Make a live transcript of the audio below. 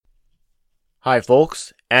Hi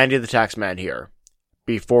folks, Andy the Taxman here.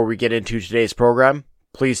 Before we get into today's program,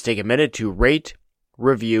 please take a minute to rate,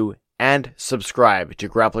 review, and subscribe to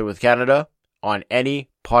Grappling with Canada on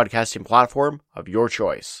any podcasting platform of your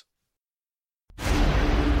choice.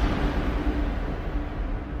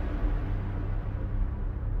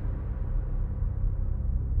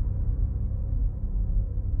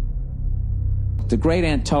 The great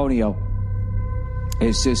Antonio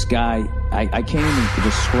is this guy. I can't even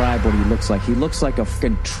describe what he looks like. He looks like a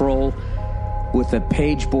fucking troll with a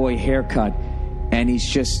page boy haircut, and he's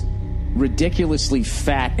just ridiculously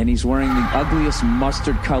fat, and he's wearing the ugliest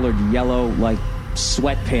mustard-colored yellow, like,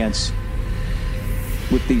 sweatpants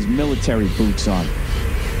with these military boots on.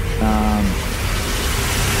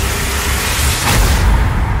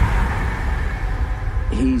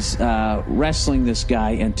 He's wrestling this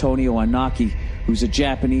guy, Antonio Inoki, who's a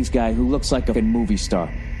Japanese guy who looks like a movie star.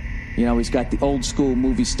 You know, he's got the old school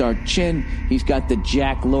movie star chin. He's got the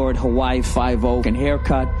Jack Lord Hawaii 5-0 and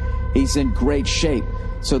haircut. He's in great shape.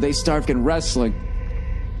 So they start wrestling.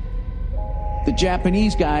 The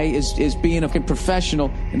Japanese guy is being a professional,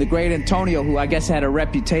 and the great Antonio, who I guess had a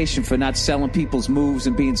reputation for not selling people's moves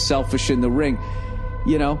and being selfish in the ring,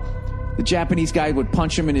 you know, the Japanese guy would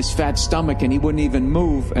punch him in his fat stomach and he wouldn't even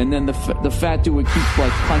move, and then the fat dude would keep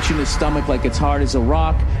like punching his stomach like it's hard as a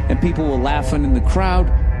rock, and people were laughing in the crowd.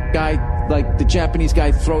 Guy, like the Japanese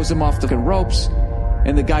guy, throws him off the ropes,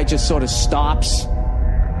 and the guy just sort of stops,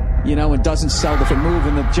 you know, and doesn't sell the move,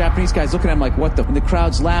 and the Japanese guy's looking at him like, what the? And the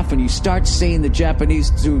crowd's laughing. You start seeing the Japanese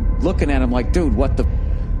dude looking at him like, dude, what the?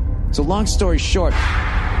 So long story short,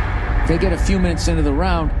 they get a few minutes into the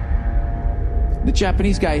round. The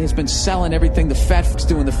Japanese guy has been selling everything the fat fuck's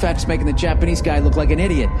doing. The fat's making the Japanese guy look like an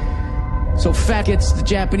idiot. So fat gets the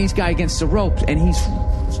Japanese guy against the ropes, and he's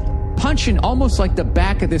punching almost like the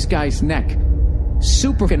back of this guy's neck.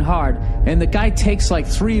 Super fucking hard. And the guy takes like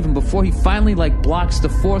 3 of them before he finally like blocks the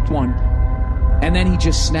 4th one. And then he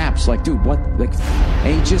just snaps like, dude, what? Like,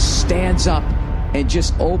 and he just stands up and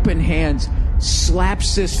just open hands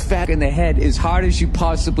slaps this fat in the head as hard as you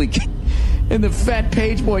possibly can. And the fat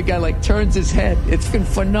page boy guy like turns his head. It's been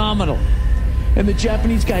phenomenal. And the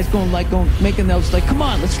Japanese guy's going making those like, come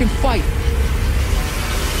on, let's fucking fight.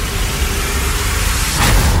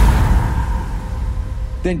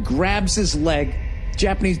 Then grabs his leg.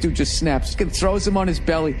 Japanese dude just snaps. Throws him on his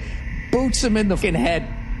belly. Boots him in the fucking head.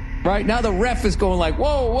 Right? Now the ref is going like,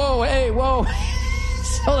 whoa, whoa, hey, whoa.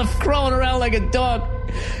 So they're crawling around like a dog.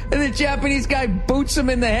 And the Japanese guy boots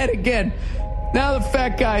him in the head again. Now the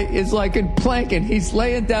fat guy is like in planking. He's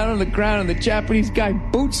laying down on the ground, and the Japanese guy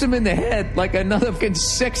boots him in the head like another fucking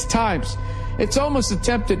 6 times. It's almost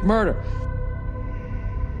attempted murder.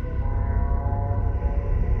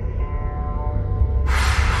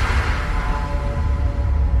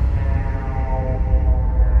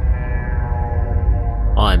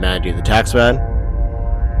 I'm Andy the Taxman.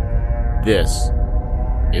 This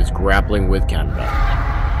is Grappling with Canada.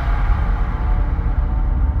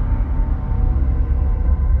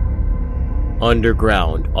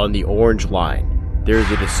 Underground on the Orange Line, there's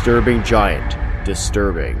a disturbing giant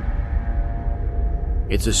disturbing.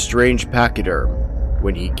 It's a strange pachyderm.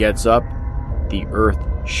 When he gets up, the earth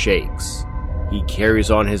shakes. He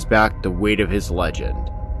carries on his back the weight of his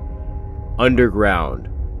legend. Underground,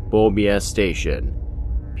 Beaumier Station.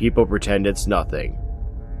 People pretend it's nothing.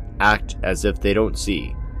 Act as if they don't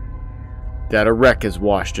see that a wreck is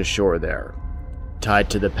washed ashore there, tied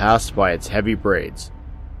to the past by its heavy braids.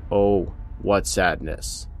 Oh, what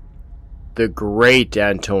sadness. The great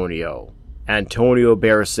Antonio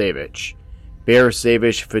Beresavage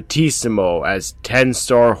Fortissimo as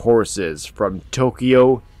 10-star horses from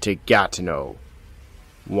Tokyo to Gatineau.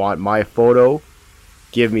 Want my photo?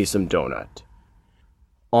 Give me some donut.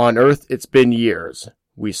 On Earth, it's been years.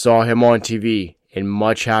 We saw him on TV in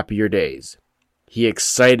much happier days. He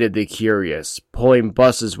excited the curious, pulling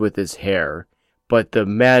buses with his hair, but the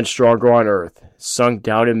man stronger on Earth sunk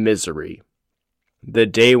down in misery. The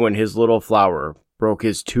day when his little flower broke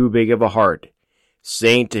his too big of a heart,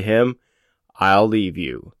 saying to him, I'll leave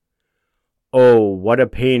you. Oh, what a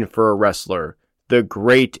pain for a wrestler, the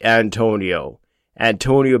great Antonio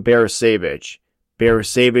Beresavage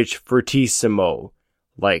Fortissimo,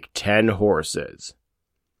 like 10 horses.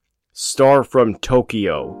 Star from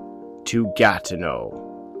Tokyo to Gatineau.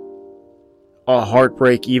 A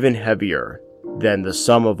heartbreak even heavier than the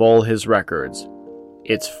sum of all his records.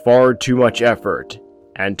 It's far too much effort.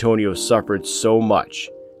 Antonio suffered so much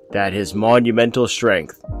that his monumental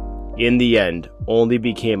strength, in the end, only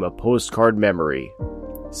became a postcard memory.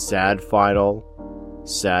 Sad final.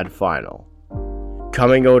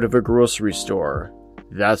 Coming out of a grocery store,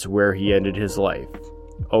 That's where he ended his life,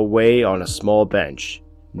 away on a small bench,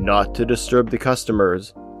 not to disturb the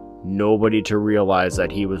customers, nobody to realize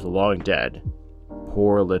that he was long dead.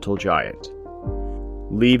 Poor little giant.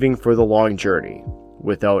 Leaving for the long journey,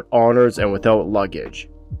 without honors and without luggage.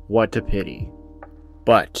 What a pity.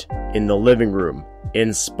 But, in the living room,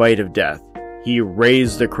 in spite of death, he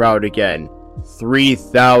raised the crowd again.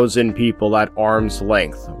 3,000 people at arm's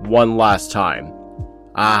length, one last time.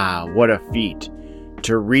 Ah, what a feat.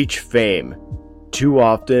 To reach fame. Too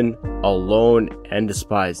often, alone and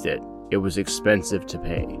despised it. It was expensive to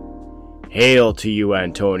pay. Hail to you,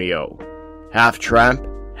 Antonio. Half tramp,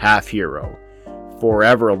 half hero.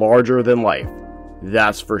 Forever larger than life.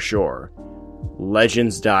 That's for sure.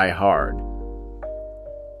 Legends die hard.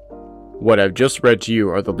 What I've just read to you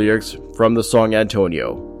are the lyrics from the song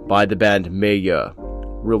Antonio by the band Maya,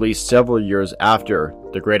 released several years after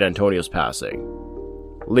the great Antonio's passing.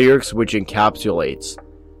 Lyrics which encapsulates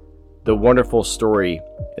the wonderful story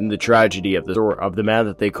and the tragedy of the man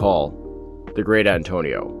that they call the great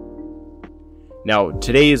Antonio. Now,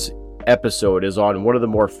 today's episode is on one of the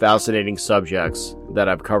more fascinating subjects that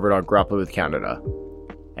I've covered on Grappling with Canada,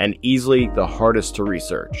 and easily the hardest to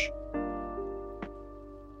research.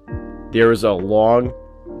 There is a long,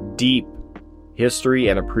 deep history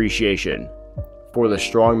and appreciation for the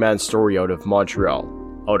strongman story out of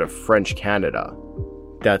Montreal, out of French Canada,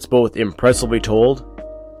 that's both impressively told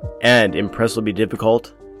and impressively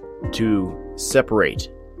difficult to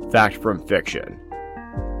separate fact from fiction.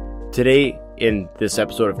 Today, in this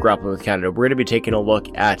episode of Grappling with Canada, we're going to be taking a look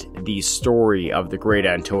at the story of the great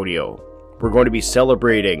Antonio. We're going to be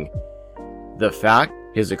celebrating the fact,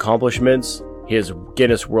 his accomplishments, his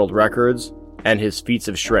Guinness World Records, and his feats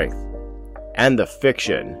of strength. And the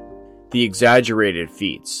fiction, the exaggerated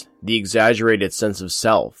feats, the exaggerated sense of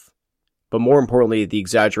self, but more importantly, the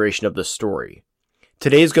exaggeration of the story.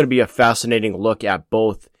 Today is going to be a fascinating look at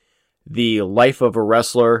both the life of a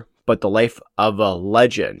wrestler, but the life of a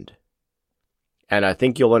legend. And I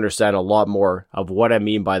think you'll understand a lot more of what I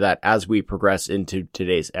mean by that as we progress into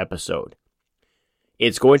today's episode.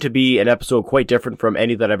 It's going to be an episode quite different from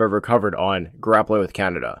any that I've ever covered on Grappling with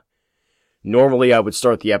Canada. Normally, I would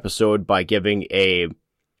start the episode by giving a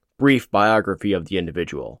brief biography of the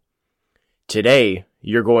individual. Today,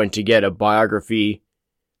 you're going to get a biography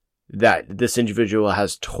that this individual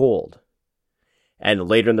has told. And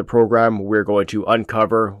later in the program, we're going to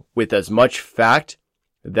uncover, with as much fact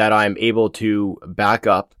that I'm able to back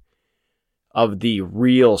up, of the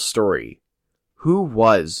real story. Who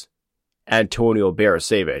was Antonio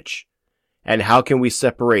Barasiewicz, and how can we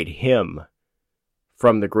separate him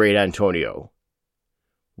from the great Antonio?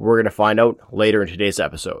 We're going to find out later in today's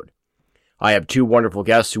episode. I have two wonderful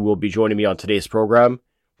guests who will be joining me on today's program.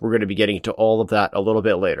 We're going to be getting to all of that a little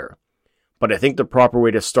bit later. But I think the proper way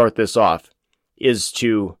to start this off is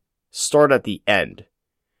to start at the end.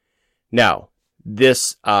 Now,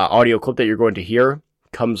 this audio clip that you're going to hear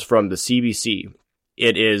comes from the CBC.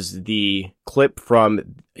 It is the clip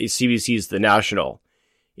from CBC's The National,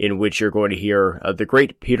 in which you're going to hear the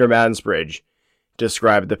great Peter Mansbridge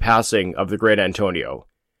describe the passing of the great Antonio.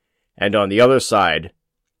 And on the other side,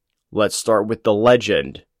 let's start with the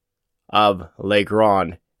legend of Le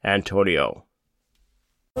Grand Antonio.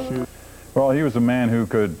 Well, he was a man who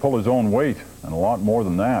could pull his own weight, and a lot more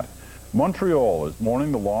than that. Montreal is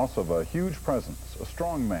mourning the loss of a huge presence, a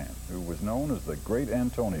strong man who was known as the Great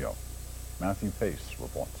Antonio. Matthew Pace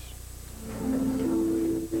reports.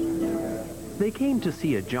 They came to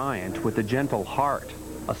see a giant with a gentle heart,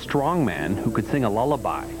 a strong man who could sing a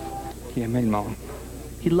lullaby.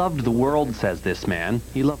 He loved the world, says this man.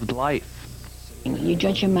 He loved life. You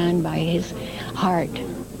judge a man by his heart,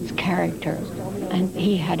 his character, and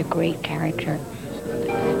he had a great character.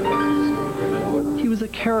 He was a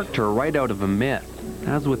character right out of a myth.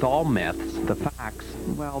 As with all myths, the facts,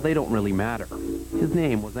 well, they don't really matter. His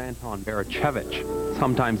name was Anton Barasiewicz.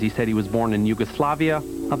 Sometimes he said he was born in Yugoslavia,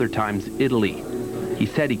 other times Italy. He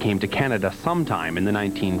said he came to Canada sometime in the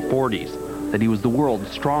 1940s, that he was the world's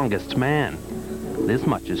strongest man. This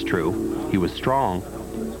much is true. He was strong.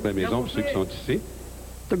 The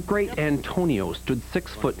great Antonio stood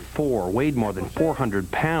 6'4", weighed more than 400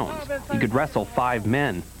 pounds. He could wrestle 5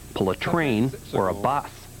 men, pull a train, or a bus.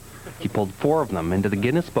 He pulled 4 of them into the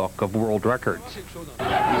Guinness Book of World Records.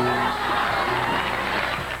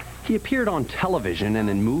 He appeared on television and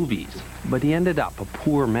in movies, but he ended up a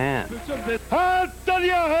poor man.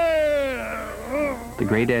 The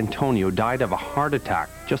great Antonio died of a heart attack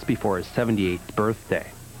just before his 78th birthday.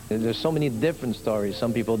 There's so many different stories.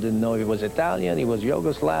 Some people didn't know he was Italian, he was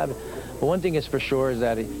Yugoslav. But one thing is for sure is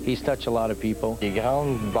that he's touched a lot of people. Serge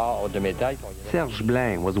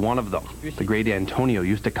Blanc was one of them. The great Antonio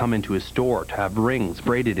used to come into his store to have rings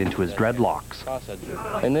braided into his dreadlocks.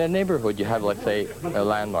 In the neighborhood, you have, let's say, a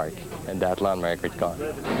landmark, and that landmark is gone.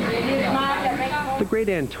 The great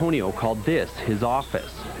Antonio called this his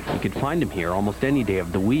office. You could find him here almost any day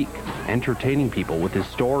of the week, entertaining people with his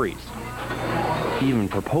stories. He even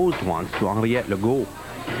proposed once to Henriette Legault.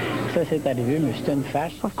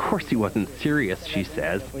 Of course he wasn't serious, she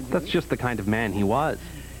says. That's just the kind of man he was.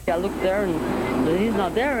 I look there and he's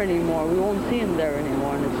not there anymore. We won't see him there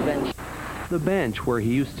anymore on this bench. The bench where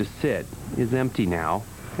he used to sit is empty now,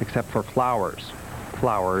 except for flowers.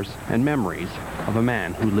 Flowers and memories of a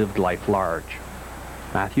man who lived life large.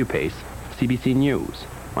 Matthew Pace, CBC News,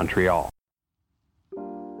 Montreal.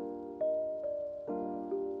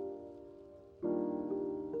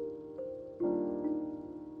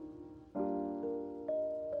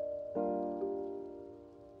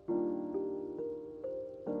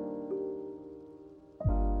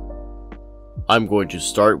 I'm going to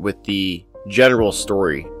start with the general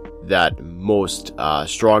story that most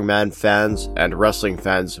strongman fans and wrestling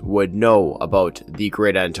fans would know about the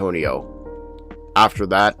Great Antonio. After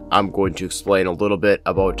that, I'm going to explain a little bit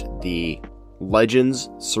about the legends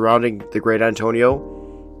surrounding the Great Antonio,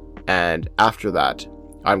 and after that,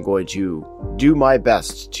 I'm going to do my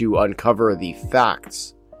best to uncover the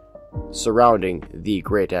facts surrounding the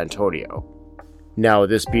Great Antonio. Now,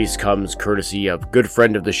 this piece comes courtesy of good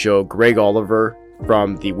friend of the show, Greg Oliver,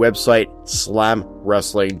 from the website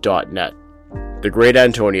slamwrestling.net. The Great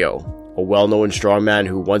Antonio, a well-known strongman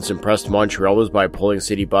who once impressed Montrealers by pulling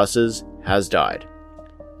city buses, has died.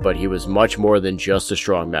 But he was much more than just a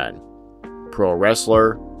strongman. Pro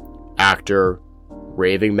wrestler, actor,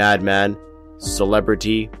 raving madman,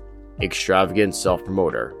 celebrity, extravagant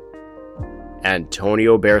self-promoter.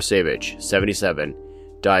 Antonio Beresavage, 77,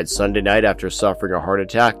 died Sunday night after suffering a heart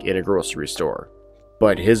attack in a grocery store.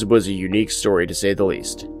 But his was a unique story to say the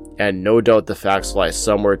least, and no doubt the facts lie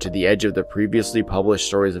somewhere to the edge of the previously published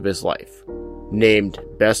stories of his life. Named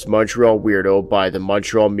Best Montreal Weirdo by the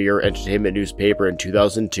Montreal Mirror Entertainment newspaper in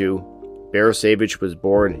 2002, Beresavage was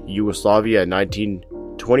born Yugoslavia in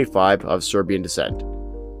 1925 of Serbian descent.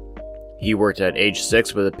 He worked at age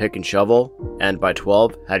 6 with a pick and shovel, and by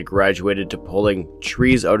 12 had graduated to pulling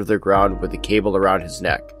trees out of the ground with a cable around his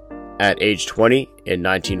neck. At age 20, in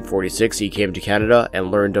 1946, he came to Canada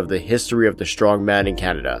and learned of the history of the strongman in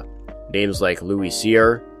Canada. Names like Louis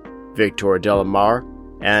Cyr, Victor Delamare,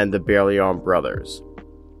 and the Berlion brothers.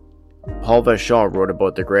 Paul Vachon wrote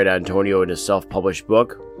about the Great Antonio in his self-published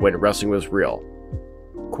book, When Wrestling Was Real.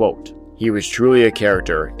 Quote, "He was truly a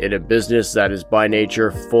character in a business that is by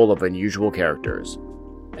nature full of unusual characters.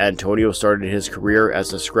 Antonio started his career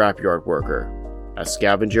as a scrapyard worker, a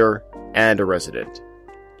scavenger, and a resident.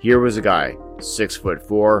 Here was a guy,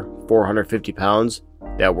 6'4", 450 pounds,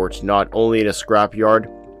 that worked not only in a scrapyard,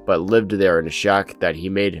 but lived there in a shack that he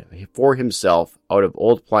made for himself out of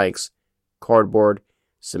old planks, cardboard,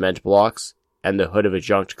 cement blocks, and the hood of a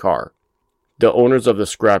junked car. The owners of the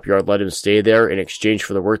scrapyard let him stay there in exchange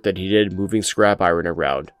for the work that he did moving scrap iron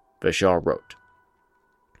around," Vachon wrote.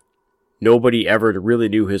 Nobody ever really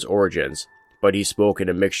knew his origins, but he spoke in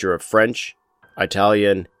a mixture of French,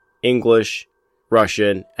 Italian, English,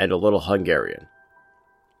 Russian, and a little Hungarian.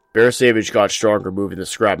 Beresavage got stronger moving the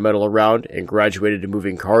scrap metal around and graduated to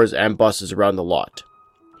moving cars and buses around the lot.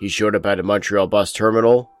 He showed up at a Montreal bus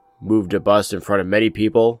terminal, moved a bus in front of many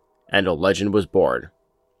people, and a legend was born.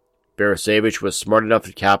 Beresavage was smart enough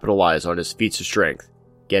to capitalize on his feats of strength,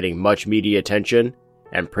 getting much media attention,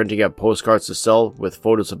 and printing up postcards to sell with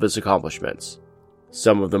photos of his accomplishments.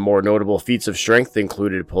 Some of the more notable feats of strength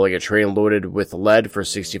included pulling a train loaded with lead for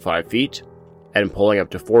 65 feet, and pulling up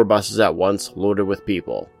to 4 buses at once loaded with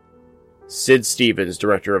people. Sid Stevens,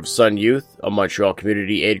 director of Sun Youth, a Montreal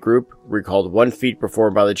community aid group, recalled one feat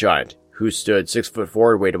performed by the giant, who stood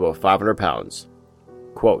 6'4" and weighed about 500 pounds.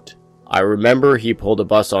 Quote, "I remember he pulled a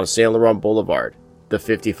bus on Saint Laurent Boulevard, the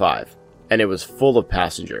 55, and it was full of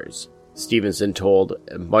passengers," Stevenson told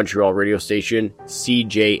Montreal radio station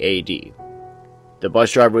CJAD. The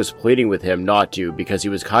bus driver was pleading with him not to because he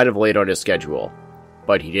was kind of late on his schedule,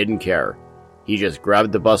 but he didn't care. He just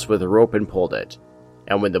grabbed the bus with a rope and pulled it.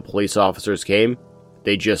 And when the police officers came,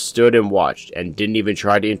 they just stood and watched and didn't even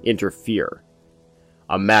try to interfere.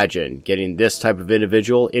 Imagine getting this type of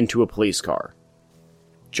individual into a police car.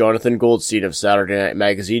 Jonathan Goldstein of Saturday Night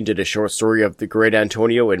Magazine did a short story of the Great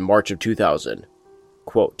Antonio in March of 2000.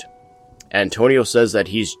 Quote, "Antonio says that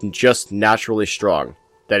he's just naturally strong,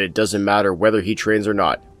 that it doesn't matter whether he trains or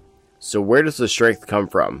not. So where does the strength come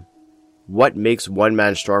from? What makes one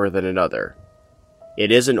man stronger than another?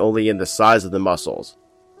 It isn't only in the size of the muscles.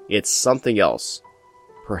 It's something else.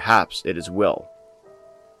 Perhaps it is will.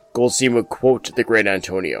 Goldstein would quote the great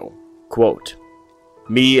Antonio, quote,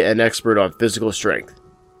 "Me, an expert on physical strength.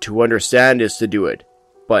 To understand is to do it,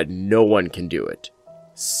 but no one can do it.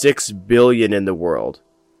 6 billion in the world.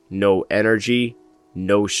 No energy,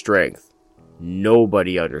 no strength.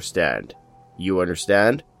 Nobody understand. You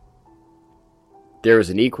understand?" There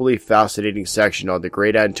is an equally fascinating section on the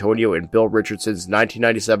great Antonio in Bill Richardson's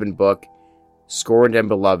 1997 book, Scorned and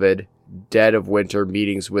Beloved, Dead of Winter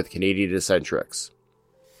Meetings with Canadian Eccentrics.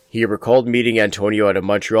 He recalled meeting Antonio at a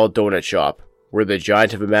Montreal donut shop, where the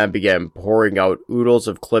giant of a man began pouring out oodles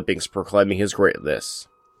of clippings proclaiming his greatness.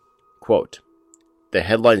 Quote, "The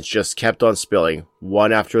headlines just kept on spilling,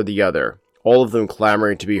 one after the other, all of them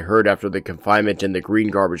clamoring to be heard after the confinement in the green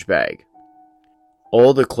garbage bag.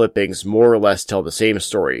 All the clippings more or less tell the same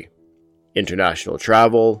story. International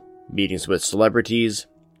travel, meetings with celebrities,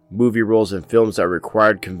 movie roles in films that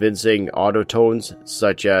required convincing autotones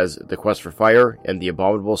such as The Quest for Fire and The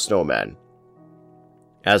Abominable Snowman.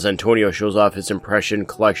 As Antonio shows off his impression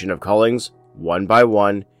collection of callings, one by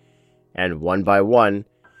one,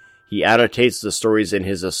 he annotates the stories in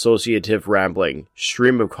his associative rambling,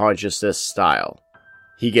 stream of consciousness style.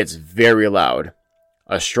 He gets very loud.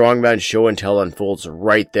 A strongman show and tell unfolds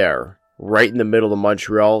right there, right in the middle of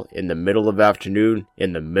Montreal, in the middle of afternoon,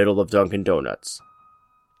 in the middle of Dunkin' Donuts.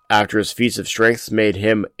 After his feats of strength made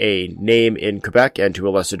him a name in Quebec and to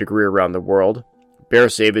a lesser degree around the world, Bear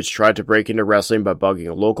Savage tried to break into wrestling by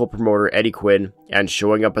bugging local promoter Eddie Quinn and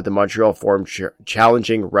showing up at the Montreal Forum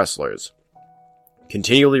challenging wrestlers.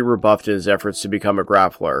 Continually rebuffed in his efforts to become a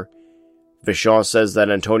grappler, Vachon says that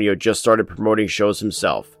Antonio just started promoting shows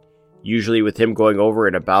himself, usually with him going over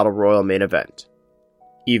in a battle royal main event.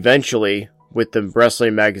 Eventually, with the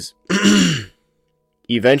wrestling magazines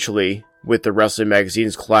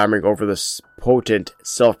clamoring over the potent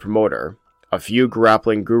self-promoter, a few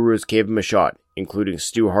grappling gurus gave him a shot, including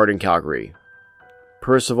Stu Hart in Calgary.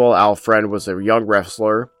 Percival Alfred was a young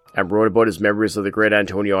wrestler and wrote about his memories of the great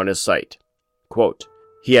Antonio on his site. Quote,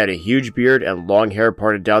 "He had a huge beard and long hair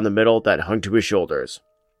parted down the middle that hung to his shoulders.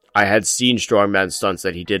 I had seen strongman stunts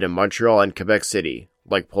that he did in Montreal and Quebec City,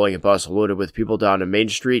 like pulling a bus loaded with people down a main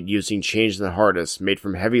street using chains and harness made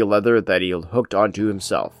from heavy leather that he hooked onto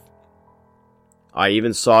himself. I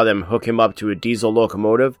even saw them hook him up to a diesel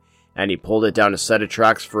locomotive and he pulled it down a set of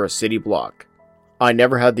tracks for a city block. I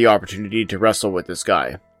never had the opportunity to wrestle with this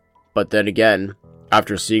guy. But then again,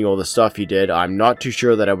 after seeing all the stuff he did, I'm not too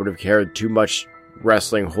sure that I would have cared too much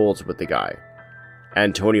wrestling holds with the guy.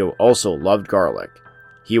 Antonio also loved garlic.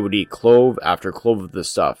 He would eat clove after clove of the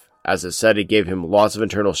stuff, as it said it gave him lots of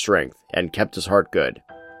internal strength and kept his heart good.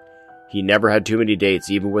 He never had too many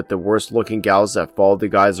dates, even with the worst looking gals that followed the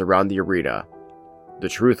guys around the arena. The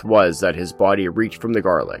truth was that his body reeked from the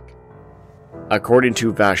garlic." According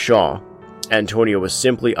to Vachon, Antonio was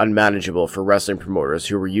simply unmanageable for wrestling promoters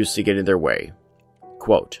who were used to getting in their way.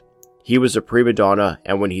 Quote, "He was a prima donna,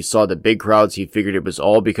 and when he saw the big crowds, he figured it was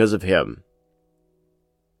all because of him."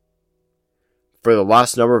 For the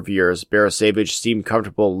last number of years, Bear Savage seemed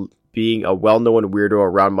comfortable being a well-known weirdo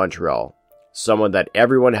around Montreal, someone that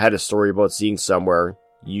everyone had a story about seeing somewhere,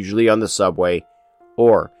 usually on the subway,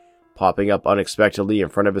 or popping up unexpectedly in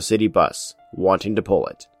front of a city bus, wanting to pull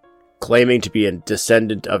it. Claiming to be a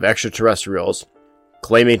descendant of extraterrestrials,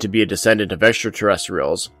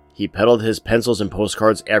 he peddled his pencils and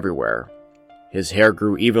postcards everywhere. His hair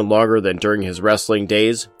grew even longer than during his wrestling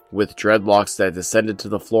days, with dreadlocks that descended to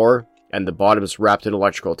the floor and the bottoms wrapped in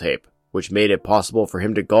electrical tape, which made it possible for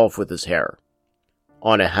him to golf with his hair.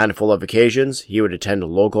 On a handful of occasions, he would attend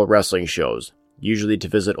local wrestling shows, usually to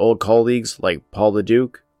visit old colleagues like Paul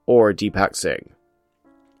LeDuc or Deepak Singh.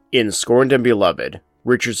 In Scorned and Beloved,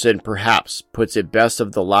 Richardson perhaps puts it best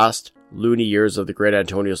of the last loony years of the great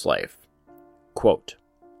Antonio's life. Quote,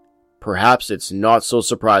 "Perhaps it's not so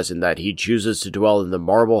surprising that he chooses to dwell in the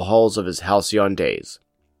marble halls of his halcyon days.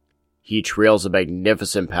 He trails a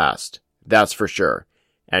magnificent past, that's for sure,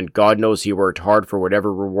 and God knows he worked hard for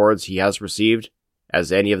whatever rewards he has received,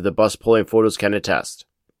 as any of the bus-pulling photos can attest.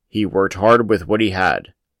 He worked hard with what he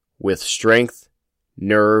had, with strength,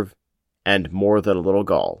 nerve, and more than a little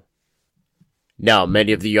gall." Now,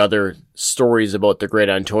 many of the other stories about the great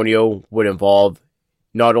Antonio would involve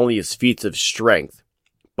not only his feats of strength,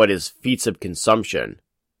 but his feats of consumption.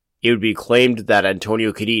 It would be claimed that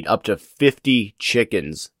Antonio could eat up to 50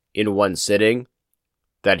 chickens in one sitting,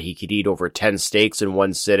 that he could eat over 10 steaks in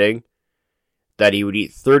one sitting, that he would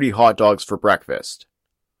eat 30 hot dogs for breakfast.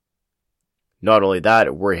 Not only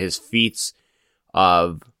that, were his feats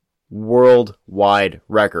of worldwide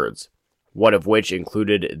records, one of which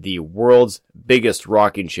included the world's biggest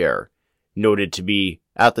rocking chair, noted to be,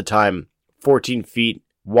 at the time, 14 feet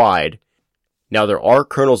wide. Now, there are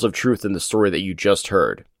kernels of truth in the story that you just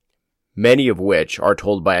heard, many of which are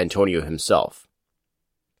told by Antonio himself.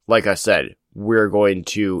 Like I said, we're going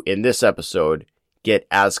to, in this episode, get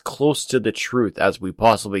as close to the truth as we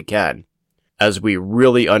possibly can, as we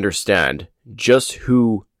really understand just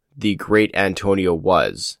who the great Antonio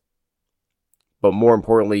was, but more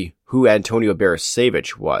importantly, who Antonio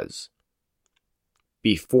Barasiewicz was.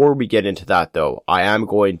 Before we get into that, though, I am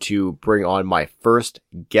going to bring on my first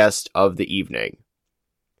guest of the evening.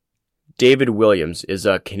 David Williams is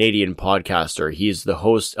a Canadian podcaster. He's the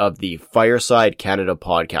host of the Fireside Canada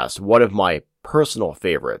podcast, one of my personal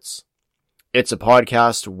favorites. It's a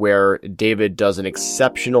podcast where David does an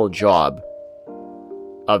exceptional job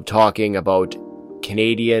of talking about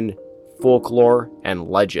Canadian folklore and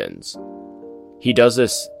legends. He does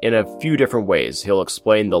this in a few different ways. He'll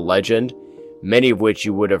explain the legend, many of which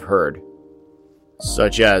you would have heard,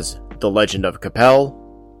 such as the Legend of Qu'Appelle,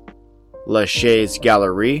 La Chaise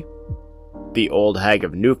Galerie, the Old Hag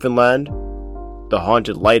of Newfoundland, the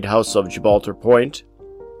Haunted Lighthouse of Gibraltar Point,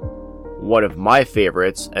 one of my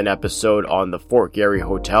favorites, an episode on the Fort Garry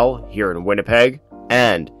Hotel here in Winnipeg,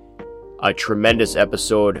 and a tremendous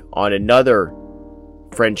episode on another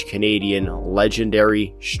French-Canadian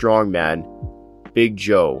legendary strongman, Big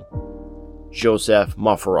Joe, Joseph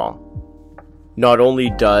Monferrand. Not only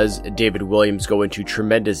does David Williams go into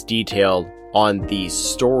tremendous detail on the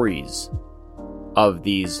stories of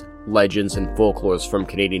these legends and folklores from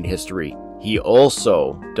Canadian history, he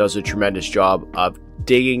also does a tremendous job of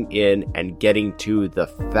digging in and getting to the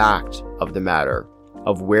fact of the matter,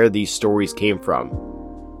 of where these stories came from,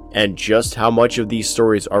 and just how much of these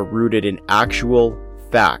stories are rooted in actual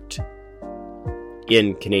fact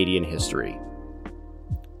in Canadian history.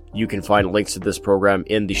 You can find links to this program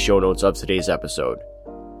in the show notes of today's episode.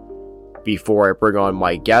 Before I bring on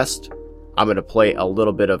my guest, I'm going to play a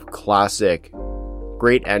little bit of classic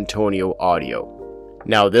Great Antonio audio.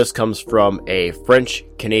 Now, this comes from a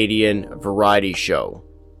French-Canadian variety show.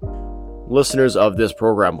 Listeners of this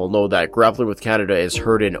program will know that Grappling with Canada is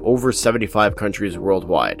heard in over 75 countries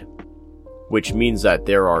worldwide, which means that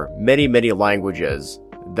there are many, many languages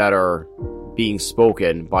that are being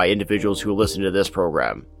spoken by individuals who listen to this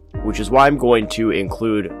program, which is why I'm going to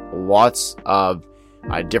include lots of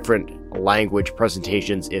different language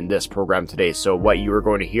presentations in this program today. So what you are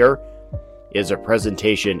going to hear is a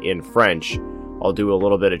presentation in French. I'll do a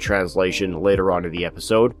little bit of translation later on in the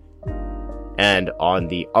episode. And on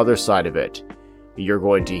the other side of it, you're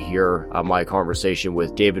going to hear my conversation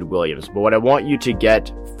with David Williams. But what I want you to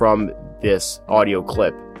get from this audio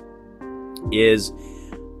clip is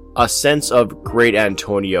a sense of Great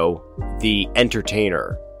Antonio, the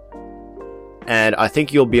entertainer. And I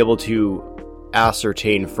think you'll be able to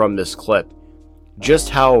ascertain from this clip just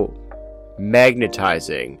how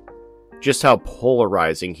magnetizing, just how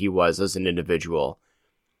polarizing he was as an individual,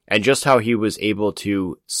 and just how he was able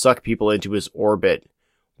to suck people into his orbit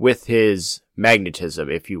with his magnetism,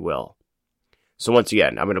 if you will. So once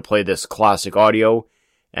again, I'm going to play this classic audio,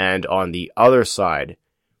 and on the other side,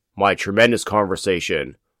 my tremendous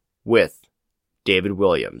conversation with David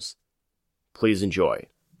Williams. Please enjoy.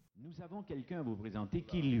 Nous avons quelqu'un à vous présenter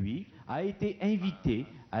qui, lui, a été invité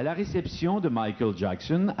à la réception de Michael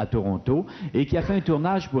Jackson à Toronto et qui a fait un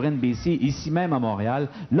tournage pour NBC ici même à Montréal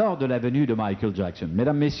lors de la venue de Michael Jackson.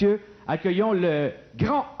 Mesdames, Messieurs, accueillons le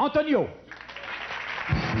grand Antonio.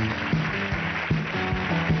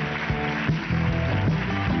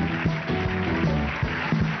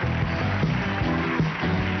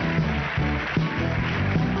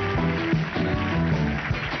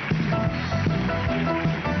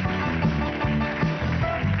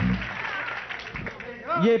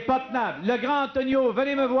 Il est pas tenable. Le grand Antonio,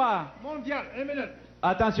 venez me voir. Mondial, une minute.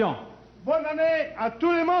 Attention. Bonne année à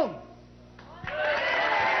tout le monde.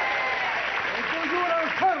 Et toujours en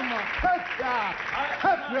forme.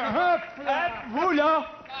 Vous là,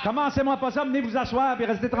 commencez-moi pas ça, venez vous asseoir et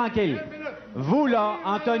restez tranquille. Vous là,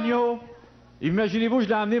 Antonio, imaginez-vous, je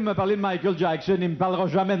l'ai amené me parler de Michael Jackson, il me parlera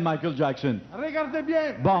jamais de Michael Jackson. Regardez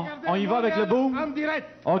bien. Bon, regardez, on y va avec le boom? En direct.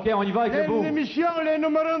 OK, on y va avec le boom. L'émission, les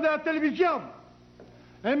numéros de la télévision.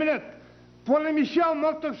 Une minute. Pour l'émission,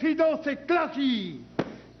 mon tuxedo, c'est Classy.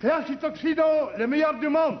 Classy Tuxedo, le meilleur du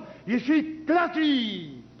monde. Je suis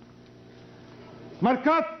Classy.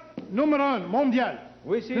 Marcotte, numéro 1, mondial.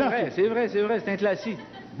 Oui, c'est vrai, c'est un classique.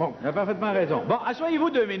 Bon, il a parfaitement raison. Bon, asseyez-vous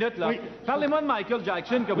 2 minutes, là. Oui. Parlez-moi de Michael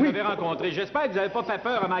Jackson que vous avez rencontré. J'espère que vous n'avez pas fait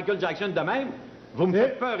peur à Michael Jackson de même. Vous me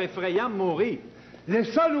faites peur effrayant de mourir. Les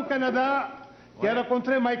seuls au Canada qui a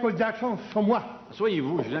rencontré Michael Jackson sont moi.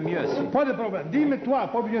 Asseyez-vous, je l'aime mieux assis. Pas de problème. Dis-moi-toi,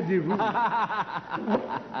 pas besoin de dire vous.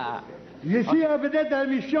 Je suis en vedette de la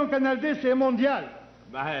mission Canal D, c'est mondial.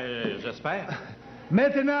 Ben, j'espère.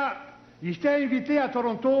 Maintenant, j'étais invité à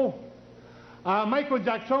Toronto à Michael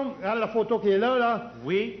Jackson, à la photo qui est là.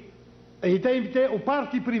 Oui. Il était invité au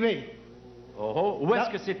party privé. Oh, où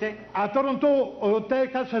est-ce que c'était? À Toronto, au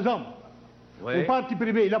hôtel 4 saisons. Oui. Au party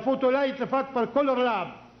privé. La photo là, était faite par Color Lab.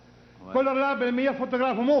 Ouais. Color Lab est le meilleur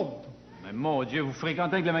photographe au monde. Mais mon Dieu, vous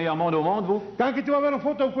fréquentez avec le meilleur monde au monde, vous? Quand tu vas voir une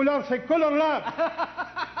photo en couleur, c'est Color Lab.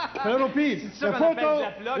 C'est européen. ça La qu'on appelle photo, de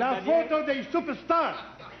la plug, la Daniel? photo des superstars.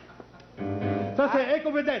 Ça, c'est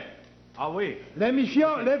Éco-Vedette. Ah oui. L'émission,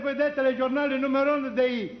 les vedettes et le journal, le numéro 1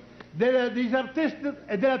 des artistes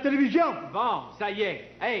et de la télévision. Bon, ça y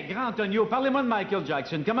est. Hey, grand Antonio, parlez-moi de Michael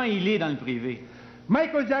Jackson. Comment il est dans le privé?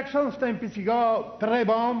 Michael Jackson, c'est un petit gars très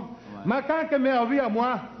bon. Mais quand il m'a vu à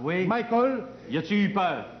moi, Oui. Michael, Y a-tu eu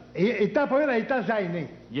peur? il était gêné.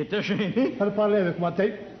 Il était gêné. Il parlait avec moi,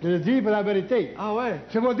 je le dis pour la vérité. Ah ouais?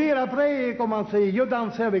 Je veux dire, après, il a commencé, il a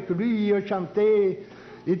dansé avec lui, il a chanté.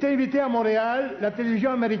 Il était invité à Montréal, la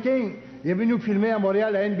télévision américaine est venue filmer à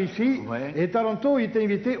Montréal, à NBC. Ouais. Et Toronto, il était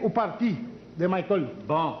invité au party de Michael.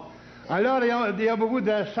 Bon. Alors, il y a beaucoup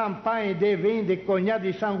de champagne, des vins, des cognacs,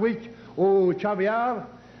 des sandwichs au caviar,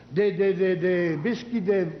 des biscuits,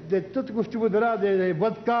 de tout ce que tu voudras, des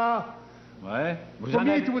vodka. Ouais.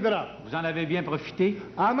 Combien tu voudras? Vous en avez bien profité?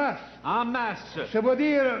 En masse. En masse. Je veux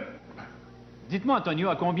dire, Dites-moi, Antonio,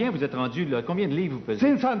 à combien vous êtes rendu, là? Combien de livres vous pesez?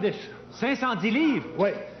 510. 510 livres?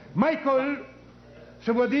 Oui. Michael,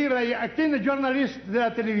 je veux dire, à quel journaliste de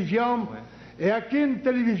la télévision et à quelle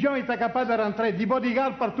télévision était capable de rentrer? Des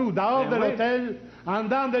bodyguards partout, dehors de l'hôtel, en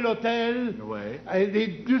dedans de l'hôtel, et des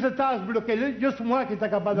 2 étages bloqués. Juste moi qui était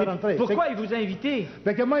capable de rentrer. Pourquoi il vous a invité?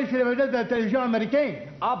 Parce que moi, je suis le vedette de la télévision américaine.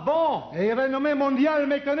 Ah bon? Et renommé mondial,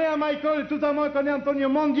 me connaît à Michael, tout le monde connaît Antonio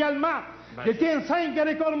mondialement. Je tiens 5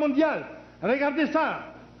 records mondiaux. Regardez ça.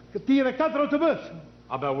 Tire 4 autobus.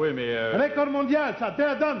 Ah ben oui, mais... Record mondial, ça te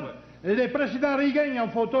la donne. Le président Reagan en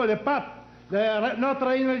photo, le pape, notre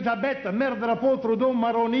reine Elisabeth, mère de l'apôtre Trudeau,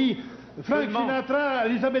 Maroni, Frank Sinatra,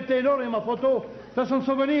 Elizabeth Taylor et ma photo. Ça, c'est un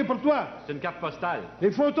souvenir pour toi. C'est une carte postale. Les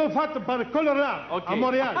photos faites par Color Lab à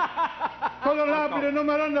Montréal. Color Lab est le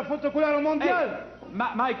numéro 1 de la photo couleur mondiale.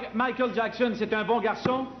 Hey, Michael Jackson, c'est un bon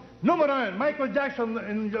garçon? Numéro 1. Michael Jackson,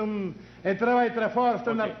 il travaille très fort. C'est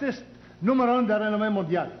un artiste numéro 1 de renommée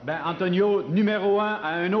mondiale. Ben, Antonio, numéro 1 à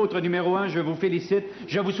un autre numéro 1, je vous félicite.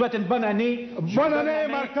 Je vous souhaite une bonne année. Bonne année,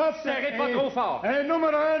 Marcotte. Serrez pas trop fort. Et numéro 1,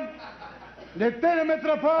 le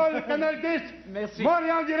Télémétropole, Canal 10. Merci.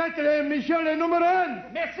 Montréal en direct, l'émission, le numéro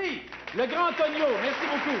 1. Merci. Le grand Antonio, merci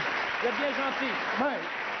beaucoup. Vous êtes bien gentil. Ouais.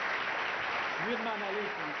 Mieux de m'en aller.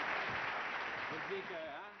 Je veux dire que, hein?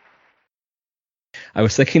 I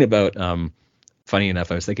was thinking about, funny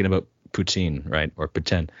enough, I was thinking about poutine, right, or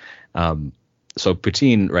poutine. So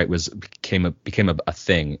poutine, right, became a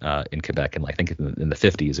thing in Quebec, and I think in the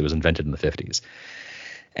 50s. It was invented in the 50s.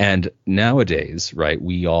 And nowadays, right,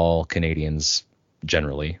 we all Canadians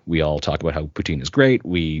generally, we all talk about how poutine is great.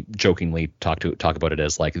 We jokingly talk about it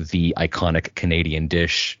as like the iconic Canadian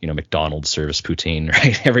dish. You know, McDonald's serves poutine,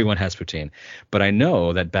 right? Everyone has poutine. But I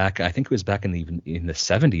know that I think it was back in the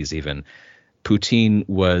 70s even, poutine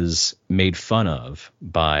was made fun of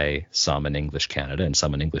by some in English Canada and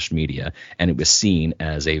some in English media, and it was seen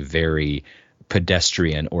as a very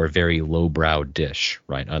pedestrian or very lowbrow dish,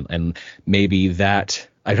 right? And maybe that,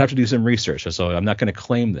 I'd have to do some research, so I'm not going to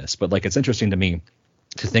claim this, but like it's interesting to me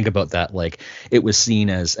to think about that. Like it was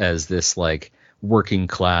seen as this like working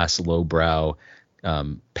class, lowbrow,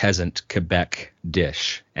 peasant Quebec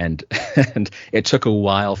dish, and it took a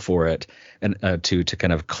while for it and to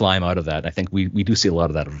kind of climb out of that. I think we do see a lot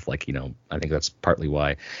of that of like, you know, I think that's partly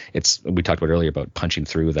why we talked about earlier about punching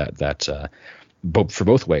through that for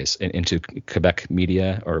both ways into Quebec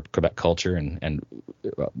media or Quebec culture and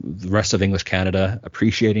the rest of English Canada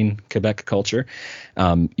appreciating Quebec culture.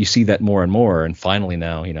 You see that more and more, and finally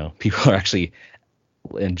now, you know, people are actually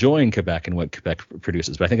enjoying Quebec and what Quebec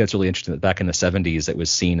produces. But I think that's really interesting that back in the 70s it was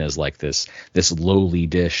seen as like this lowly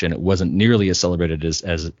dish, and it wasn't nearly as celebrated as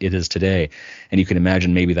it is today. And you can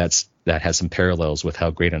imagine maybe that has some parallels with how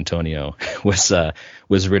Great Antonio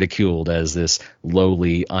was ridiculed as this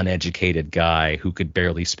lowly, uneducated guy who could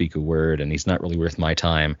barely speak a word, and he's not really worth my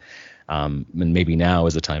time. And maybe now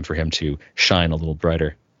is the time for him to shine a little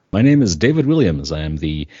brighter. My name is David Williams. I am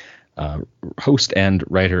the host and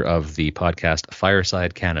writer of the podcast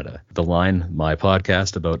Fireside Canada, The Line, my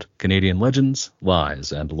podcast about Canadian legends,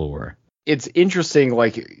 lies, and lore. It's interesting,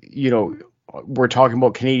 like, we're talking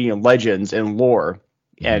about Canadian legends and lore,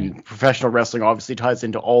 and professional wrestling obviously ties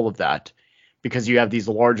into all of that because you have these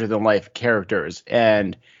larger than life characters,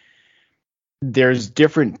 and there's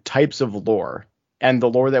different types of lore, and the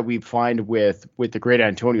lore that we find with the Great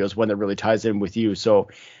Antonio is one that really ties in with you. So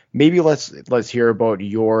maybe let's hear about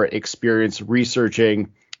your experience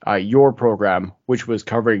researching your program, which was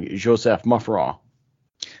covering Joseph Monferrand.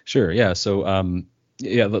 Sure. Yeah. So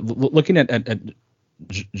looking at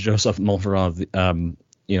Joseph Monferrand,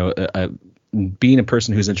 being a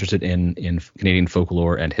person who's interested in Canadian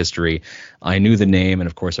folklore and history, I knew the name, and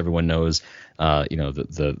of course everyone knows,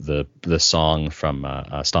 the song from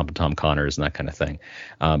Stompin' Tom Connors and that kind of thing.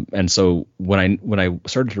 And so when I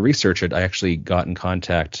started to research it, I actually got in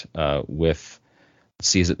contact with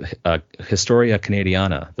Historia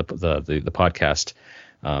Canadiana, the podcast,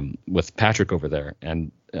 with Patrick over there,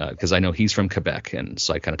 and because I know he's from Quebec, and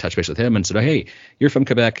so I kind of touched base with him and said, oh, hey, you're from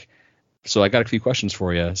Quebec. So I got a few questions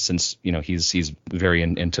for you, since he's very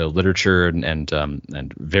into literature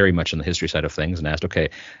and very much in the history side of things, and asked,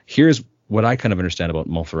 okay, here's what I kind of understand about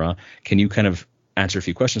Monferrand. Can you kind of answer a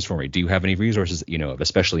few questions for me? Do you have any resources that you know of,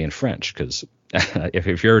 especially in French? Because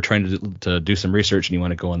if you're trying to do some research and you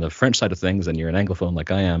want to go on the French side of things, and you're an Anglophone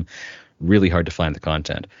like I am, really hard to find the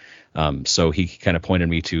content. So he kind of pointed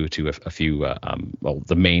me to a few,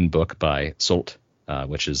 the main book by Soult,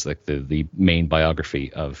 which is like the main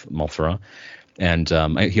biography of Monferrand. And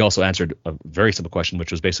he also answered a very simple question,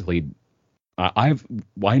 which was basically,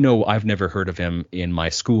 I know I've never heard of him in my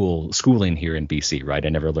schooling here in BC, right? I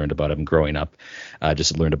never learned about him growing up,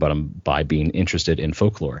 just learned about him by being interested in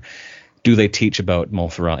folklore. Do they teach about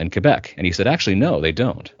Monferrand in Quebec? And he said, actually, no, they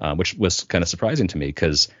don't, which was kind of surprising to me,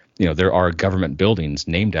 because there are government buildings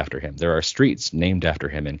named after him. There are streets named after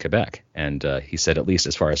him in Quebec. And he said, at least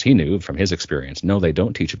as far as he knew from his experience, no, they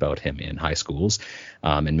don't teach about him in high schools.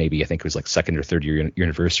 And maybe I think it was like second or third year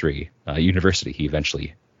university, he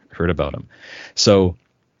eventually heard about him. So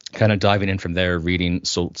kind of diving in from there, reading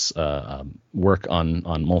Soult's work on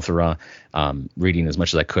Monferrand, reading as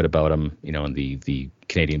much as I could about him, in the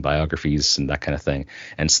Canadian biographies and that kind of thing,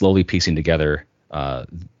 and slowly piecing together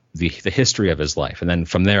the history of his life. And then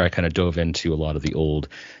from there, I kind of dove into a lot of the old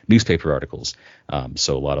newspaper articles.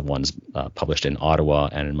 So a lot of ones published in Ottawa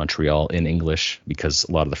and in Montreal in English, because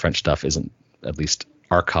a lot of the French stuff isn't at least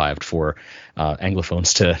archived for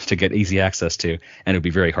Anglophones to get easy access to, and it would be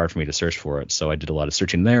very hard for me to search for it. So I did a lot of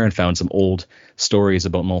searching there and found some old stories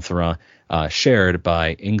about Monferrand shared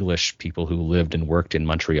by English people who lived and worked in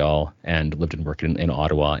Montreal and lived and worked in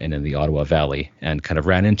Ottawa and in the Ottawa Valley, and kind of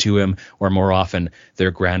ran into him, or more often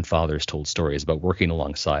their grandfathers told stories about working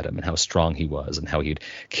alongside him and how strong he was, and how he'd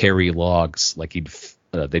carry logs, like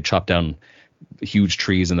they'd chop down huge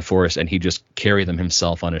trees in the forest, and he'd just carry them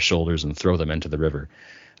himself on his shoulders and throw them into the river.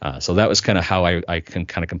 So that was kind of how I kind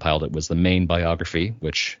of compiled it. Was the main biography,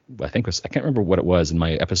 which I think was, I can't remember what it was. In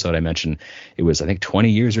my episode I mentioned it was, I think,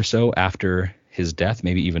 20 years or so after his death,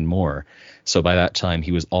 maybe even more. So by that time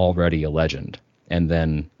he was already a legend. And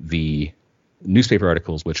then the newspaper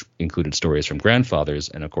articles, which included stories from grandfathers,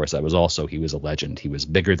 and of course that was also, he was a legend. He was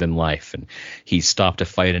bigger than life, and he stopped a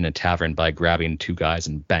fight in a tavern by grabbing two guys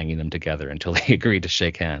and banging them together until they agreed to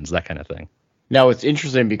shake hands, that kind of thing. Now it's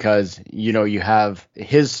interesting because you have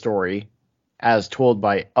his story as told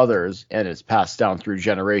by others, and it's passed down through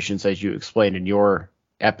generations, as you explained in your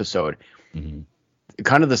episode. Mm-hmm.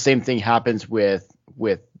 Kind of the same thing happens with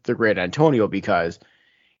the Great Antonio, because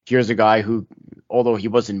here's a guy who, although he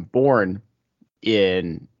wasn't born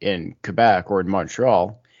in Quebec or in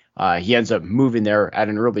Montreal, he ends up moving there at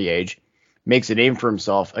an early age, makes a name for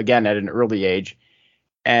himself again at an early age,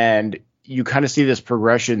 and you kind of see this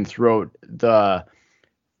progression throughout the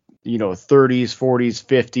 30s, 40s,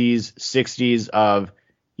 50s, 60s of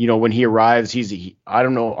when he arrives. I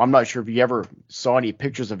don't know, I'm not sure if you ever saw any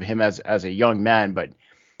pictures of him as a young man, but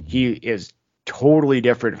he is totally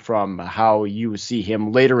different from how you see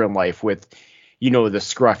him later in life, with the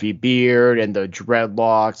scruffy beard and the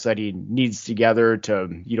dreadlocks that he needs together to,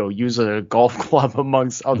 use a golf club,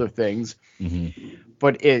 amongst other things. Mm-hmm.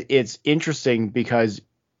 But it's interesting because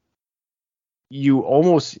you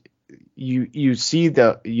almost, you see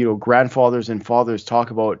the, grandfathers and fathers talk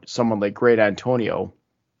about someone like Great Antonio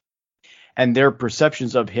and their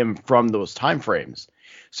perceptions of him from those time frames.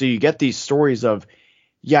 So you get these stories of,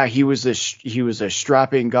 yeah, he was a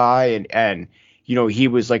strapping guy, and he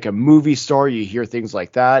was like a movie star. You hear things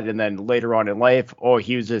like that. And then later on in life,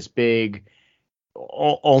 he was this big,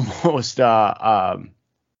 almost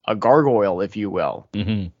a a gargoyle, if you will.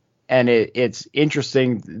 Mm-hmm. And it's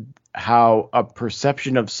interesting how a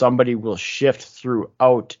perception of somebody will shift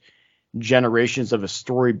throughout generations of a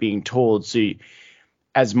story being told. So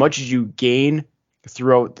as much as you gain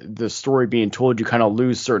throughout the story being told, you kind of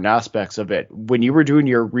lose certain aspects of it. When you were doing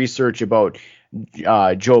your research about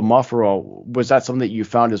Joe Muffero, was that something that you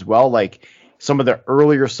found as well? Like some of the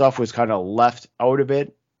earlier stuff was kind of left out of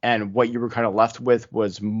it, and what you were kind of left with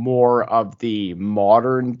was more of the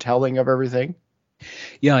modern telling of everything?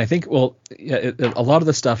 Yeah, I think, well, a lot of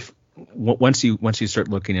the stuff, once you start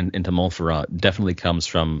looking into Montferrat, definitely comes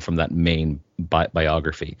from that main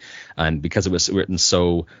biography. And because it was written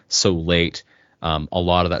so late, a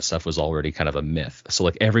lot of that stuff was already kind of a myth. So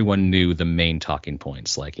like everyone knew the main talking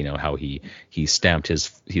points, like, you know, how he stamped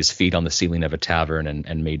his feet on the ceiling of a tavern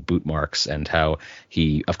and made boot marks, and how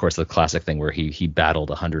he, of course, the classic thing where he battled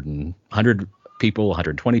 100 people,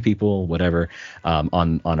 120 people, whatever,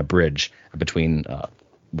 on a bridge between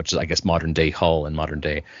which is, I guess, modern day Hull and modern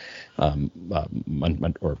day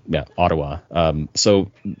Ottawa.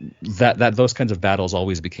 So that those kinds of battles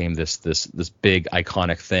always became this big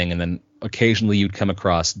iconic thing. And then occasionally you'd come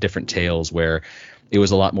across different tales where it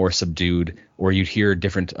was a lot more subdued, or you'd hear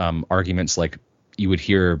different arguments. Like you would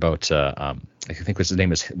hear about I think his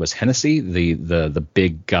name was Hennessy, the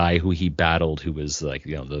big guy who he battled, who was like,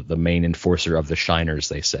 you know, the main enforcer of the Shiners,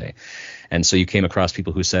 they say. And so you came across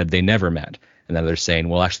people who said they never met. And then they're saying,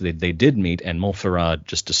 well, actually they did meet, and Montferrat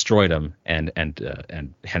just destroyed him, and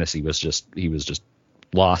Hennessy was just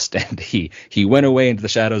lost, and he went away into the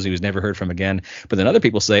shadows. He was never heard from again. But then other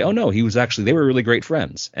people say, oh no, they were really great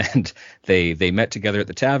friends, and they met together at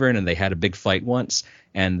the tavern, and they had a big fight once,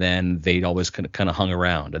 and then they'd always kind of hung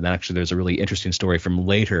around. And then actually there's a really interesting story from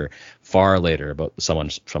far later, about someone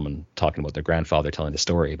talking about their grandfather telling the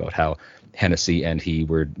story about how Hennessy and he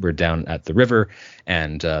were down at the river,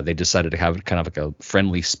 and they decided to have kind of like a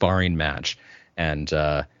friendly sparring match, and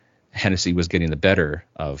Hennessy was getting the better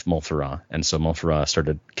of Montferrat, and so Montferrat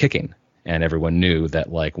started kicking, and everyone knew that,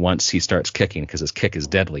 like, once he starts kicking, because his kick is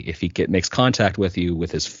deadly, if he makes contact with you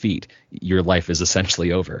with his feet, your life is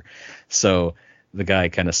essentially over. So the guy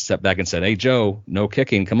kind of stepped back and said, hey, Joe, no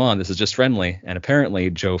kicking, come on, this is just friendly. And apparently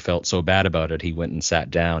Joe felt so bad about it, he went and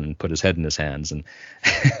sat down and put his head in his hands, and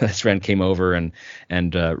his friend came over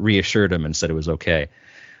and reassured him and said it was okay.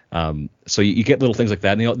 So you get little things like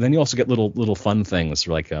that, and then you also get little fun things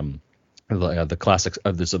like the classics.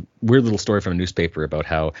 There's a weird little story from a newspaper about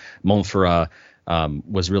how Montferrat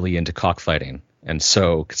was really into cockfighting, and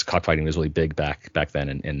so because cockfighting was really big back then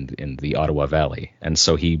in the Ottawa Valley, and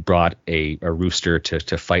so he brought a rooster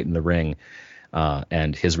to fight in the ring.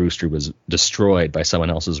 And his rooster was destroyed by someone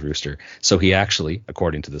else's rooster. So he actually,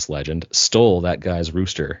 according to this legend, stole that guy's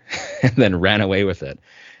rooster and then ran away with it.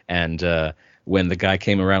 And when the guy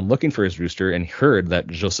came around looking for his rooster and heard that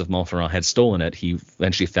Joseph Montferrat had stolen it, he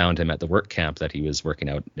eventually found him at the work camp that he was working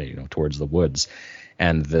out, towards the woods.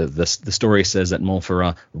 And the story says that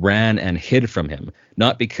Montferrat ran and hid from him,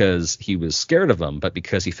 not because he was scared of him, but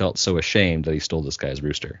because he felt so ashamed that he stole this guy's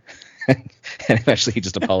rooster. And eventually he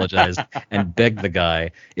just apologized and begged the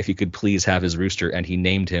guy if he could please have his rooster, and he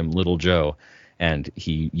named him Little Joe, and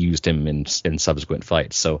he used him in subsequent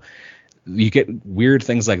fights. So you get weird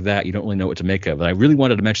things like that you don't really know what to make of. And I really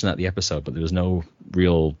wanted to mention that in the episode, but there was no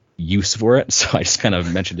real use for it, so I just kind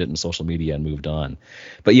of mentioned it in social media and moved on.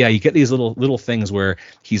 But yeah, you get these little things where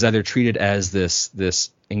he's either treated as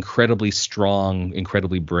this incredibly strong,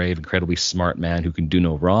 incredibly brave, incredibly smart man who can do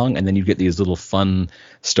no wrong, and then you get these little fun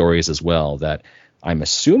stories as well that I'm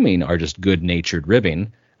assuming are just good-natured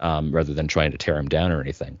ribbing, rather than trying to tear him down or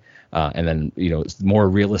anything. And then, more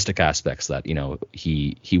realistic aspects that,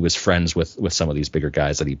 he was friends with some of these bigger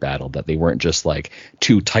guys that he battled, that they weren't just like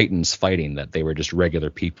two titans fighting, that they were just regular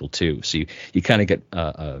people too. So you kind of get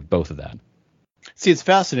both of that. See, it's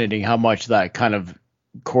fascinating how much that kind of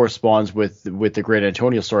corresponds with the Great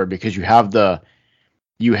Antonio story, because you have the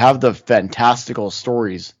fantastical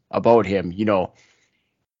stories about him.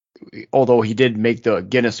 Although he did make the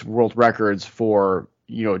Guinness World Records for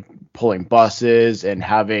pulling buses and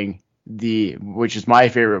having which is my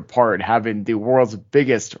favorite part, having the world's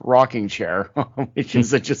biggest rocking chair, which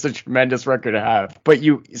is just a tremendous record to have. But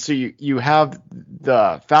you have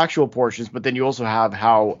the factual portions, but then you also have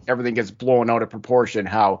how everything gets blown out of proportion,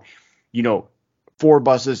 how 4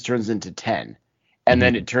 buses turns into 10, and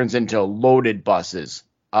then it turns into loaded buses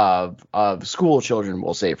of school children,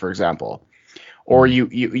 we'll say, for example. Or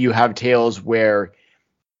you have tales where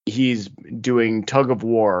he's doing tug of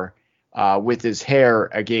war with his hair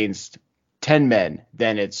against 10 men,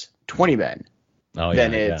 then it's 20 men,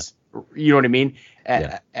 then it's You know what I mean?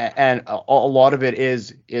 Yeah. And a lot of it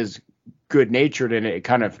is good natured, and it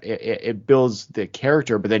kind of it builds the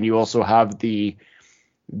character. But then you also have the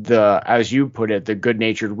as you put it, the good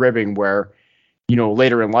natured ribbing, where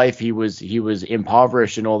later in life he was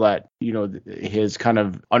impoverished and all that. His kind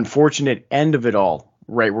of unfortunate end of it all,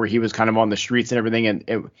 right, where he was kind of on the streets and everything,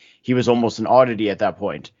 and he was almost an oddity at that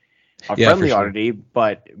point. Friendly oddity,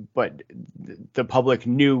 but the public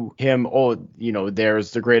knew him.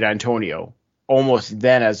 There's the great Antonio, almost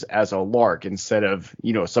then as a lark, instead of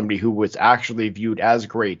somebody who was actually viewed as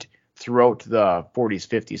great throughout the 40s,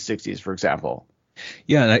 50s, 60s, for example.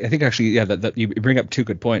 Yeah, and I think actually, that you bring up two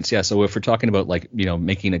good points. Yeah, so if we're talking about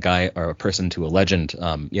making a guy or a person to a legend,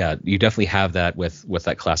 you definitely have that with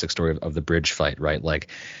that classic story of the bridge fight, right? Like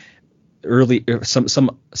early,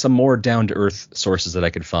 some more down to earth sources that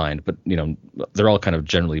I could find, but they're all kind of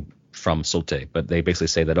generally from Soult's, but they basically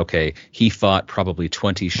say that, okay, he fought probably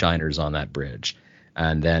 20 shiners on that bridge,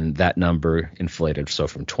 and then that number inflated, so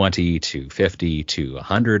from 20 to 50 to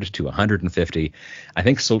 100 to 150. I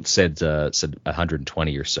think Soult said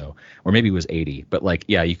 120 or so, or maybe it was 80, but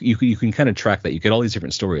you can kind of track that. You get all these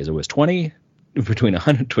different stories. It was 20, between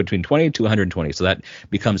 20 to 120, so that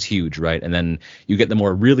becomes huge, right? And then you get the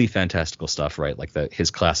more really fantastical stuff, right? Like his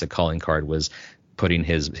classic calling card was putting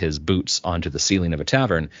his boots onto the ceiling of a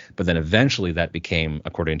tavern, but then eventually that became,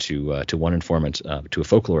 according to one informant, to a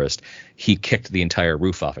folklorist, he kicked the entire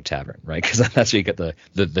roof off a tavern, right? Because that's where you get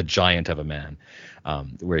the giant of a man,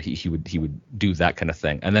 where he would do that kind of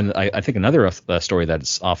thing. And then I think another story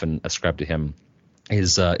that's often ascribed to him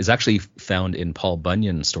is actually found in Paul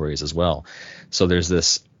Bunyan stories as well. So there's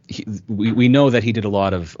this. We know that he did a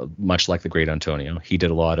lot of, much like the great Antonio, he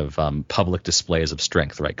did a lot of public displays of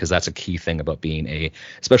strength, right? Because that's a key thing about being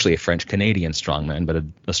especially a French Canadian strongman, but a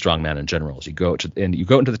strongman in general. Is you go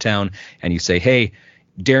into the town and you say, "Hey,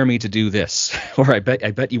 dare me to do this," or I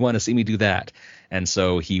bet you want to see me do that. And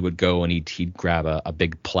so he would go and he'd grab a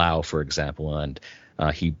big plow, for example, and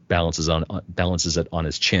he balances it on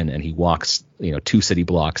his chin, and he walks 2 city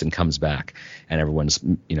blocks and comes back, and everyone's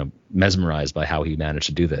mesmerized by how he managed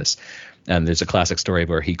to do this. And there's a classic story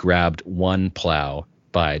where he grabbed one plow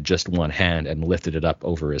by just one hand and lifted it up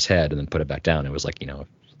over his head and then put it back down. It was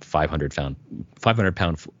 500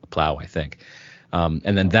 pound plow, I think.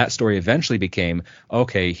 And then that story eventually became,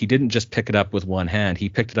 okay, he didn't just pick it up with one hand. He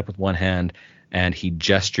picked it up with one hand and he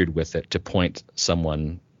gestured with it to point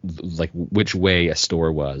someone like which way a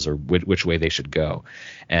store was or which way they should go.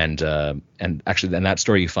 And actually, in that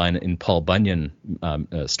story you find in Paul Bunyan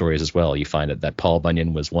stories as well. You find that Paul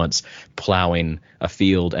Bunyan was once plowing a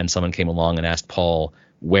field and someone came along and asked Paul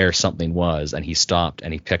where something was, and he stopped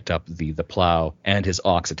and he picked up the plow and his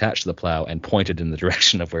ox attached to the plow and pointed in the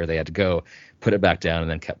direction of where they had to go, put it back down, and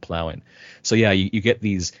then kept plowing. So yeah, you get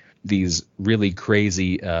these really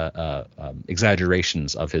crazy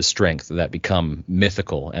exaggerations of his strength that become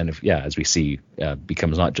mythical, and as we see,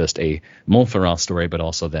 becomes not just a Montferrand story, but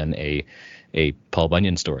also then a Paul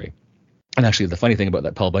Bunyan story. And actually, the funny thing about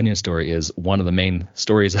that Paul Bunyan story is one of the main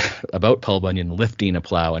stories about Paul Bunyan lifting a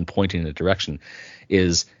plow and pointing in a direction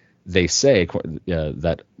is they say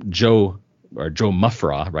that Joe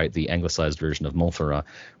Muffra, right, the anglicized version of Montferrand,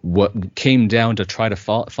 what came down to try to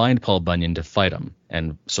find Paul Bunyan to fight him.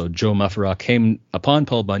 And so Joe Muffra came upon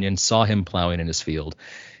Paul Bunyan, saw him plowing in his field,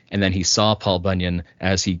 and then he saw Paul Bunyan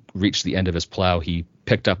as he reached the end of his plow. He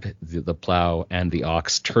picked up the plow and the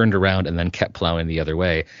ox, turned around, and then kept plowing the other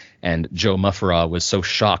way. And Joe Muffra was so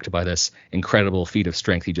shocked by this incredible feat of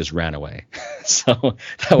strength, he just ran away. So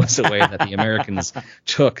that was the way that the Americans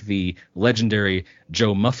took the legendary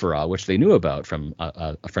Joe Muffra, which they knew about from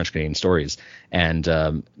French Canadian stories,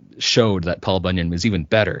 and showed that Paul Bunyan was even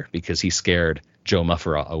better because he scared Joe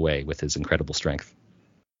Muffra away with his incredible strength.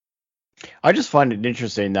 I just find it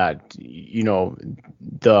interesting that,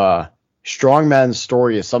 the strongman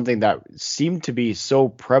story is something that seemed to be so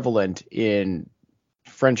prevalent in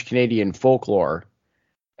French Canadian folklore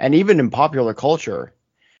and even in popular culture,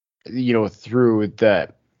 through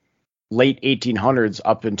the late 1800s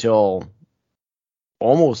up until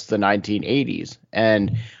almost the 1980s.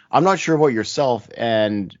 And I'm not sure about yourself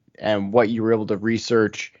and what you were able to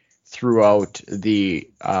research throughout the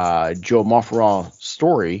Joe Muffra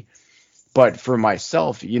story, but for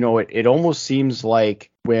myself, it almost seems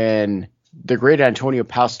like when the great Antonio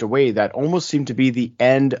passed away, that almost seemed to be the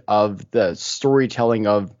end of the storytelling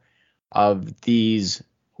of these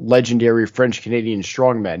legendary French Canadian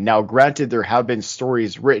strongmen. Now, granted, there have been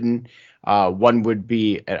stories written. One would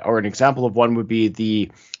be, or an example of one would be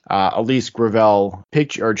the Elise Gravel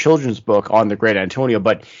picture or children's book on the great Antonio.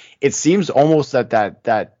 But it seems almost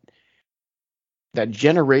that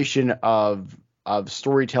generation of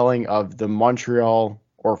storytelling of the Montreal,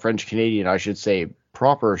 or French Canadian, I should say,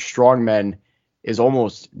 proper strongmen is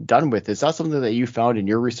almost done with. Is that something that you found in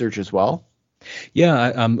your research as well?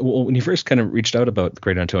 Yeah, well, when you first kind of reached out about the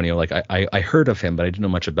Great Antonio, like I heard of him, but I didn't know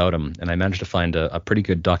much about him, and I managed to find a pretty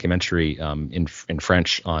good documentary in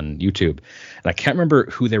French on YouTube, and I can't remember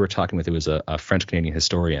who they were talking with. It was a French Canadian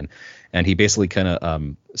historian, and he basically kind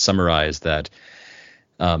of summarized that.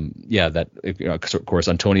 That, of course,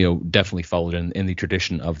 Antonio definitely followed in the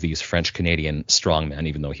tradition of these French Canadian strongmen.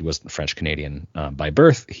 Even though he wasn't French Canadian by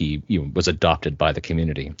birth, he was adopted by the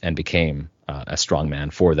community and became a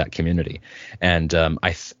strongman for that community. And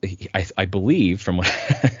I believe, from what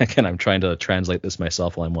again, I'm trying to translate this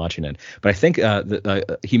myself while I'm watching it, but I think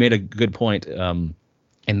he made a good point.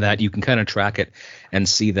 In that you can kind of track it and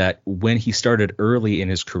see that when he started early in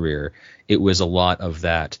his career, it was a lot of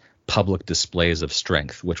that public displays of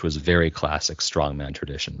strength, which was very classic strongman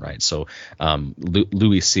tradition, right? So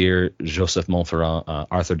Louis Cyr, Joseph Montferrand,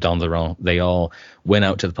 Arthur Danderon, they all went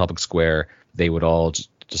out to the public square. They would all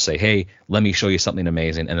just say, hey, let me show you something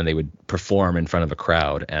amazing. And then they would perform in front of a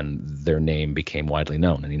crowd, and their name became widely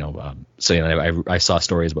known. And, I saw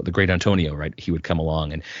stories about the Great Antonio, right? He would come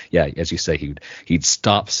along and, yeah, as you say, he'd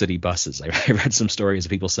stop city buses. I read some stories of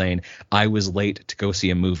people saying, I was late to go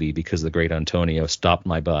see a movie because the Great Antonio stopped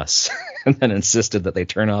my bus and then insisted that they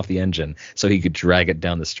turn off the engine so he could drag it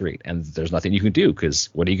down the street. And there's nothing you can do, because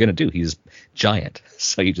what are you going to do? He's giant.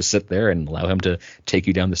 So you just sit there and allow him to take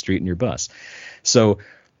you down the street in your bus. So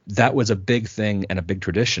that was a big thing and a big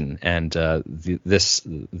tradition. And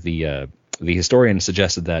the historian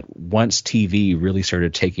suggested that once TV really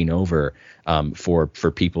started taking over for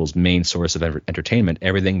people's main source of entertainment,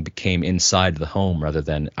 everything became inside the home rather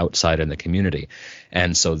than outside in the community.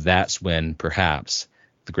 And so that's when perhaps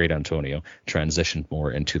the Great Antonio transitioned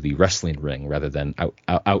more into the wrestling ring rather than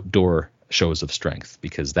outdoor shows of strength,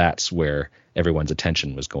 because that's where everyone's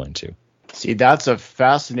attention was going to. See, that's a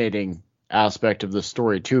fascinating aspect of the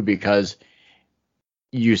story too, because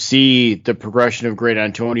you see the progression of Great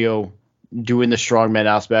Antonio doing the strongman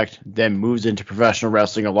aspect, then moves into professional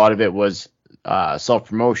wrestling. A lot of it was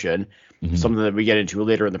self-promotion, something that we get into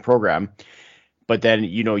later in the program. But then,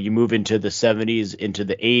 you move into the 70s, into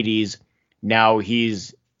the 80s. Now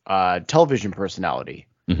he's a television personality.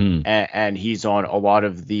 And he's on a lot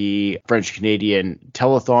of the French Canadian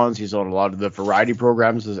telethons. He's on a lot of the variety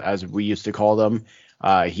programs, as we used to call them.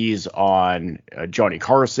 He's on Johnny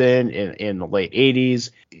Carson in the late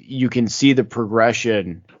 80s. You can see the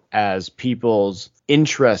progression as people's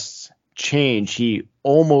interests change. He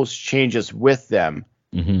almost changes with them,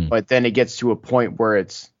 but then it gets to a point where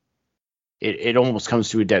it almost comes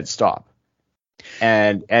to a dead stop.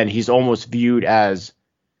 And he's almost viewed as,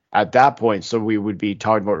 at that point, so we would be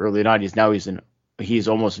talking about early 90s, now he's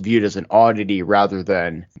almost viewed as an oddity rather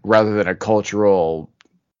than a cultural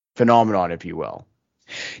phenomenon, if you will.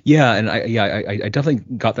 Yeah, and I definitely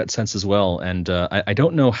got that sense as well, and I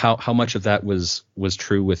don't know how much of that was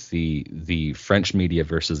true with the French media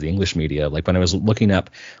versus the English media. Like when I was looking up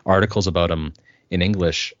articles about him in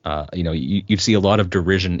English, you'd see a lot of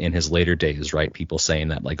derision in his later days, right? People saying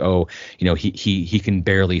that, like, oh, he can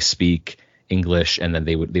barely speak English, and then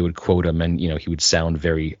they would quote him, and he would sound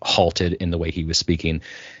very halted in the way he was speaking,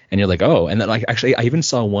 and you're like, oh. And then, like, actually, I even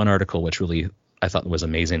saw one article which really I thought was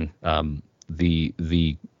amazing.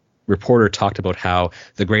 The reporter talked about how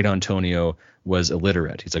the Great Antonio was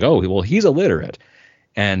illiterate. He's like, oh, well, he's illiterate.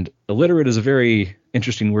 And illiterate is a very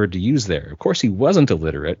interesting word to use there. Of course, he wasn't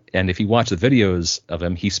illiterate. And if you watch the videos of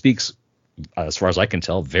him, he speaks, as far as I can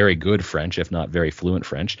tell, very good French, if not very fluent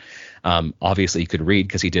French. Obviously, he could read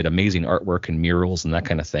because he did amazing artwork and murals and that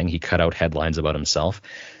kind of thing. He cut out headlines about himself.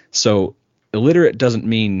 So illiterate doesn't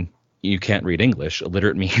mean you can't read English.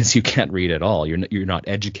 Illiterate means you can't read at all. You're not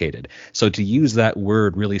educated. So to use that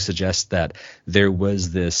word really suggests that there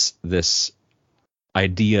was this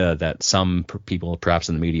idea that some people, perhaps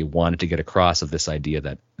in the media, wanted to get across, of this idea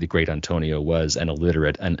that the Great Antonio was an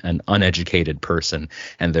illiterate, an uneducated person,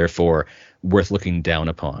 and therefore worth looking down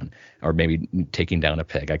upon, or maybe taking down a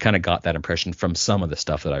peg. I kind of got that impression from some of the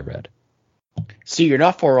stuff that I read. See, you're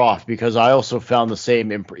not far off, because I also found the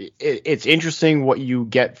same. It's interesting what you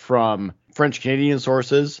get from French Canadian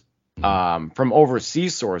sources, from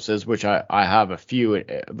overseas sources, which I have a few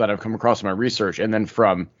that I've come across in my research, and then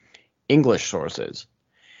from English sources.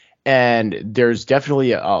 And there's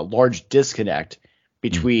definitely a large disconnect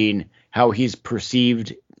between how he's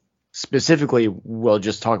perceived, specifically, we'll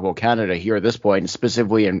just talk about Canada here at this point,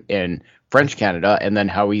 specifically in French Canada, and then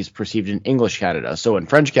how he's perceived in English Canada. So in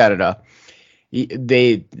French Canada,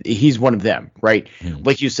 he's one of them, right?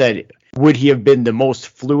 Like you said, Would he have been the most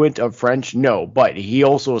fluent of French? No, but he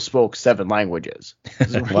also spoke 7 languages.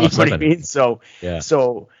 You know what I mean? So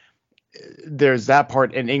there's that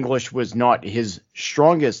part, and English was not his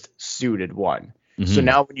strongest suited one. Mm-hmm. So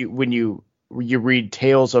now when you read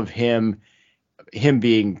tales of him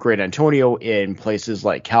being Great Antonio in places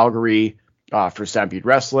like Calgary for Stampede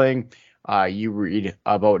Wrestling, you read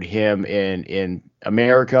about him in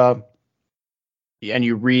America, and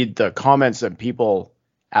you read the comments that people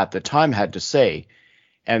at the time had to say,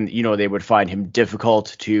 and they would find him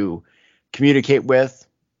difficult to communicate with,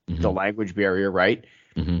 mm-hmm. the language barrier, right?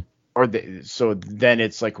 Mm-hmm. So then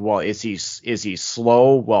it's like, well, is he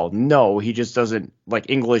slow? Well, no, he just doesn't, like,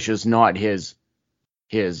 English is not his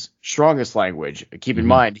strongest language. Keep in mm-hmm.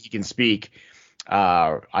 mind, he can speak,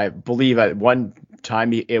 I believe at one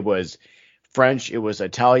time it was French, it was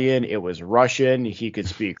Italian, it was Russian. He could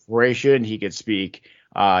speak Croatian, he could speak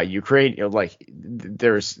Ukraine. Like,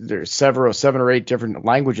 there's 7 or 8 different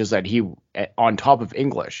languages that he on top of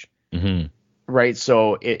English, mm-hmm. right?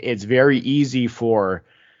 So it's very easy for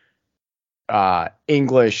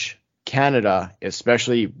English Canada,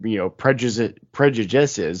 especially prejudices.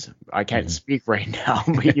 I can't mm-hmm. speak right now,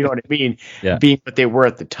 but you know what I mean. Yeah. Being what they were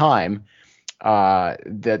at the time,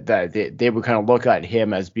 that they would kind of look at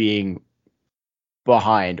him as being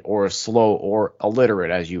behind or slow or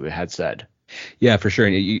illiterate, as you had said. Yeah, for sure.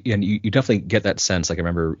 And you definitely get that sense. Like, I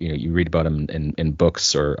remember, you read about him in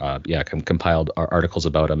books or compiled articles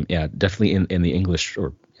about him. Yeah, definitely in the English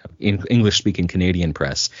or in English-speaking Canadian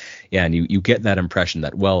press. Yeah, and you get that impression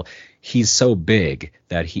that, well, he's so big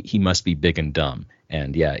that he must be big and dumb.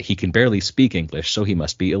 And yeah, he can barely speak English, so he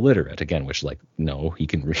must be illiterate. Again, which, like, no, he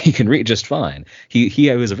can read just fine. He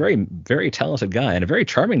was a very, very talented guy and a very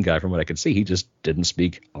charming guy from what I could see. He just didn't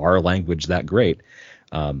speak our language that great.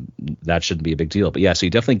 That shouldn't be a big deal. But yeah, so you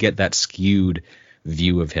definitely get that skewed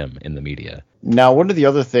view of him in the media. Now, one of the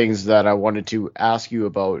other things that I wanted to ask you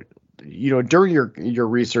about, during your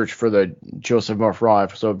research for the Joseph Moffron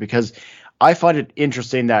episode, because I find it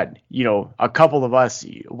interesting that, a couple of us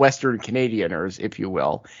Western Canadianers, if you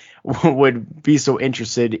will, would be so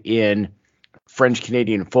interested in French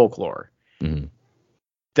Canadian folklore. Mm-hmm.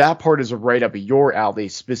 That part is right up your alley,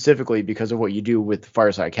 specifically because of what you do with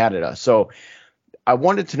Fireside Canada. So I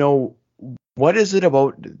wanted to know, what is it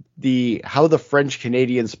about how the French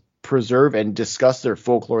Canadians preserve and discuss their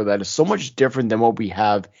folklore that is so much different than what we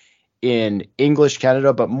have in English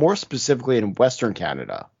Canada, but more specifically in Western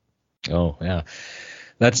Canada? Oh, yeah.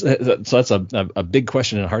 That's a big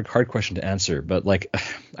question and a hard question to answer. But, like,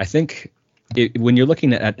 I think when you're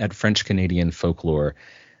looking at French Canadian folklore,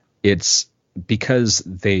 it's because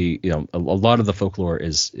they, a lot of the folklore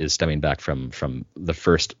is stemming back from the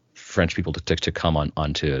first French people to come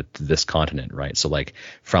onto this continent, right? So, like,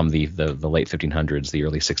 from the late 1500s, the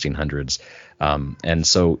early 1600s, and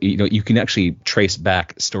so you can actually trace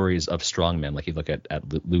back stories of strongmen, like you look at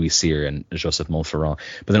Louis Cyr and Joseph Montferrand,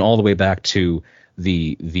 but then all the way back to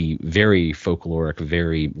the very folkloric,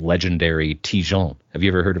 very legendary Ti-Jean. Have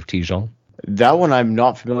you ever heard of Ti-Jean? That one I'm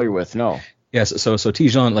not familiar with. No. Yes, so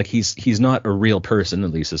Ti-Jean, like, he's not a real person,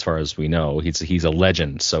 at least as far as we know. He's a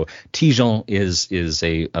legend. So Ti-Jean is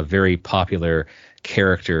a very popular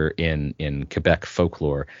character in Quebec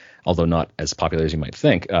folklore, although not as popular as you might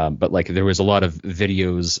think. But, like, there was a lot of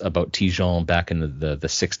videos about Ti-Jean back in the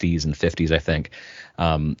 60s and 50s, I think.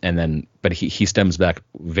 But he stems back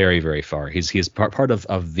very, very far. He's part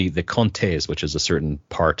of the contes, which is a certain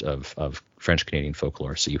part of French Canadian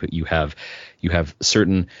folklore. So you have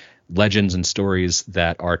certain legends and stories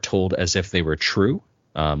that are told as if they were true,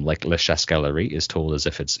 like Le Chasse-Galerie is told as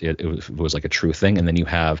if it was like a true thing, and then you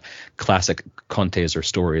have classic contes or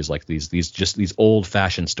stories like these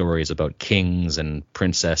old-fashioned stories about kings and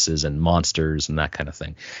princesses and monsters and that kind of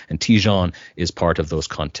thing. And Ti-Jean is part of those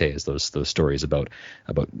contes, those stories about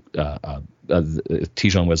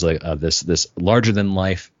Ti-Jean was this larger than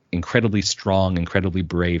life, incredibly strong, incredibly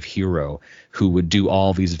brave hero who would do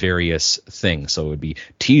all these various things. So it would be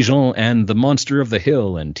Ti-Jean and the monster of the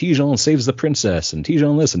hill, and Ti-Jean saves the princess, and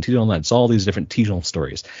Ti-Jean this and Ti-Jean that. It's all these different Ti-Jean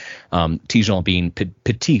stories. Ti-Jean being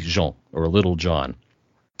Petit Jean, or Little John.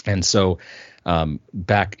 And so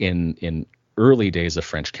back in early days of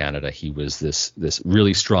French Canada, he was this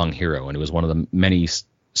really strong hero, and it was one of the many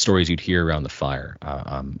stories you'd hear around the fire,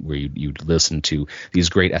 where you'd listen to these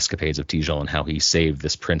great escapades of Tijon and how he saved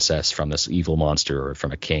this princess from this evil monster or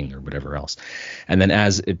from a king or whatever else. And then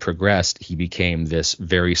as it progressed, he became this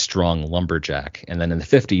very strong lumberjack. And then in the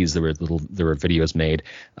 50s, there were videos made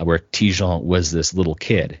where Tijon was this little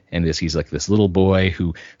kid, and he's like this little boy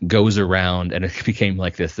who goes around, and it became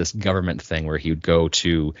like this government thing where he would go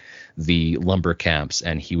to the lumber camps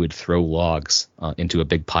and he would throw logs into a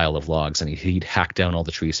big pile of logs, and he'd hack down all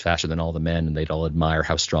the trees faster than all the men, and they'd all admire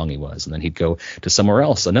how strong he was. And then he'd go to somewhere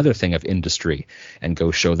else, another thing of industry, and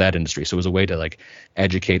go show that industry. So it was a way to like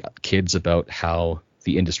educate kids about how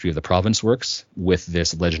the industry of the province works with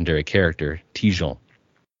this legendary character, Tijon.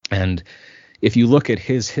 And if you look at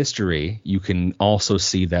his history, you can also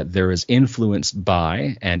see that there is influence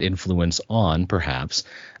by and influence on, perhaps,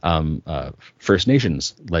 First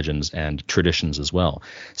Nations legends and traditions as well.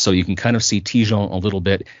 So you can kind of see Tijon a little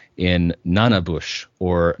bit in Nanabush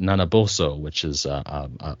or Nanaboso, which is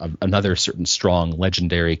another certain strong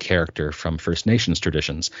legendary character from First Nations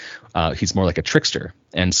traditions. He's more like a trickster.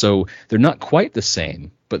 And so they're not quite the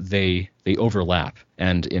same, but they overlap.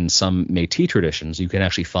 And in some Métis traditions, you can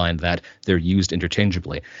actually find that they're used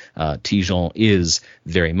interchangeably. Tijon is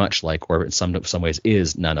very much like, or in some ways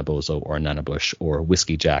is, Nanaboso or Nanabush or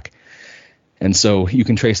Whiskey Jack. And so you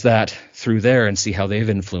can trace that through there and see how they've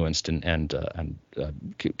influenced and kind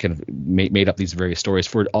of made up these various stories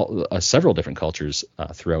for several different cultures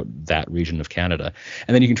throughout that region of Canada.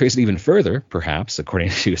 And then you can trace it even further, perhaps, according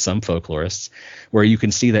to some folklorists, where you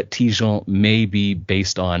can see that Tijon may be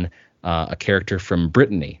based on a character from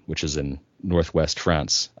Brittany, which is in northwest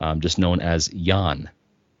France, just known as Jan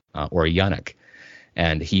or Yannick.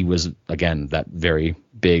 And he was, again, that very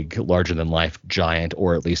big, larger-than-life giant,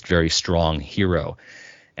 or at least very strong hero.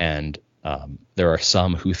 And there are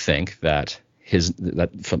some who think that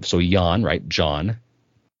so Jan, right, John,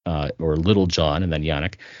 or Little John, and then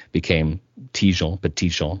Yannick became Tijon, Petit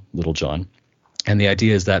Jean, Little John. And the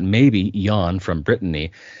idea is that maybe Jan from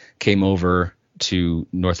Brittany came over to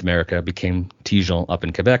North America, became Tijon up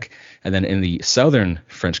in Quebec, and then in the southern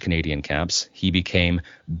French-Canadian camps, he became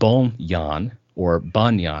Bon Jan, or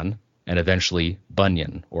Banyan, and eventually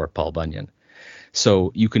Bunyan, or Paul Bunyan.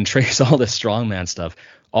 So you can trace all this strongman stuff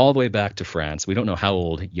all the way back to France. We don't know how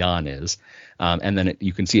old Jan is. And then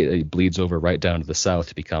you can see it bleeds over right down to the south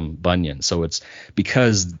to become Bunyan. So it's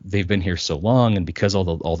because they've been here so long, and because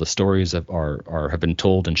all the stories have been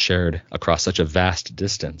told and shared across such a vast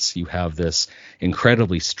distance, you have this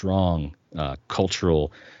incredibly strong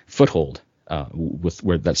cultural foothold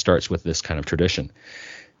that starts with this kind of tradition.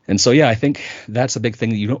 And so, yeah, I think that's a big thing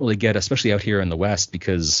that you don't really get, especially out here in the West,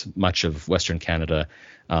 because much of Western Canada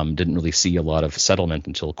didn't really see a lot of settlement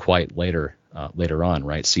until quite later on,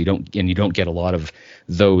 right? So you don't get a lot of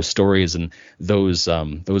those stories and those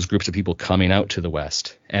groups of people coming out to the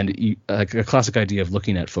West. And a classic idea of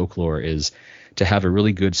looking at folklore is to have a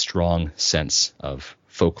really good, strong sense of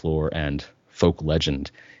folklore and folk legend.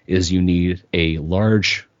 Is you need a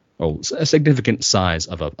significant size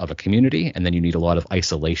of a community, and then you need a lot of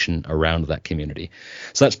isolation around that community.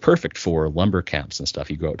 So that's perfect for lumber camps and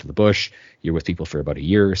stuff. You go out to the bush, you're with people for about a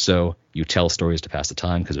year or so, you tell stories to pass the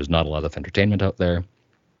time because there's not a lot of entertainment out there,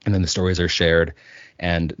 and then the stories are shared,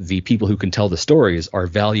 and the people who can tell the stories are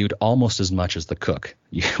valued almost as much as the cook.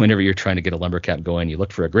 Whenever you're trying to get a lumber camp going, you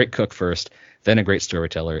look for a great cook first, then a great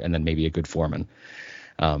storyteller, and then maybe a good foreman.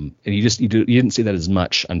 And you didn't see that as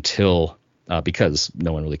much until because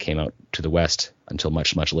no one really came out to the West until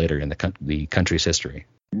much, much later in the country's history.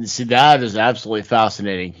 See, that is absolutely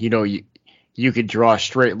fascinating. You could draw a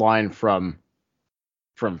straight line from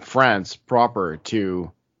France proper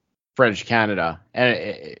to French Canada, and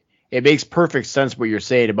it makes perfect sense what you're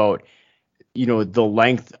saying about the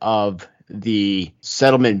length of the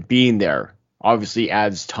settlement being there. Obviously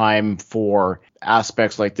adds time for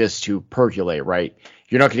aspects like this to percolate, right?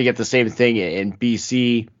 You're not going to get the same thing in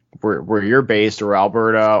BC where you're based, or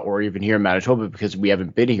Alberta, or even here in Manitoba, because we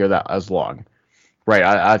haven't been here that as long, right?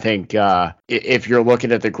 I think if you're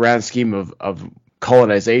looking at the grand scheme of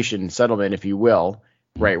colonization, settlement, if you will,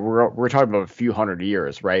 right, we're talking about a few hundred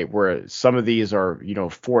years, right? Where some of these are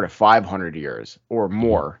 400 to 500 years or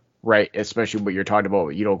more, right? Especially what you're talking about,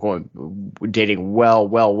 dating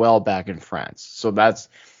well back in France. So that's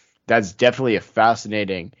definitely a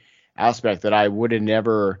fascinating aspect that I would have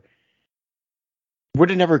never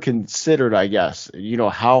considered, I guess,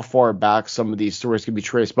 how far back some of these stories can be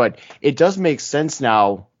traced. But it does make sense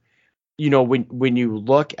now, when you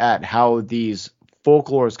look at how these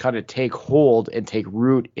folklores kind of take hold and take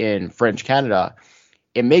root in French Canada,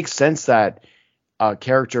 it makes sense that a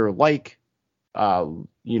character like,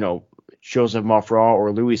 Joseph Montferrand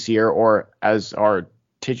or Louis Cyr, or as our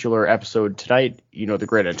titular episode tonight, the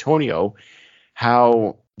Great Antonio,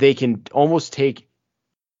 how they can almost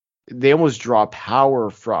draw power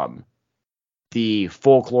from the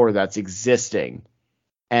folklore that's existing.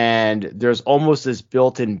 And there's almost this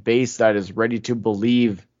built-in base that is ready to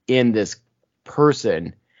believe in this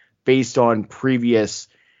person based on previous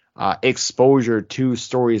exposure to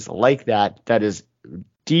stories like that is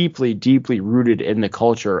deeply, deeply rooted in the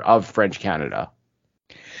culture of French Canada.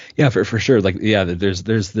 Yeah, for sure. Like, yeah, there's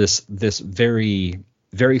this very,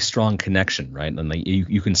 very strong connection, right? And like,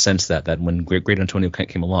 you can sense that when Great Antonio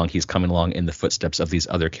came along, he's coming along in the footsteps of these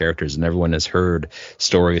other characters, and everyone has heard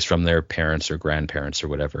stories from their parents or grandparents or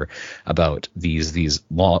whatever about these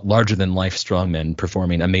larger than life strongmen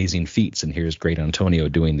performing amazing feats, and here's Great Antonio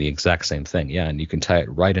doing the exact same thing. Yeah, and you can tie it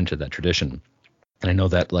right into that tradition. And I know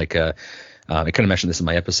that, like, I kind of mentioned this in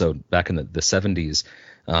my episode back in the 70s.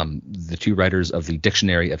 The two writers of the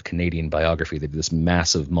Dictionary of Canadian Biography, they did this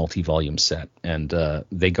massive multi-volume set, and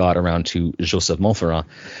they got around to Joseph Montferrand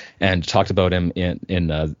and talked about him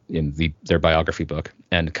in their biography book,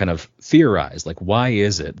 and kind of theorized, like, why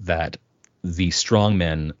is it that the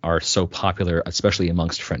strongmen are so popular, especially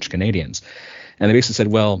amongst French Canadians? And they basically said,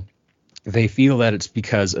 well, they feel that it's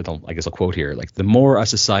because, I guess I'll quote here, like, the more a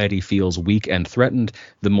society feels weak and threatened,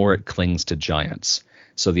 the more it clings to giants.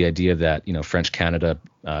 So the idea that, French Canada,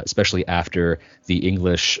 especially after the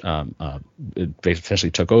English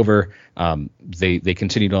essentially took over, they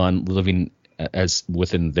continued on living as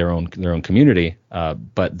within their own community,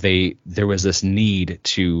 but there was this need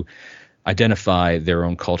to identify their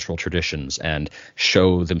own cultural traditions and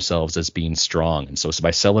show themselves as being strong. And so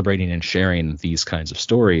by celebrating and sharing these kinds of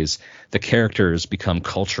stories, the characters become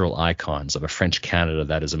cultural icons of a French Canada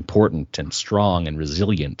that is important and strong and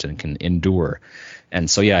resilient and can endure. And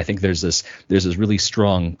so, yeah, I think there's this really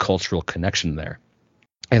strong cultural connection there.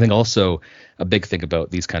 I think also a big thing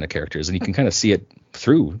about these kind of characters, and you can kind of see it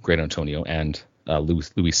through Great Antonio and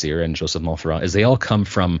Louis Cyr and Joseph Montferrand, is they all come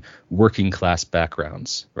from working class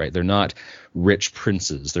backgrounds, right? They're not rich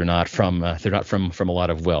princes. They're not from a lot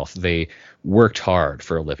of wealth. They worked hard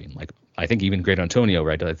for a living. Like, I think even Great Antonio,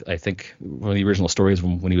 right? I think one of the original stories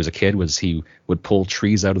when he was a kid was he would pull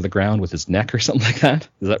trees out of the ground with his neck or something like that.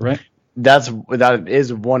 Is that right? That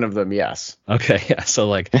is one of them, yes. Okay, yeah. So,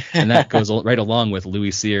 like, and that goes right along with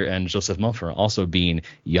Louis Cyr and Joseph Montferrand also being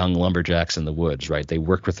young lumberjacks in the woods, right? They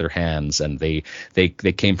worked with their hands, and they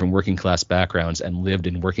came from working class backgrounds and lived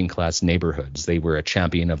in working class neighborhoods. They were a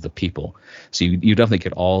champion of the people. So you definitely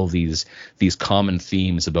get all these common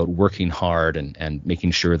themes about working hard and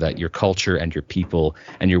making sure that your culture and your people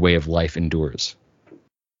and your way of life endures.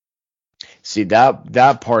 See,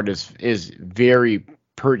 that part is very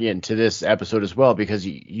pertinent to this episode as well, because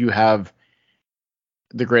you have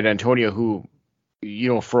the Great Antonio, who,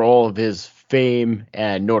 for all of his fame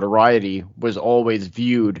and notoriety, was always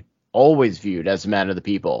viewed as a man of the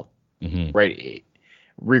people, right?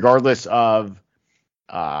 Regardless of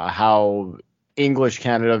how English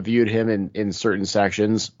Canada viewed him in certain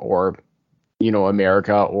sections, or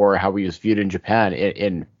America, or how he was viewed in Japan.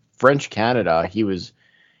 In French Canada, he was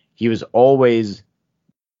always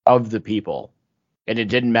of the people. And it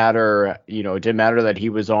didn't matter, that he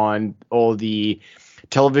was on all the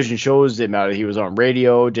television shows. Didn't matter that he was on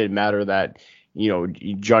radio. Didn't matter that,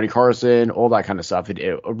 Johnny Carson, all that kind of stuff.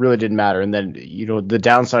 It really didn't matter. And then, the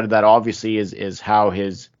downside of that obviously is how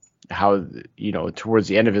towards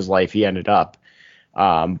the end of his life he ended up.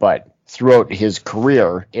 But throughout his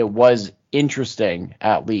career, it was interesting,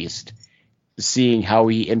 at least, seeing how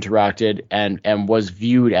he interacted and was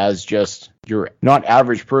viewed as just your not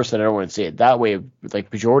average person. I don't want to say it that way, like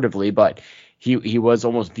pejoratively, but he was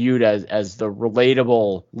almost viewed as the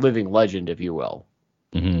relatable living legend, if you will.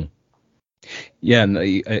 Mm-hmm. Yeah, and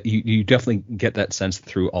you definitely get that sense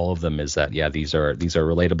through all of them, is that, yeah, these are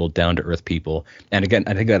relatable, down to earth people. And again,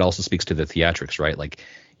 I think that also speaks to the theatrics, right? Like,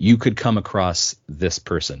 you could come across this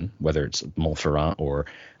person, whether it's Montferrand or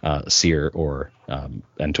Cyr or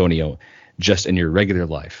Antonio, just in your regular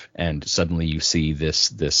life, and suddenly you see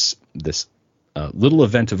this little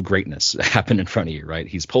event of greatness happen in front of you, right?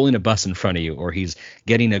 He's pulling a bus in front of you, or he's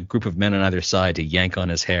getting a group of men on either side to yank on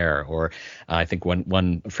his hair, or I think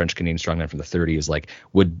one French Canadian strongman from the 30s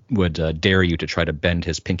would dare you to try to bend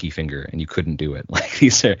his pinky finger, and you couldn't do it. Like,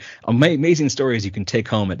 these are amazing stories you can take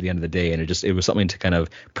home at the end of the day, and it was something to kind of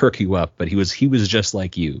perk you up. But he was just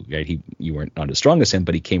like you, right? You weren't not as strong as him,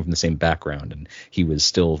 but he came from the same background, and he was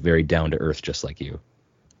still very down to earth, just like you.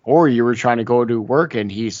 Or you were trying to go to work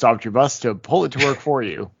and he stopped your bus to pull it to work for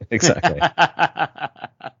you. Exactly.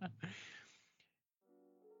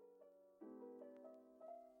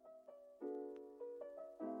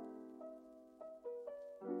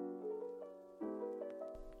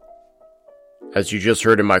 As you just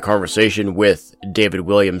heard in my conversation with David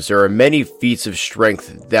Williams, there are many feats of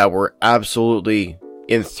strength that were absolutely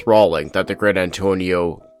enthralling that the Great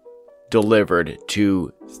Antonio delivered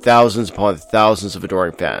to thousands upon thousands of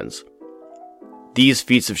adoring fans. These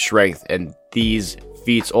feats of strength and these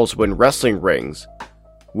feats also in wrestling rings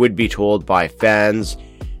would be told by fans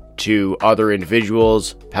to other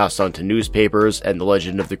individuals, passed on to newspapers, and the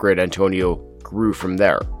legend of the Great Antonio grew from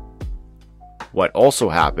there. What also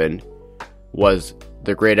happened was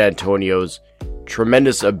the Great Antonio's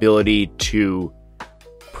tremendous ability to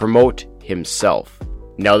promote himself.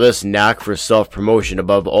 Now, this knack for self-promotion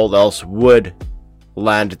above all else would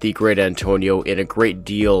land the Great Antonio in a great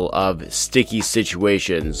deal of sticky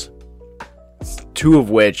situations, two of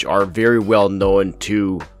which are very well known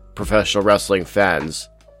to professional wrestling fans,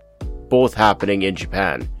 both happening in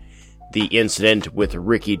Japan. The incident with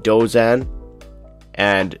Riki Dozan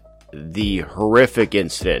and the horrific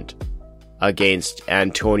incident against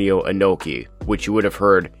Antonio Inoki, which you would have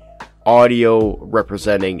heard audio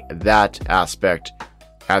representing that aspect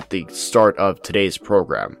at the start of today's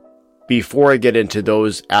program. Before I get into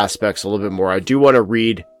those aspects a little bit more, I do want to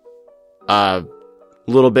read a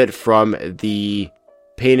little bit from the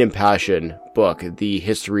Pain and Passion book, The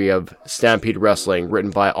History of Stampede Wrestling, written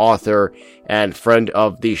by author and friend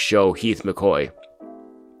of the show, Heath McCoy.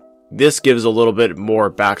 This gives a little bit more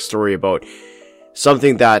backstory about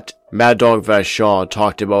something that Mad Dog Vachon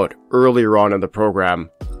talked about earlier on in the program,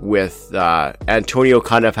 with Antonio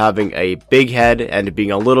kind of having a big head and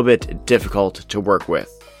being a little bit difficult to work with.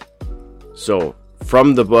 So,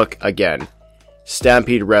 from the book again,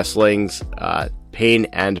 Stampede Wrestling's Pain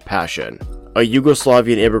and Passion. A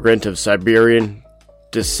Yugoslavian immigrant of Siberian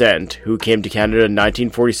descent who came to Canada in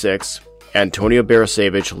 1946, Antonio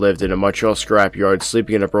Baricevic lived in a Montreal scrapyard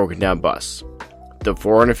sleeping in a broken down bus. The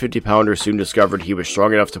 450-pounder soon discovered he was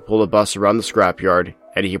strong enough to pull a bus around the scrapyard,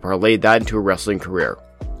 and he parlayed that into a wrestling career.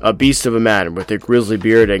 A beast of a man with a grizzly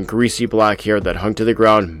beard and greasy black hair that hung to the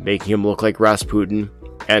ground, making him look like Rasputin,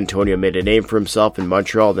 Antonio made a name for himself in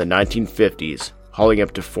Montreal in the 1950s, hauling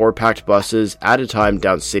up to 4 packed buses at a time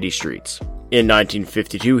down city streets. In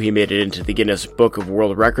 1952, he made it into the Guinness Book of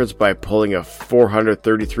World Records by pulling a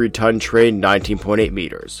 433-ton train 19.8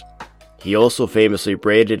 meters. He also famously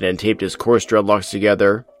braided and taped his coarse dreadlocks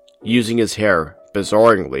together, using his hair,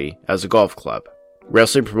 bizarrely, as a golf club.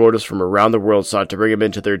 Wrestling promoters from around the world sought to bring him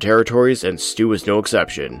into their territories, and Stu was no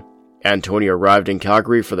exception. Antonio arrived in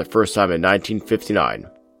Calgary for the first time in 1959.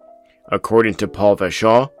 According to Paul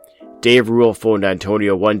Vachon, Dave Rule phoned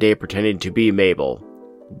Antonio one day pretending to be Mabel,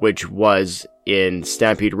 which was, in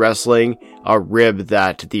Stampede Wrestling, a rib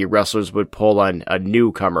that the wrestlers would pull on a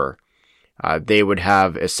newcomer. They would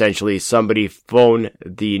have essentially somebody phone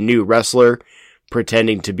the new wrestler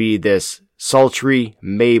pretending to be this sultry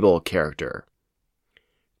Mabel character.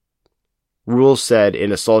 Rule said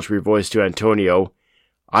in a sultry voice to Antonio,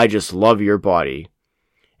 "I just love your body."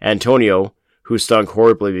 Antonio, who stunk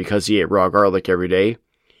horribly because he ate raw garlic every day,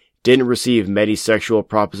 didn't receive many sexual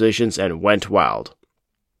propositions and went wild.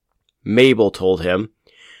 Mabel told him,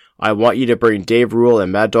 "I want you to bring Dave Rule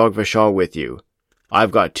and Mad Dog Vachon with you.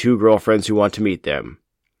 I've got 2 girlfriends who want to meet them."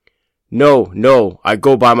 No, I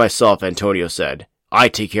go by myself," Antonio said. "I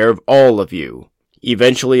take care of all of you."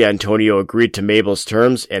 Eventually, Antonio agreed to Mabel's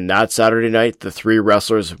terms, and that Saturday night, the 3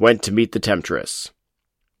 wrestlers went to meet the Temptress.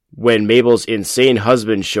 When Mabel's insane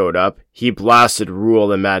husband showed up, he blasted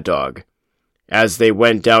Rule and Mad Dog. As they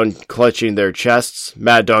went down clutching their chests,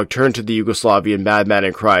 Mad Dog turned to the Yugoslavian madman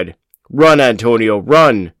and cried, "Run, Antonio,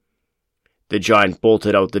 run!" The giant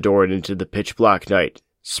bolted out the door and into the pitch-black night,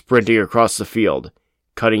 sprinting across the field,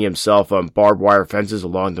 cutting himself on barbed wire fences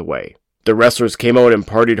along the way. The wrestlers came out and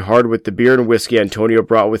partied hard with the beer and whiskey Antonio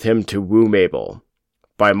brought with him to woo Mabel.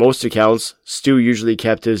 By most accounts, Stu usually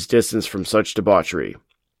kept his distance from such debauchery.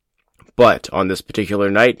 But on this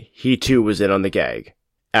particular night, he too was in on the gag.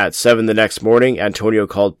 At 7 the next morning, Antonio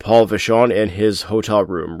called Paul Vachon in his hotel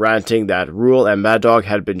room, ranting that Rule and Mad Dog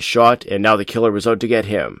had been shot and now the killer was out to get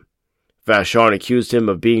him. Vachon accused him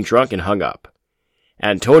of being drunk and hung up.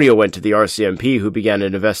 Antonio went to the RCMP, who began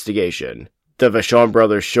an investigation. The Vachon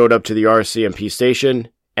brothers showed up to the RCMP station,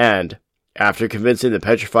 and, after convincing the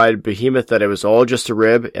petrified behemoth that it was all just a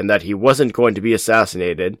rib and that he wasn't going to be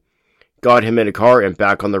assassinated, got him in a car and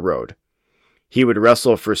back on the road. He would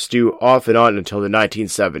wrestle for Stu off and on until the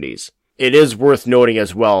 1970s. It is worth noting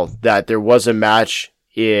as well that there was a match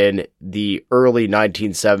in the early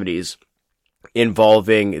 1970s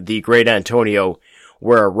involving the Great Antonio,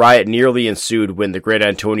 where a riot nearly ensued when the Great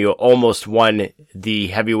Antonio almost won the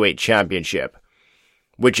heavyweight championship,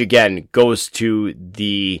 which again goes to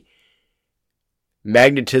the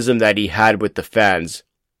magnetism that he had with the fans,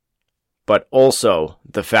 but also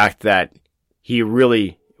the fact that he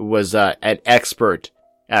really was an expert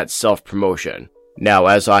at self-promotion. Now,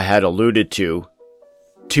 as I had alluded to,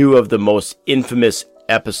 two of the most infamous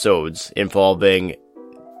episodes involving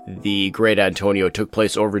the Great Antonio took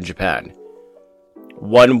place over in Japan.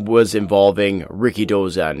 One was involving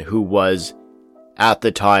Rikidozan, who was, at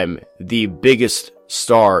the time, the biggest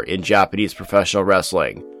star in Japanese professional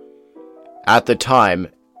wrestling. At the time,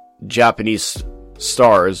 Japanese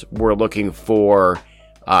stars were looking for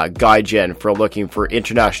gaijin, looking for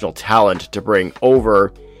international talent to bring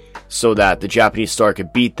over so that the Japanese star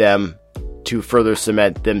could beat them to further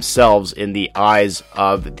cement themselves in the eyes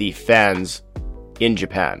of the fans in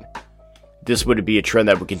Japan. This would be a trend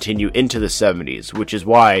that would continue into the 70s, which is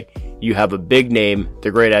why you have a big name, the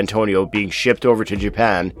Great Antonio, being shipped over to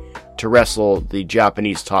Japan to wrestle the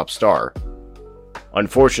Japanese top star.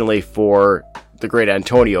 Unfortunately for the Great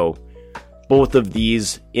Antonio, both of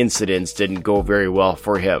these incidents didn't go very well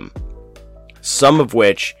for him. Some of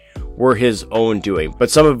which were his own doing, but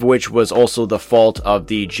some of which was also the fault of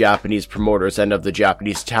the Japanese promoters and of the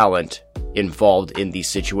Japanese talent involved in these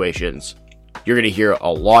situations. You're going to hear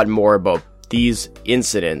a lot more about these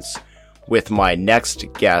incidents with my next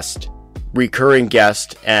guest, recurring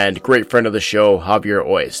guest and great friend of the show, Javier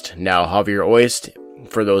Oist. Now, Javier Oist,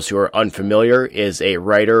 for those who are unfamiliar, is a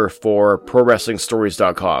writer for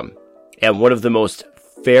ProWrestlingStories.com and one of the most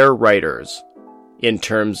fair writers in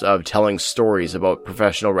terms of telling stories about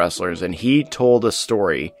professional wrestlers. And he told a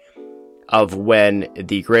story of when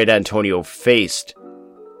the Great Antonio faced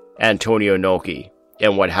Antonio Inoki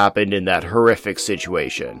and what happened in that horrific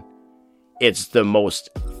situation. It's the most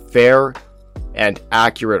fair and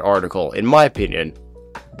accurate article, in my opinion,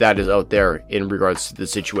 that is out there in regards to the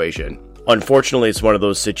situation. Unfortunately, it's one of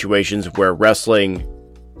those situations where wrestling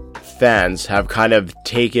fans have kind of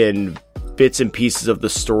taken bits and pieces of the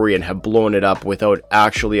story and have blown it up without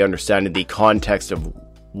actually understanding the context of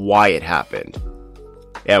why it happened.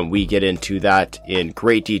 And we get into that in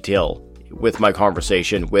great detail with my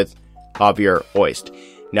conversation with Javier Oist.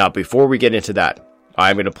 Now, before we get into that,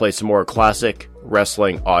 I'm going to play some more classic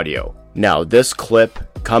wrestling audio. Now, this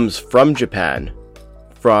clip comes from Japan,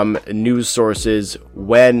 from news sources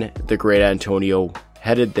when the Great Antonio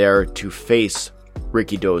headed there to face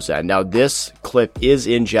Rikidozan. Now, this clip is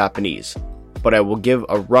in Japanese, but I will give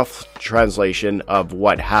a rough translation of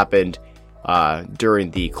what happened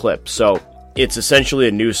during the clip. So, it's essentially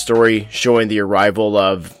a news story showing the arrival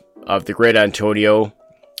of the Great Antonio.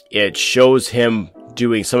 It shows him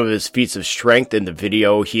doing some of his feats of strength. In the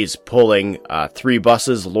video, he's pulling 3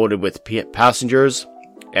 buses loaded with passengers,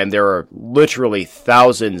 and there are literally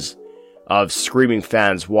thousands of screaming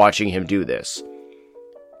fans watching him do this.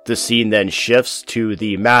 The scene then shifts to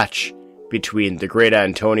the match between the Great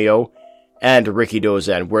Antonio and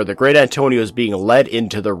Rikidozan, where the Great Antonio is being led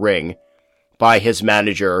into the ring by his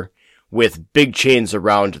manager with big chains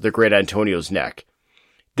around the Great Antonio's neck.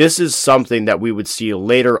 This is something that we would see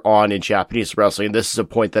later on in Japanese wrestling. This is a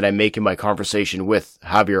point that I make in my conversation with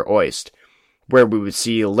Javier Oist, where we would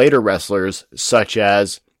see later wrestlers such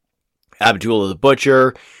as Abdullah the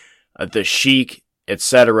Butcher, the Sheik,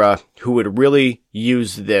 etc., who would really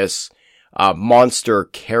use this monster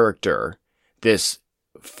character, this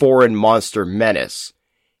foreign monster menace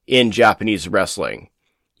in Japanese wrestling.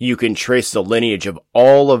 You can trace the lineage of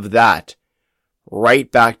all of that right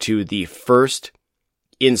back to the first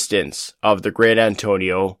instance of the Great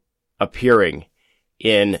Antonio appearing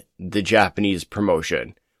in the Japanese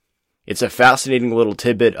promotion. It's a fascinating little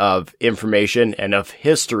tidbit of information and of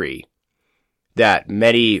history that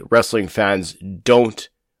many wrestling fans don't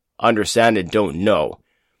understand and don't know.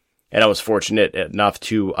 And I was fortunate enough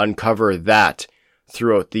to uncover that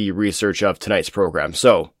throughout the research of tonight's program.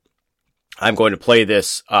 So, I'm going to play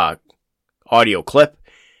this audio clip,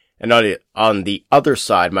 and on the other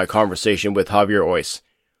side, my conversation with Javier Oist.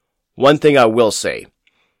 One thing I will say,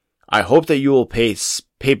 I hope that you will pay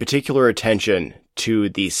particular attention to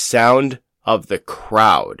the sound of the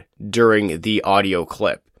crowd during the audio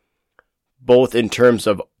clip, both in terms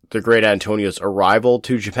of the Great Antonio's arrival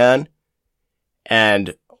to Japan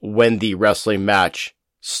and when the wrestling match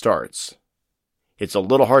starts. It's a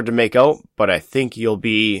little hard to make out, but I think you'll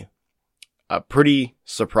be pretty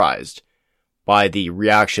surprised by the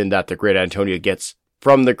reaction that the Great Antonio gets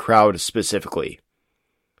from the crowd specifically.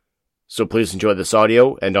 So please enjoy this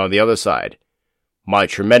audio, and on the other side, my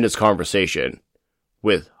tremendous conversation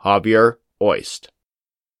with Javier Oist.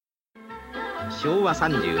 昭和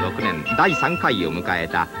36年第3回を迎え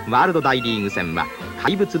たワールド大リーグ戦は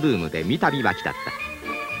怪物ブームで三度沸き立った。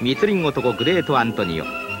密林男グレートアントニオ、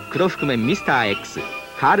黒覆面ミスター X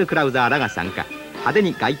カール・クラウザーらが参加、派手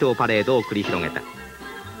に街頭パレードを繰り広げた。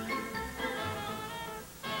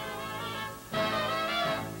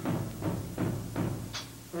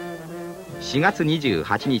4月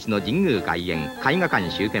28日の神宮外苑絵画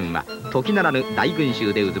館周辺は時ならぬ大群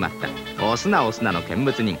衆で渦まった。オスナオスナの見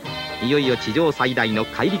物人、いよいよ地上最大の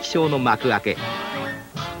怪力ショーの幕開け。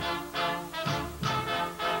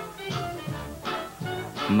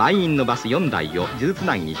満員のバス4台を数珠つ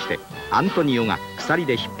なぎにしてアントニオが鎖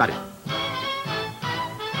で引っ張る。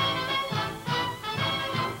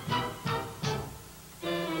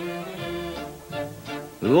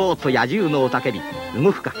うおーと野獣の雄たけび、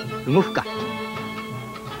動くか動くか。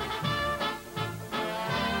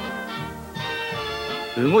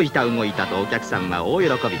動いた動いたとお客さんは大喜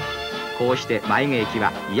び。こうして前劇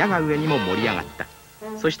は嫌が上にも盛り上がった。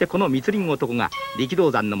そしてこの密林男が力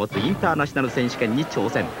道山の持つインターナショナル選手権に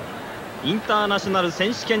挑戦。インターナショナル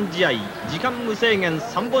選手権試合、時間無制限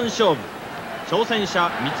3本勝負。挑戦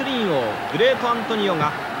者密林王グレートアントニオ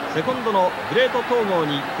がセコンドのグレート統合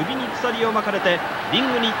に首に鎖を巻かれてリ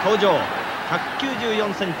ングに登場。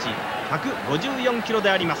194センチ、154キロ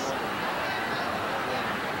であります。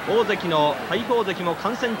大関の大鵬関も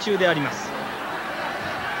観戦中であります。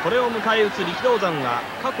これを迎え撃つ力道山は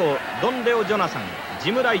過去ドン・レオ・ジョナサン、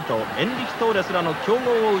ジム・ライト、エンリキ・トーレスらの強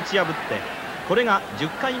豪を打ち破って、これが10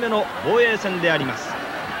回目の防衛戦であります。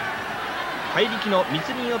怪力の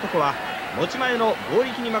密林男は持ち前の合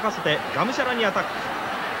力に任せてがむしゃらにアタック。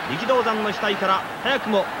力道山の額から早く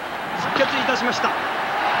も出血いたしました。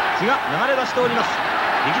血が流れ出しております。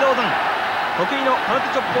力道山得意の空手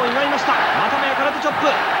チョップを祝いました。またもや空手チョップ、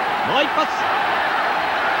もう一発。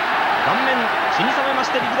顔面血に染めまし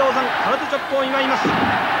て力道山空手チョップを祝います。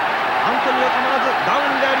アントニオたまらずダウ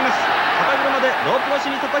ンであります。肩車でロープ越し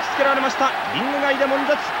に叩きつけられました。リング外で悶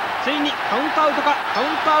絶。ついにカウンターアウトか、カウン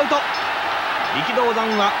ターアウト。力道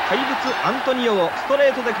山は怪物アントニオをスト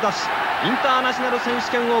レートで下し、インターナショナル選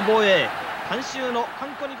手権を防衛。観衆の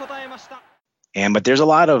歓呼に応えました。But there's a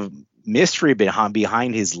lot of mystery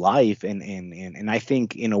behind his life, and I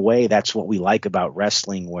think in a way that's what we like about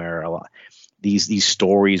wrestling, where a lot these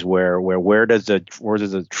stories where does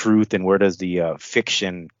the truth and where does the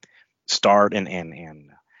fiction start and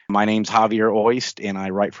end. My name's Javier Oist, and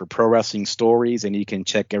I write for Pro Wrestling Stories, and you can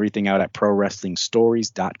check everything out at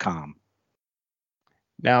prowrestlingstories.com.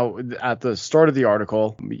 Now, at the start of the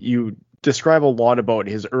article, you describe a lot about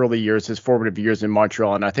his early years, his formative years in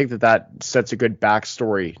Montreal, and I think that sets a good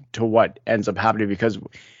backstory to what ends up happening because,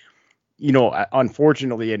 you know,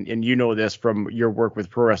 unfortunately, and you know this from your work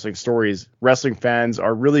with Pro Wrestling Stories, wrestling fans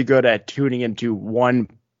are really good at tuning into one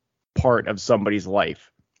part of somebody's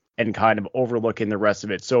life and kind of overlooking the rest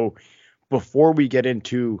of it. So before we get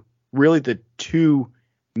into really the two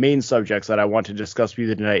main subjects that I want to discuss with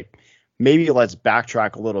you tonight, maybe let's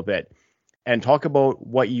backtrack a little bit and talk about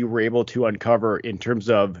what you were able to uncover in terms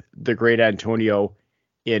of the great Antonio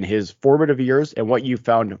in his formative years and what you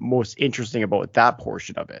found most interesting about that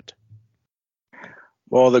portion of it.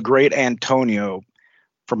 Well, the great Antonio,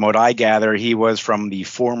 from what I gather, he was from the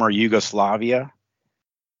former Yugoslavia,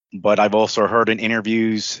 but I've also heard in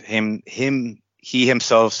interviews he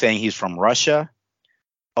himself saying he's from Russia,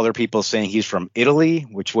 other people saying he's from Italy,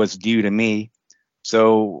 which was due to me.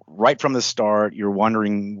 So right from the start, you're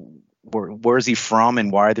wondering where is he from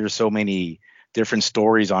and why there's so many different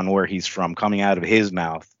stories on where he's from coming out of his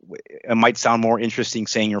mouth. It might sound more interesting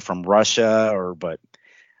saying you're from Russia, but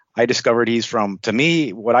I discovered he's from, to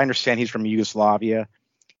me, what I understand, he's from Yugoslavia.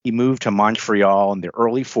 He moved to Montreal in the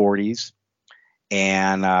early 40s.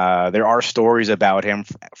 And there are stories about him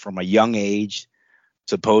from a young age,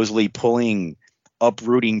 supposedly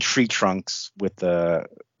uprooting tree trunks with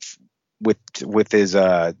his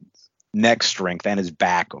neck strength and his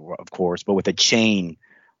back, of course, but with a chain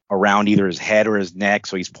around either his head or his neck.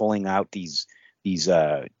 So he's pulling out these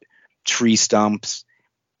tree stumps,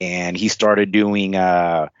 and he started doing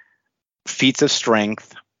feats of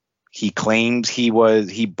strength. He claims he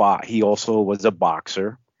also was a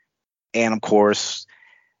boxer. And of course,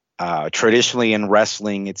 traditionally in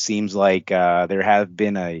wrestling, it seems like there has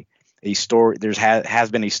been a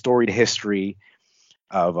storied history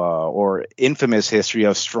of or infamous history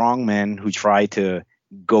of strongmen who try to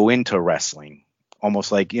go into wrestling.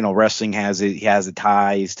 Almost like, you know, wrestling has the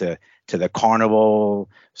ties to the carnival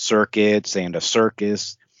circuits and a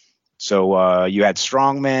circus. So you had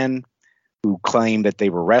strongmen who claimed that they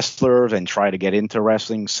were wrestlers and tried to get into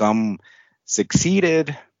wrestling. Some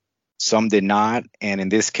succeeded, some did not. And in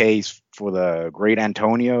this case, for the great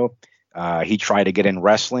Antonio, he tried to get in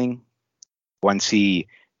wrestling. Once he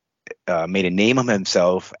made a name of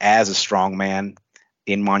himself as a strongman,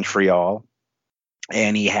 in Montreal,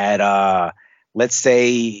 and he had let's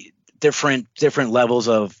say different levels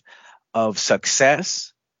of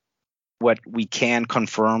success. What we can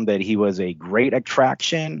confirm that he was a great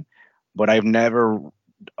attraction, but I've never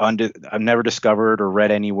discovered or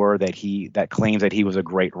read anywhere that claims that he was a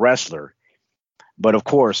great wrestler. But of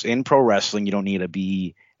course, in pro wrestling, you don't need to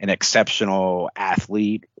be an exceptional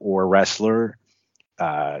athlete or wrestler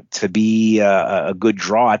to be a good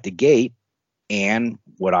draw at the gate. And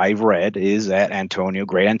what I've read is that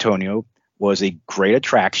Great Antonio, was a great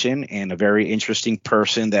attraction and a very interesting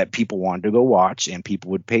person that people wanted to go watch and people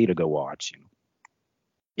would pay to go watch.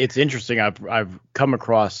 It's interesting. I've come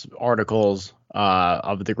across articles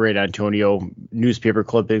of the Great Antonio, newspaper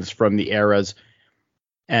clippings from the eras,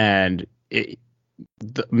 and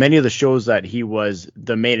many of the shows that he was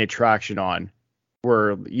the main attraction on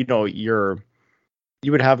were, you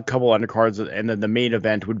would have a couple undercards, and then the main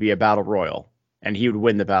event would be a battle royal, and he would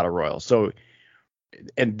win the battle royal. So,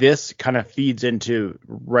 and this kind of feeds into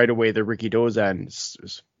right away the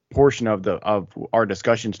Rikidozan portion of our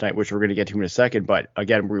discussion tonight, which we're going to get to in a second. But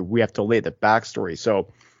again, we have to lay the backstory.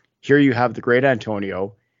 So here you have the Great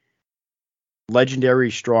Antonio,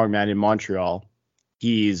 legendary strongman in Montreal.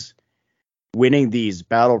 He's winning these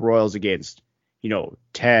battle royals against,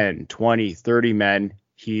 10, 20, 30 men.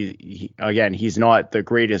 He's not the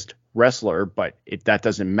greatest wrestler, but that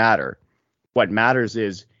doesn't matter. What matters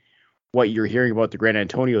is what you're hearing about the Great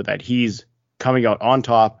Antonio, that he's coming out on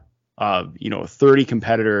top of, 30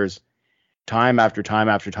 competitors time after time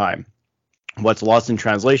after time. What's lost in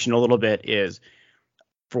translation a little bit is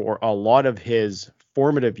for a lot of his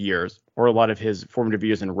formative years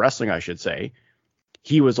in wrestling, I should say,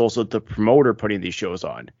 he was also the promoter putting these shows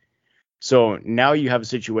on. So now you have a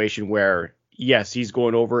situation where, yes, he's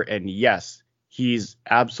going over, and yes, he's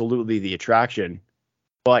absolutely the attraction,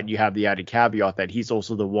 but you have the added caveat that he's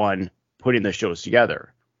also the one putting the shows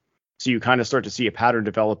together. So you kind of start to see a pattern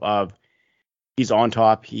develop of he's on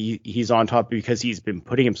top. He's on top because he's been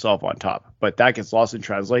putting himself on top, but that gets lost in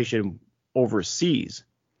translation overseas.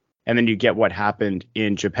 And then you get what happened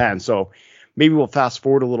in Japan. So maybe we'll fast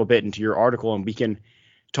forward a little bit into your article and we can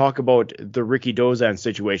talk about the Rikidozan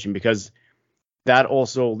situation, because that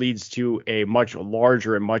also leads to a much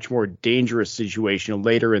larger and much more dangerous situation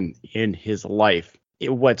later in his life.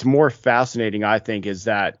 What's more fascinating, I think, is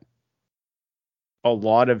that a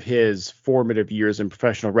lot of his formative years in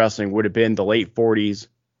professional wrestling would have been the late 40s,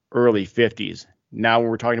 early 50s. Now when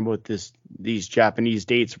we're talking about these Japanese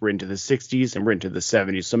dates, we're into the 60s and we're into the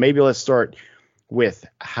 70s. So maybe let's start with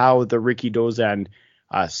how the Rikidozan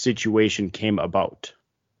situation came about.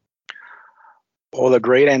 Well, the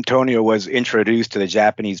Great Antonio was introduced to the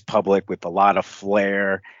Japanese public with a lot of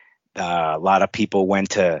flair. A lot of people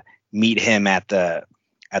went to meet him at the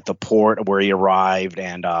port where he arrived,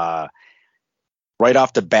 and right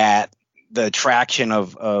off the bat, the attraction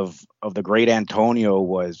of the Great Antonio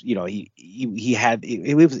was, he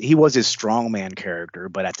was his strongman character,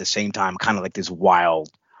 but at the same time, kind of like this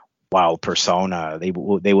wild persona. They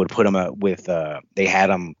would put him they had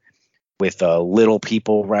him with little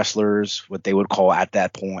people wrestlers, what they would call at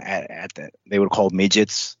that point they would call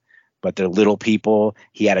midgets, but they're little people.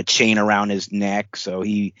 He had a chain around his neck, so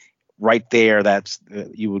he right there.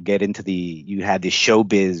 You had the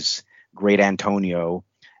showbiz Great Antonio,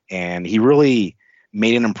 and he really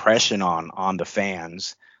made an impression on the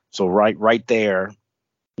fans. So right there,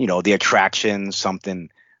 the attraction,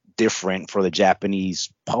 something different for the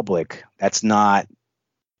Japanese public. That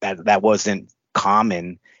wasn't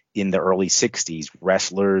common in the early 60s.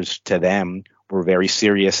 Wrestlers to them were very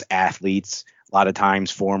serious athletes. A lot of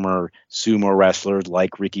times former sumo wrestlers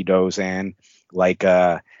like Rikidozan, like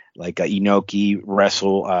Inoki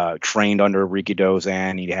trained under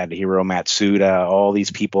Rikidozan. You had Hiro Matsuda, all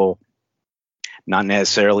these people, not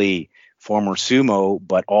necessarily former sumo,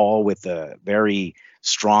 but all with a very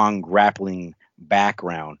strong grappling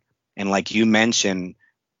background. And like you mentioned,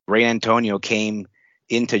 Great Antonio came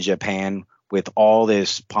into Japan with all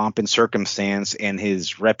this pomp and circumstance and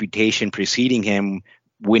his reputation preceding him,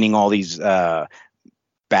 winning all these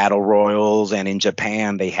battle royals. And in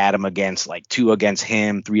Japan, they had him against 2 against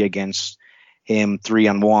him, 3 against him,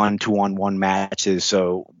 3-on-1, 2-on-1 matches.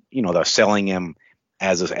 So, they're selling him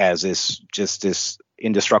as this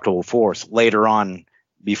indestructible force. Later on,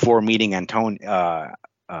 before meeting Antonio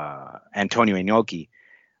Inoki.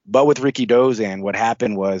 But with Rikidozan, what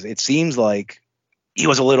happened was, it seems like he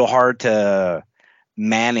was a little hard to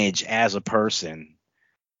manage as a person.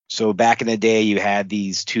 So back in the day, you had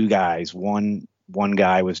these two guys. One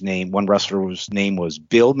wrestler's name was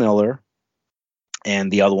Bill Miller, and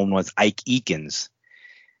the other one was Ike Eakins.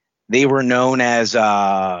 they were known as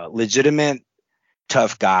legitimate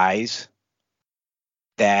tough guys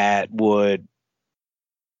that would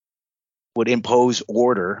impose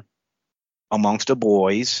order amongst the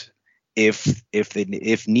boys if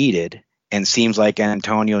needed. And seems like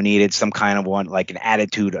Antonio needed some kind of an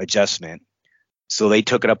attitude adjustment. So they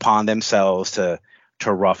took it upon themselves to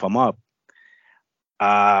rough him up.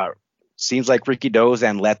 Seems like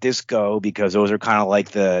Rikidozan let this go because those are kind of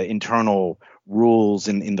like the internal rules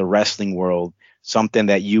in the wrestling world. Something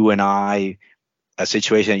that a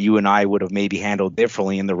situation that you and I would have maybe handled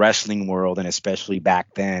differently in the wrestling world, and especially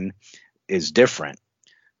back then, is different.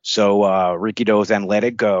 So Rikidozan let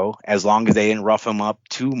it go as long as they didn't rough him up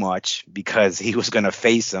too much, because he was going to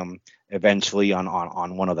face him eventually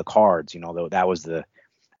on one of the cards. That was the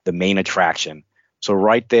main attraction. So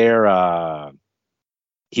right there,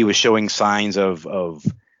 he was showing signs of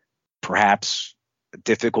perhaps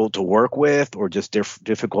difficult to work with, or just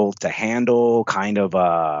difficult to handle, kind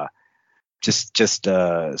of just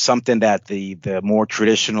something that the more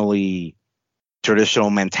traditional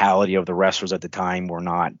mentality of the wrestlers at the time were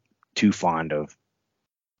not too fond of.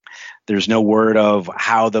 There's no word of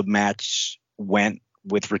how the match went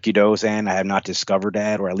with Rikidozan. I have not discovered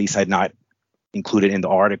that, or at least I had not included in the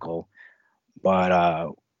article.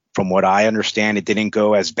 But from what I understand, it didn't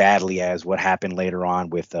go as badly as what happened later on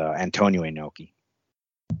with Antonio Inoki.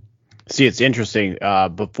 See, it's interesting.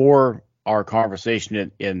 Before our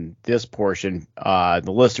conversation in this portion, the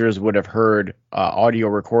listeners would have heard audio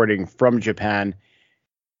recording from Japan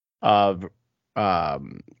of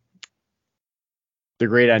the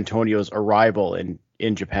great Antonio's arrival in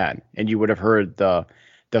Japan, and you would have heard the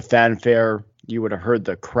fanfare. You would have heard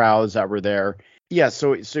the crowds that were there. Yeah,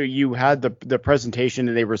 so you had the presentation,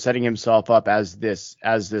 and they were setting himself up as this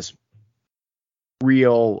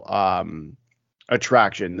real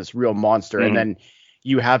attraction, this real monster, and then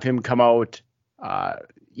you have him come out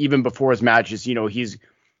even before his matches. He's,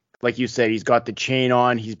 like you said, he's got the chain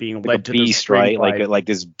on. He's being led to beast, the right? Like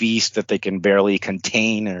this beast that they can barely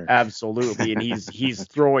contain. Absolutely, and he's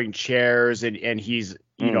throwing chairs and he's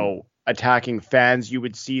attacking fans. You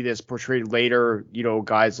would see this portrayed later.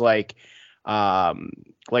 Guys like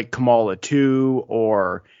Kamala 2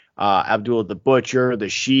 or Abdullah the Butcher, the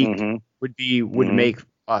Sheik would make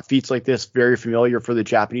feats like this very familiar for the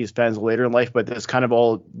Japanese fans later in life. But that's kind of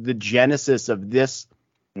all the genesis of this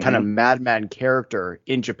kind of madman character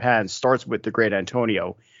in Japan starts with the great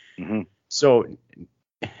Antonio. So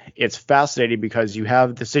it's fascinating because you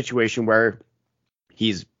have the situation where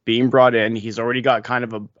he's being brought in. He's already got kind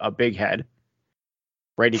of a big head,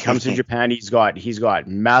 right? He comes to Japan. He's got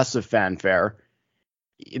massive fanfare.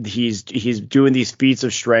 He's doing these feats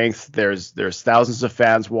of strength. There's thousands of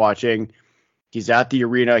fans watching. He's at the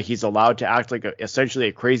arena. He's allowed to act like essentially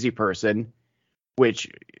a crazy person, which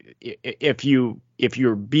if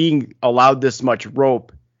you're being allowed this much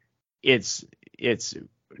rope, it's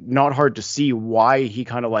not hard to see why he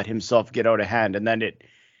kind of let himself get out of hand. And then it,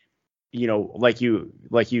 like you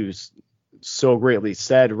so greatly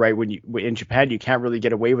said, right, in Japan, you can't really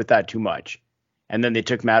get away with that too much. And then they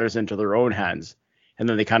took matters into their own hands, and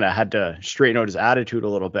then they kind of had to straighten out his attitude a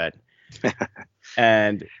little bit.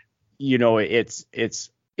 And it's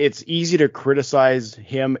easy to criticize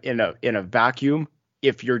him in a vacuum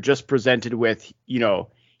if you're just presented with,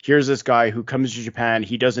 here's this guy who comes to Japan,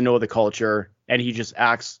 he doesn't know the culture, and he just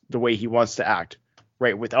acts the way he wants to act,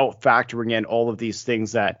 right, without factoring in all of these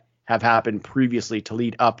things that have happened previously to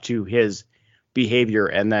lead up to his behavior.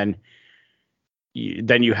 And then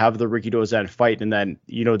you have the Rikidozan fight, and then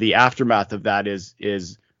the aftermath of that is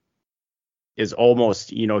almost,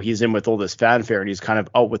 he's in with all this fanfare and he's kind of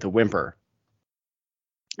out with a whimper.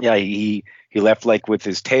 Yeah, he left like with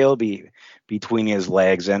his tail between his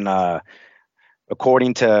legs, and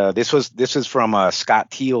according to this is from Scott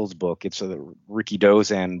Teal's book. It's a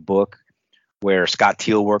Rikidozan book where Scott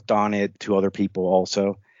Teal worked on it, 2 other people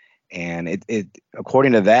also, and it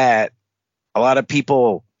according to that, a lot of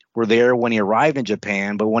people were there when he arrived in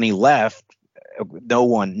Japan, but when he left, no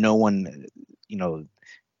one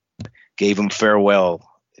gave him farewell.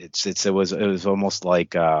 It was almost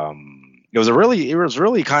like it was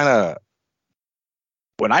really kind of,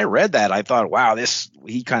 when I read that, I thought, wow, he's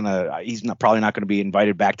probably not going to be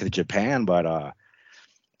invited back to Japan, but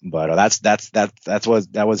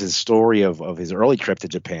that was his story of his early trip to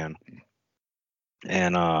Japan.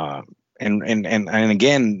 And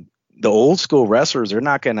again, the old school wrestlers, they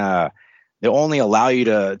only allow you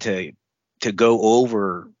to go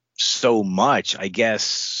over so much. I guess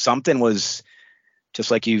something was,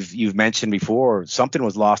 just like you've mentioned before, something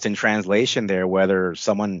was lost in translation there, whether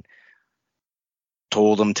someone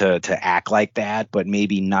told them to act like that, but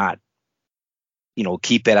maybe not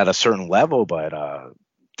keep it at a certain level, but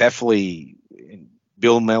definitely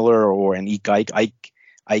Bill Miller or an Ike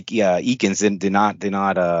Eakins did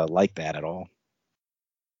not like that at all.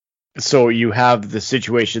 So you have the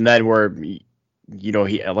situation then where,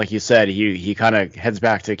 he, like you said, he kind of heads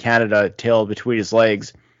back to Canada, tail between his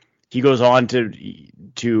legs. He goes on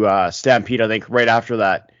to Stampede, I think, right after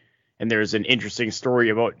that. And there's an interesting story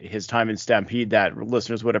about his time in Stampede that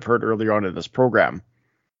listeners would have heard earlier on in this program.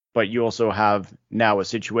 But you also have now a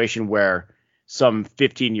situation where some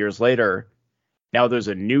 15 years later, now there's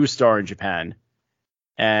a new star in Japan.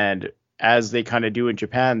 And as they kind of do in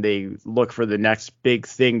Japan, they look for the next big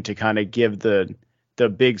thing to kind of give the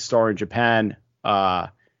big star in Japan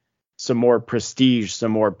some more prestige,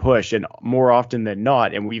 some more push, and more often than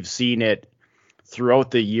not, and we've seen it throughout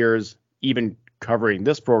the years, even covering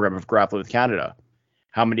this program of Grappling with Canada,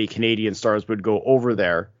 how many Canadian stars would go over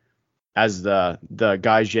there as the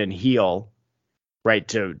Gaijin heel, right,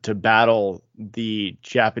 to battle the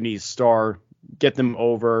Japanese star, get them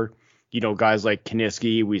over. Guys like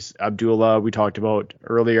Kiniski, Abdullah, we talked about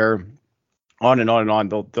earlier, on and on and on.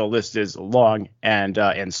 The list is long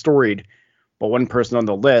and storied. But one person on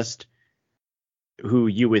the list who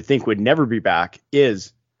you would think would never be back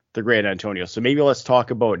is the great Antonio. So maybe let's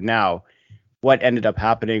talk about now what ended up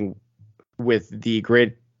happening with the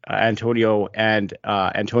great Antonio and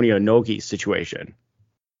Antonio Inoki situation.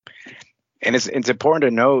 And it's important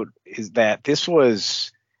to note is that this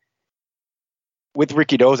was with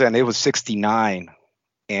Rikidozan, it was 69,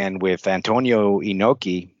 and with Antonio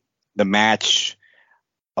Inoki, the match,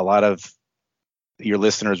 a lot of your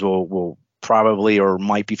listeners will probably or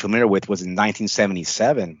might be familiar with, was in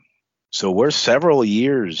 1977. So we're several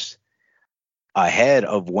years ahead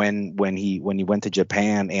of when he went to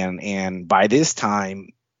Japan, and by this time,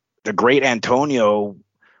 the great Antonio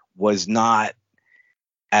was not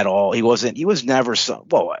at all. He was never so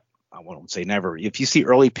well. I won't say never. If you see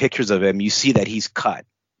early pictures of him, you see that he's cut.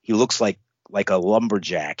 He looks like a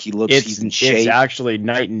lumberjack. He's in shape. It's actually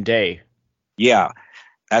night and day. Yeah,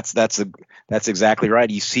 that's exactly right.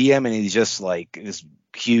 You see him, and he's just like this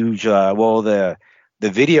huge. The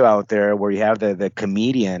video out there where you have the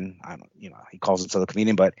comedian. He calls himself a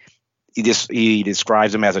comedian, but he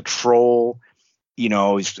describes him as a troll.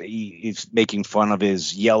 He's making fun of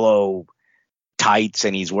his yellow tights,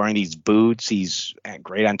 and he's wearing these boots.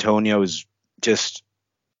 Great Antonio is just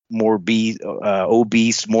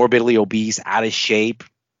obese, morbidly obese, out of shape.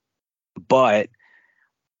 But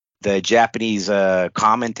the Japanese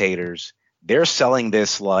commentators, they're selling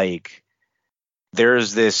this like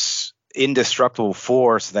there's this indestructible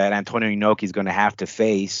force that Antonio Inoki is going to have to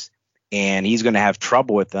face, and he's going to have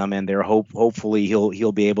trouble with them, and they're hopefully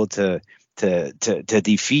he'll be able to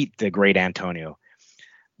defeat the great Antonio.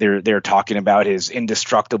 They're talking about his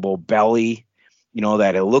indestructible belly,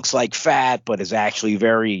 that it looks like fat, but is actually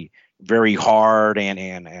very, very hard.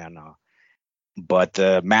 But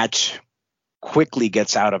the match quickly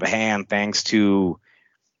gets out of hand thanks to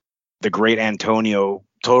the great Antonio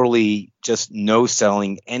totally just no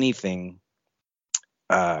selling anything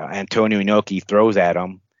Antonio Inoki throws at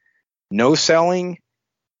him. No selling,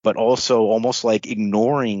 but also almost like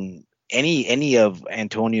ignoring any of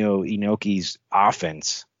Antonio Inoki's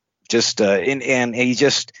offense. And he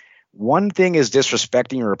just, one thing is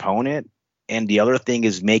disrespecting your opponent, and the other thing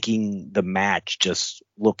is making the match just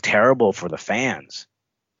look terrible for the fans.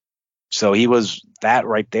 So he was that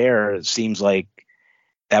right there. It seems like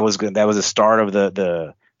that was good. That was the start of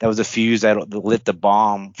that was the fuse that lit the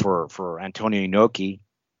bomb for Antonio Inoki.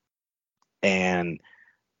 And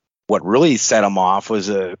what really set him off was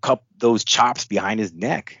those chops behind his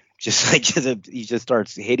neck. He just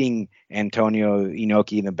starts hitting Antonio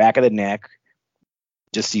Inoki in the back of the neck,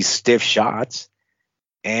 just these stiff shots,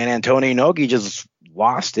 and Antonio Inoki just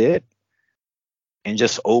lost it and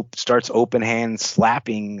just starts open hand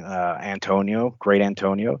slapping great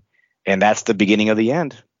Antonio, and that's the beginning of the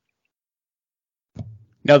end.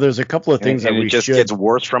 Now, there's a couple of things that we just gets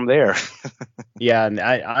worse from there. Yeah, and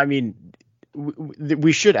I mean,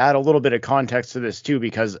 we should add a little bit of context to this too,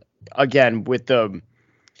 because again, with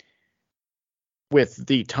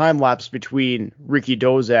the time lapse between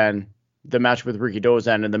Rikidozan, the match with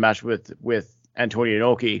Rikidozan, and the match with Antonio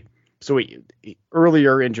Inoki. So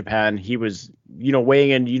earlier in Japan, he was,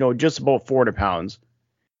 weighing in, just about 400 pounds.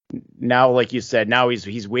 Now, like you said, now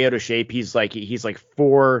he's way out of shape. He's like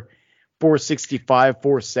 465,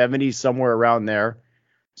 470, somewhere around there.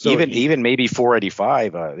 So even maybe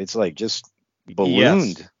 485. It's like just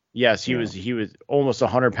ballooned. Yes, he was almost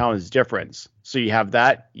 100 pounds difference. So you have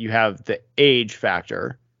that, you have the age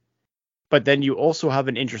factor, but then you also have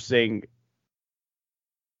an interesting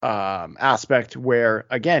aspect where,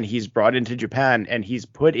 again, he's brought into Japan and he's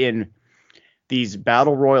put in these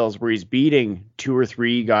battle royals where he's beating 2 or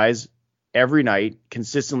 3 guys every night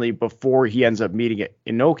consistently before he ends up meeting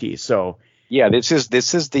Inoki. So yeah, this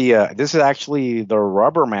is actually the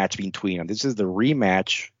rubber match between them. This is the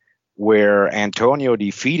rematch where Antonio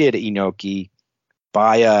defeated Inoki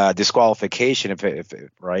by disqualification, if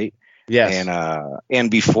right. Yes. And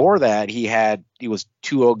before that, he was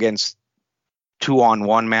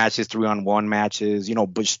 2-on-1 matches, 3-on-1 matches.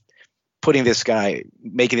 But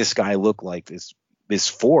making this guy look like this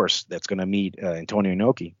force that's going to meet Antonio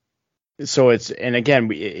Inoki. So it's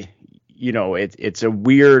a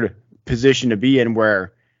weird position to be in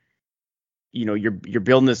where you're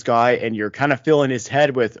building this guy and you're kind of filling his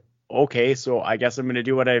head with, okay, so I guess I'm going to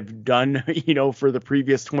do what I've done for the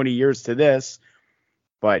previous 20 years to this,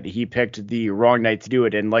 but he picked the wrong night to do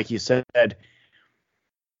it. And like you said,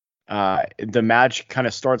 the match kind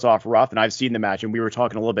of starts off rough, and I've seen the match, and we were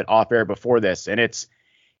talking a little bit off air before this, and it's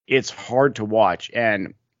hard to watch.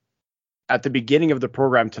 And at the beginning of the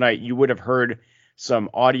program tonight, you would have heard some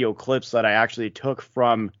audio clips that I actually took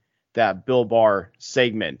from that Bill Barr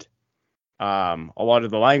segment. A lot of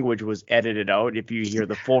the language was edited out. If you hear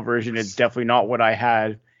the full version, it's definitely not what I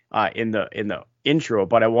had in the intro,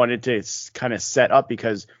 but I wanted to kind of set up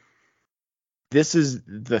because this is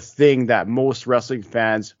the thing that most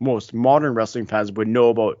modern wrestling fans would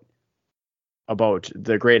know about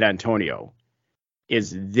the great Antonio,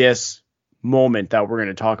 is this moment that we're going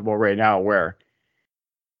to talk about right now where,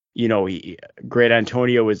 great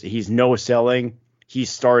Antonio he's no selling. He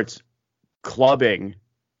starts clubbing,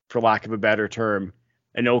 for lack of a better term,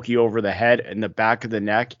 Inoki over the head and the back of the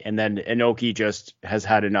neck, and then Inoki just has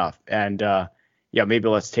had enough. And maybe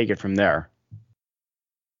let's take it from there.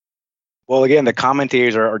 Well, again, the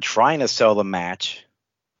commentators are trying to sell the match,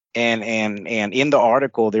 and in the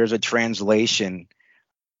article there's a translation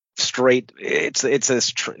straight. It's a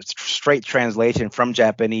straight translation from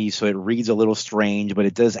Japanese, so it reads a little strange, but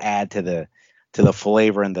it does add to the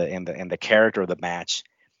flavor and the character of the match.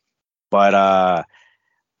 But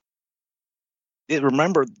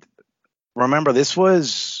remember, this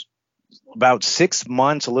was about 6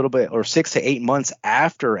 months, a little bit, or 6 to 8 months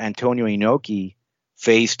after Antonio Inoki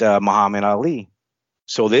faced Muhammad Ali.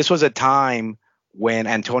 So this was a time when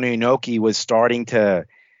Antonio Inoki was starting to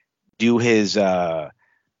do his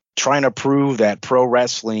trying to prove that pro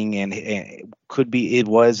wrestling and it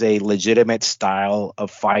was a legitimate style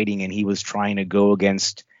of fighting, and he was trying to go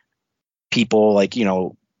against people like,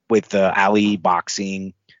 with Ali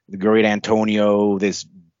boxing, the great Antonio, this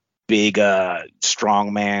big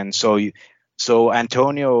strong man. So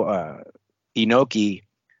Antonio Inoki,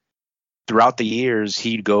 throughout the years,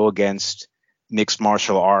 he'd go against mixed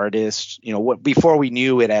martial artists, before we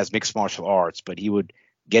knew it as mixed martial arts, but he would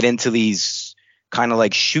get into these kind of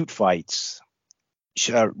like shoot fights,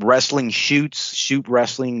 shoot wrestling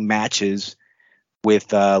matches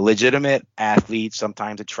with legitimate athletes,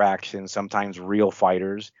 sometimes attractions, sometimes real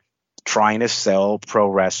fighters, trying to sell pro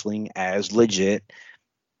wrestling as legit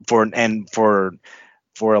for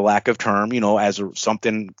a lack of term, as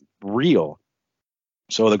something real.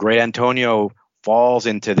 So the great Antonio falls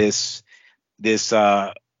into this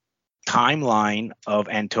timeline of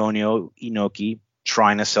Antonio Inoki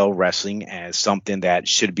trying to sell wrestling as something that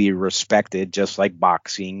should be respected, just like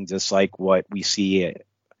boxing, just like what we see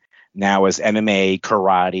now as MMA,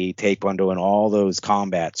 karate, taekwondo, and all those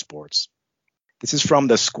combat sports. This is from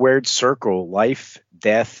the Squared Circle, Life,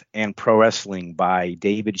 Death, and Pro Wrestling by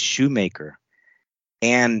David Shoemaker.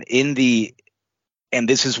 And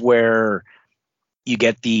this is where you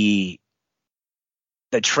get the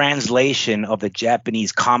translation of the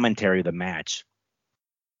Japanese commentary of the match.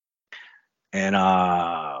 And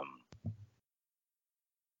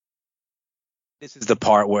this is the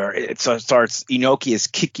part where it starts. Inoki is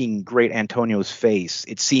kicking Great Antonio's face.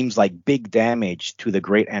 It seems like big damage to the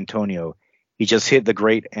Great Antonio. He just hit the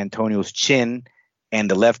Great Antonio's chin,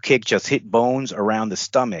 and the left kick just hit bones around the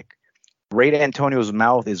stomach. Great Antonio's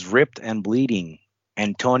mouth is ripped and bleeding.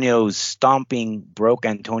 Antonio's stomping broke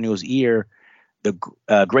Antonio's ear. The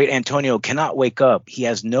Great Antonio cannot wake up. He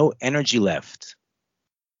has no energy left.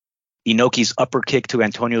 Inoki's upper kick to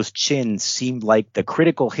Antonio's chin seemed like the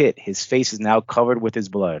critical hit. His face is now covered with his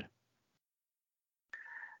blood.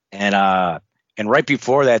 And right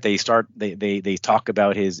before that, they talk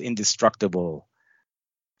about his indestructible,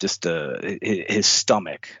 just his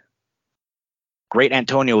stomach. Great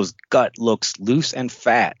Antonio's gut looks loose and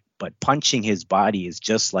fat, but punching his body is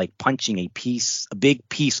just like punching a big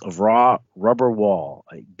piece of raw rubber wall.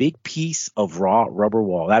 A big piece of raw rubber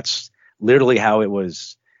wall. That's literally how it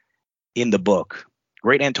was in the book.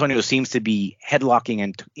 Great Antonio seems to be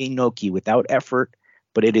headlocking Inoki without effort,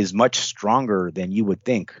 but it is much stronger than you would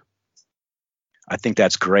think. I think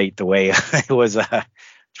that's great the way it was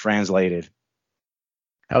translated.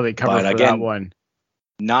 How they cover for that one.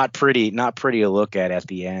 Not pretty to look at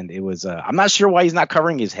the end. It was I'm not sure why he's not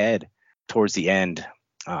covering his head towards the end.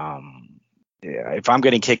 If I'm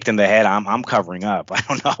getting kicked in the head, I'm covering up. I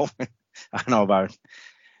don't know. I don't know about,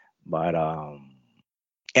 but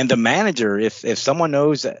and the manager, if someone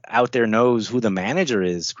out there knows who the manager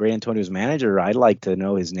is, Great Antonio's manager, I'd like to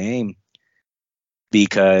know his name,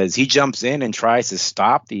 because he jumps in and tries to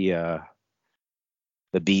stop the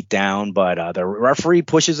beat down, but the referee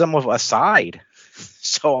pushes him aside.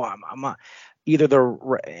 So I'm either the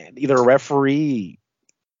referee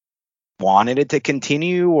wanted it to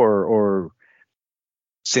continue, or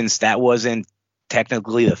since that wasn't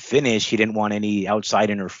technically the finish, he didn't want any outside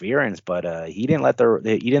interference, but he didn't let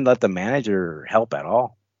the manager help at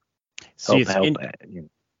all.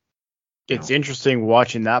 It's interesting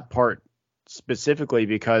watching that part specifically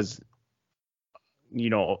because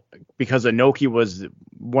Inoki was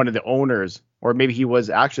one of the owners, or maybe he was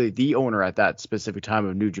actually the owner at that specific time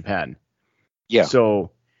of New Japan. Yeah.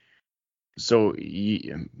 So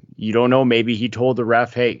you don't know, maybe he told the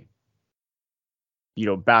ref, hey,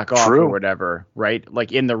 back off. True. Or whatever, right?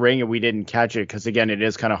 Like in the ring, and we didn't catch it because, again, it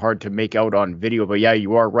is kind of hard to make out on video. But yeah,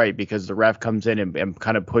 you are right, because the ref comes in and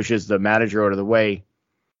kind of pushes the manager out of the way.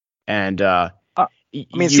 And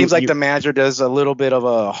it seems like the manager does a little bit of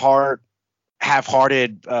a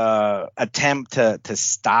half-hearted attempt to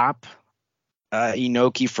stop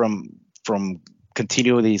Inoki from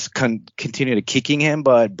continually kicking him,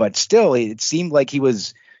 but still, it seemed like he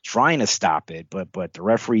was trying to stop it. But the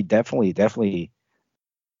referee definitely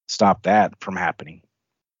stop that from happening.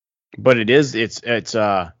 But it's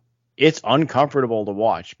uncomfortable to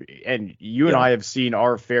watch, and you and I have seen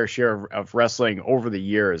our fair share of wrestling over the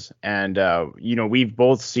years, and we've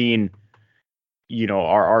both seen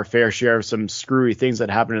our fair share of some screwy things that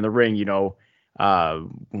happen in the ring.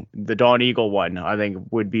 The Dawn Eagle one, I think,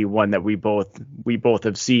 would be one that we both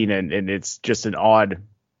have seen, and it's just an odd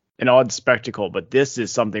spectacle. But this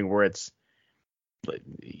is something where it's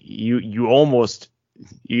you almost,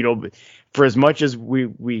 for as much as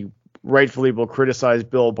we rightfully will criticize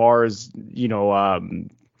Bill Barr's,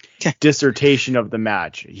 dissertation of the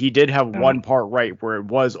match, he did have one part right where it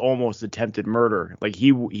was almost attempted murder. Like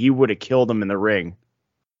he would have killed him in the ring.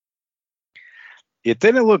 It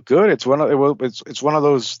didn't look good. It's one of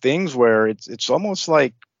those things where it's almost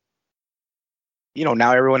like,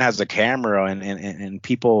 now everyone has a camera and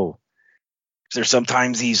people. There's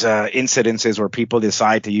sometimes these incidences where people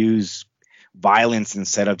decide to use violence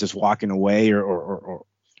instead of just walking away or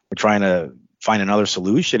trying to find another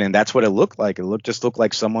solution, and that's what it looked like. It looked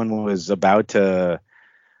like someone was about to,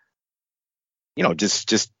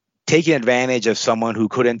 just taking advantage of someone who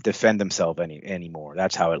couldn't defend themselves anymore.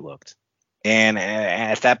 That's how it looked. And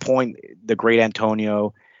at that point, the Great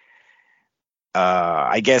Antonio,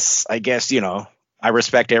 I guess, I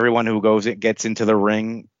respect everyone who gets into the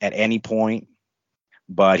ring at any point,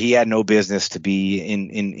 but he had no business to be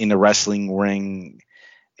in the wrestling ring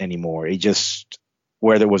anymore. He just,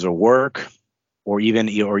 whether it was a work or even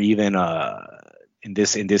in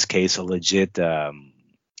this case, a legit,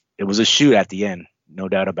 it was a shoot at the end, no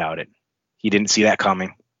doubt about it. He didn't see that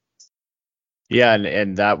coming. Yeah,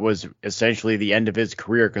 and that was essentially the end of his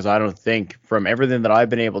career, because I don't think, from everything that I've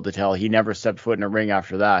been able to tell, he never stepped foot in a ring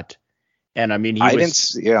after that. And I mean, he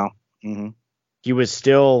was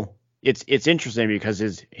still. It's interesting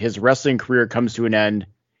because his wrestling career comes to an end.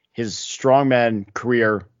 His strongman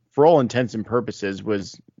career, for all intents and purposes,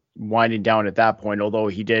 was winding down at that point. Although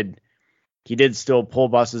he did still pull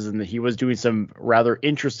buses, and he was doing some rather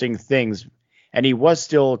interesting things, and he was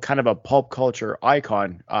still kind of a pulp culture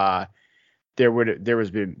icon. There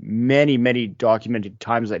has been many documented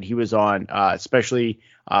times that he was on, especially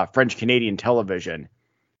French Canadian television,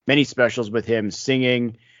 many specials with him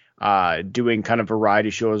singing, doing kind of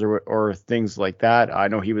variety shows or things like that. I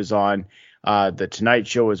know he was on the Tonight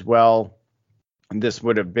Show as well. And this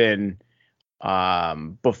would have been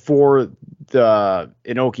before the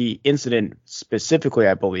Inoki incident specifically,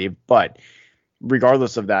 I believe. But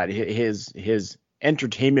regardless of that, his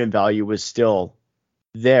entertainment value was still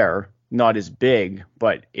there. Not as big,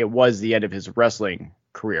 but it was the end of his wrestling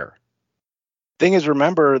career. Thing is,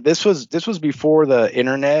 remember, this was before the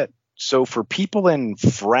internet, so for people in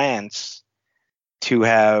France to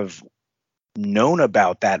have known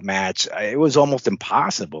about that match, it was almost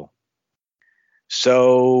impossible.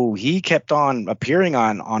 So he kept on appearing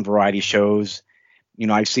on variety shows.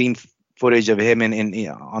 I've seen footage of him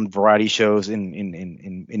on variety shows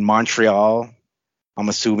in Montreal. I'm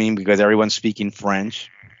assuming because everyone's speaking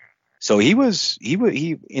French. So he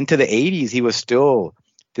into the 80s. He was still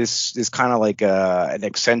this kind of like an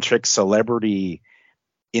eccentric celebrity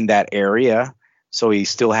in that area. So he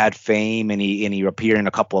still had fame, and he appeared in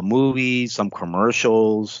a couple of movies, some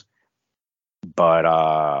commercials. But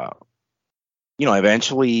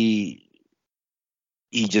eventually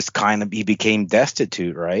he just he became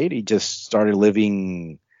destitute, right? He just started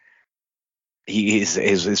living.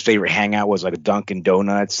 His favorite hangout was like a Dunkin'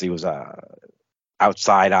 Donuts. He was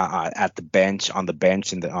outside at the bench on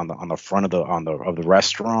the front of the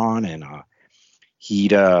restaurant, and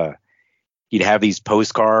he'd have these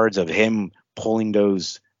postcards of him pulling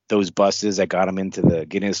those buses that got him into the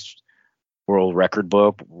Guinness World Record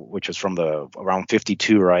book, which was from around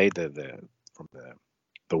 52, right? From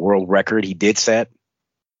the world record he did set.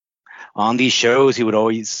 On these shows, he would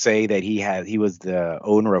always say that he was the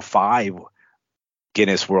owner of 5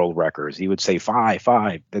 Guinness World Records. He would say 5.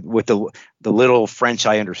 With the little French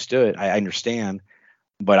I understand,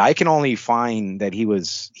 but I can only find that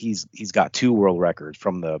he's got 2 world records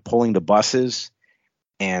from the pulling the buses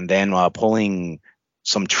and then pulling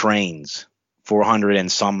some trains, 400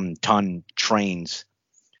 and some ton trains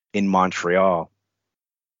in Montreal.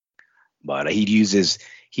 But he'd do this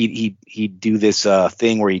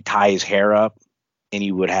thing where he'd tie his hair up, and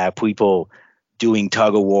he would have people doing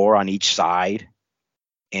tug of war on each side.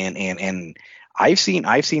 And I've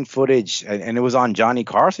seen footage, and it was on Johnny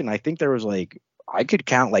Carson. I think there was I could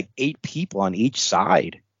count 8 people on each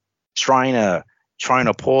side trying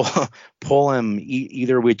to pull him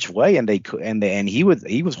either which way, and he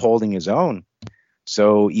was holding his own.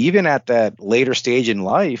 So even at that later stage in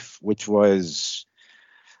life, which was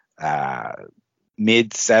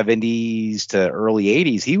mid 70s to early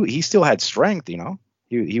 80s, he still had strength.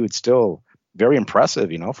 He would still very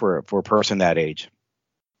impressive, for a person that age.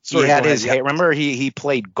 He had his hair. Remember, he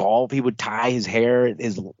played golf. He would tie his hair.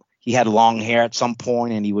 He had long hair at some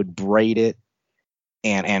point, and he would braid it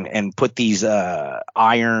and put these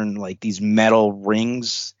iron, these metal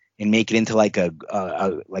rings, and make it into like a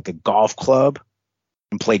golf club,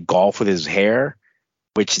 and play golf with his hair,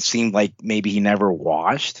 which it seemed like maybe he never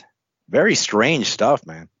washed. Very strange stuff,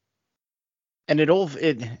 man. And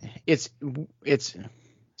it's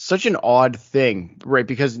such an odd thing, right?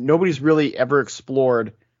 Because nobody's really ever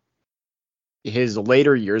explored his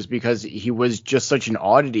later years, because he was just such an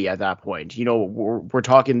oddity at that point. We're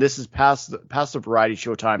talking, this is past the variety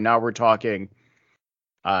show time. Now we're talking,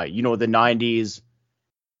 the 90s,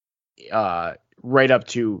 right up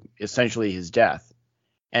to essentially his death.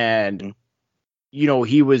 And,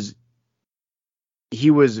 he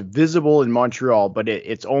was visible in Montreal, but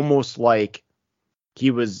it's almost like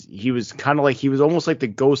he was almost like the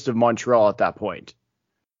ghost of Montreal at that point.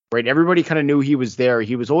 Right, everybody kind of knew he was there.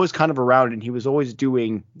 He was always kind of around, and he was always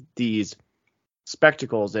doing these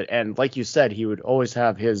spectacles. And like you said, he would always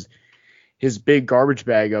have his big garbage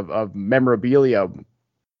bag of memorabilia.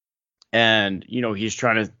 And he's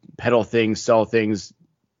trying to peddle things, sell things,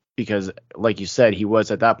 because, like you said, he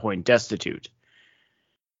was at that point destitute.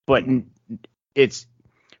 But it's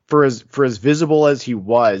for as visible as he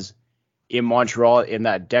was in Montreal in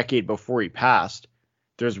that decade before he passed,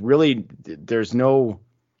 there's no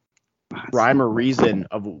rhyme or reason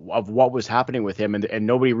of what was happening with him, and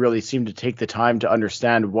nobody really seemed to take the time to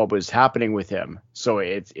understand what was happening with him. So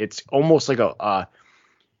it's almost like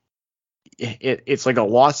it's like a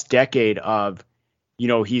lost decade of,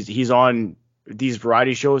 he's on these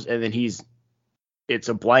variety shows, and then it's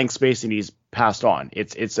a blank space, and he's passed on.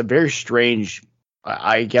 It's a very strange,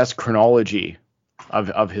 I guess, chronology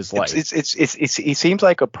of his life. He seems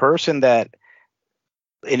like a person that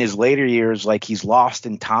in his later years, he's lost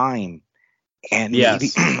in time, and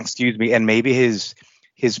maybe, excuse me, and maybe his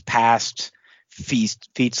past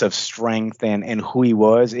feats of strength and who he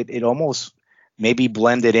was, it almost maybe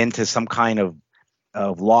blended into some kind of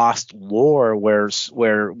lost lore where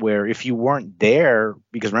if you weren't there,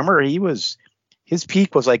 because remember, his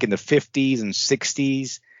peak was in the 50s and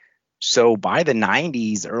 60s. So by the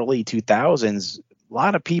 90s, early 2000s, a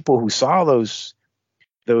lot of people who saw those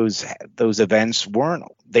events weren't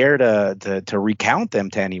there to recount them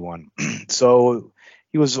to anyone. So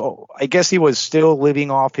I guess he was still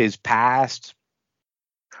living off his past,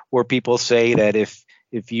 where people say that if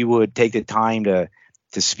you would take the time to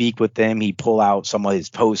speak with them, he'd pull out some of his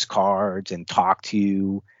postcards and talk to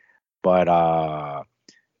you. But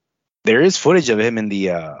there is footage of him in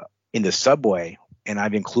the subway, and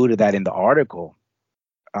I've included that in the article.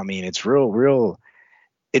 I mean, it's real.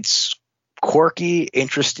 It's quirky,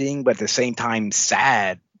 interesting, but at the same time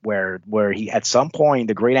sad where he, at some point,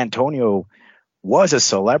 the great Antonio was a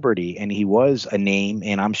celebrity and he was a name,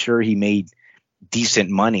 and I'm sure he made decent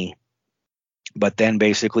money. But then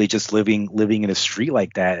basically just living in a street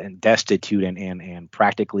like that and destitute and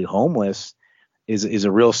practically homeless is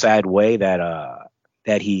a real sad way that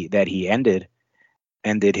he ended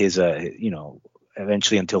his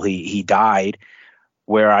eventually until he died,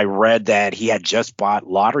 where I read that he had just bought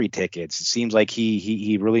lottery tickets. It seems like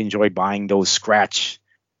he really enjoyed buying those scratch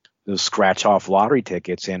off lottery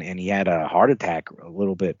tickets, and he had a heart attack a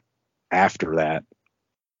little bit after that.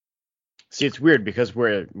 See, it's weird because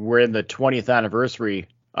we're in the 20th anniversary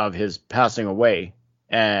of his passing away,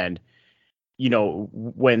 and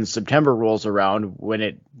when September rolls around,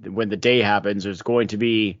 when the day happens, there's going to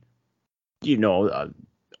be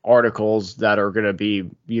articles that are going to be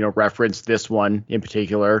reference this one in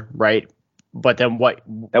particular, right? But then what?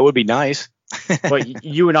 That would be nice. But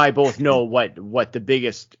you and I both know what the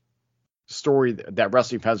biggest story that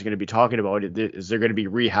wrestling fans are going to be talking about is. They're going to be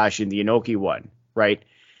rehashing the Inoki one, right?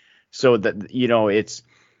 So that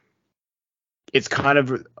it's kind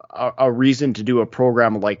of a reason to do a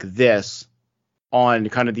program like this on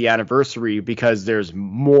kind of the anniversary, because there's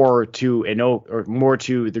more to more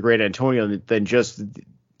to the great Antonio than just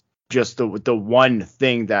the one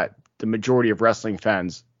thing that the majority of wrestling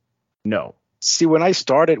fans know. See, when I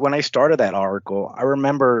started that article, I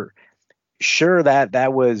remember sure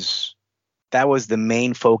that was the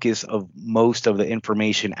main focus of most of the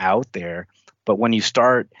information out there. But when you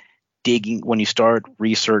start digging, when you start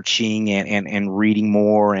researching and reading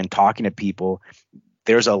more and talking to people,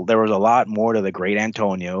 there was a lot more to the great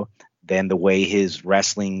Antonio than the way his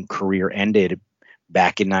wrestling career ended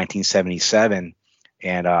back in 1977.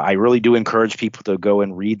 And I really do encourage people to go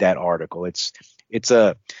and read that article. It's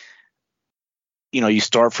you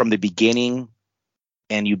start from the beginning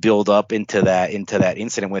and you build up into that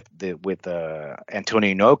incident with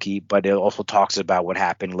Antonio Inoki, but it also talks about what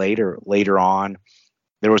happened later on.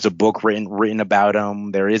 There was a book written about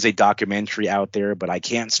him. There is a documentary out there, but I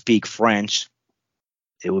can't speak French.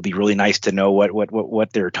 It would be really nice to know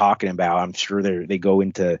what they're talking about. I'm sure they go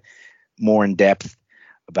into more in depth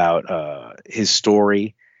about his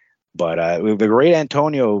story. But the great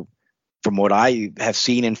Antonio, from what I have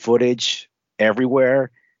seen in footage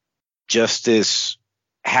everywhere, just this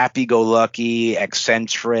happy-go-lucky,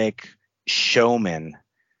 eccentric showman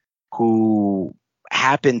who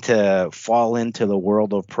happened to fall into the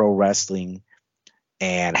world of pro wrestling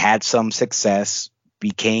and had some success,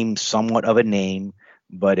 became somewhat of a name,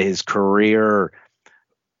 but his career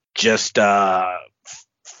just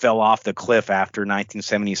fell off the cliff after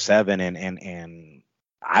 1977, and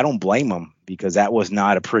I don't blame him, because that was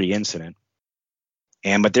not a pretty incident.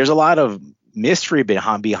 But there's a lot of mystery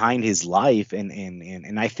behind his life,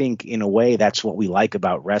 and I think in a way that's what we like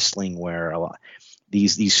about wrestling, where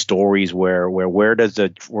these stories where does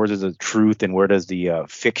the truth and where does the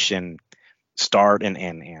fiction start,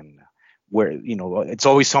 and where it's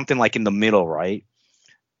always something like in the middle, right?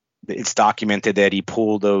 It's documented that he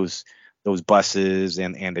pulled those buses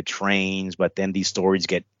and the trains, but then these stories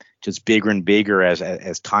get just bigger and bigger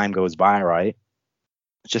as time goes by, right?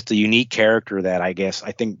 It's just a unique character that I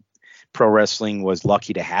think pro wrestling was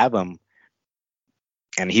lucky to have him,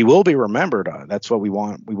 and he will be remembered. That's what we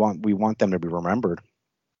want. We want them to be remembered.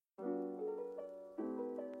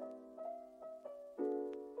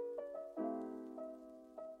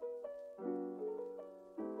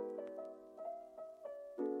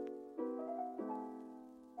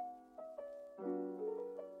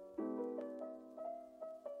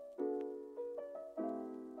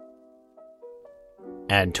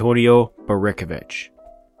 Antonio Baricovich,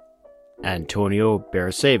 Antonio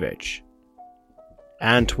Beresevich,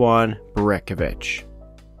 Antoine Baricovich,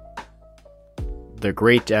 the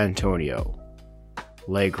Great Antonio,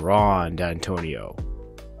 Le Grand Antonio.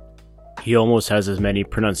 He almost has as many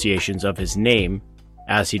pronunciations of his name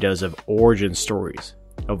as he does of origin stories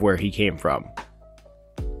of where he came from.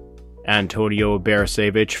 Antonio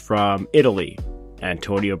Beresevich from Italy,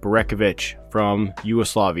 Antonio Baricovich from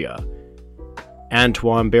Yugoslavia,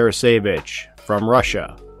 Antoine Beresevich from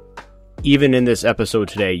Russia. Even in this episode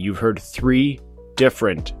today, you've heard 3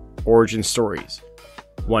 different origin stories.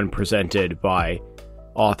 One presented by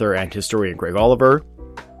author and historian Greg Oliver,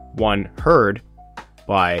 one heard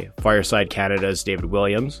by Fireside Canada's David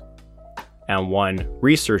Williams, and one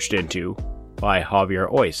researched into by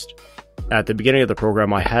Javier Oist. At the beginning of the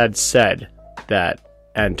program, I had said that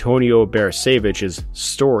Antonio Beresevich's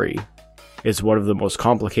story is one of the most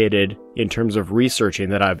complicated in terms of researching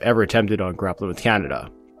that I've ever attempted on Grappling with Canada.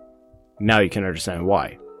 Now you can understand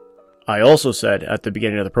why. I also said at the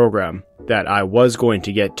beginning of the program that I was going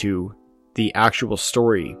to get to the actual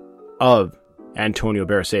story of Antonio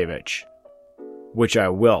Beresavage, which I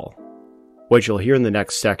will. What you'll hear in the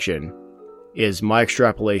next section is my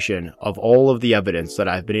extrapolation of all of the evidence that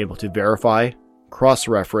I've been able to verify,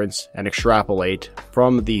 cross-reference, and extrapolate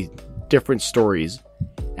from the different stories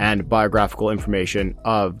and biographical information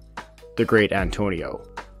of the great Antonio.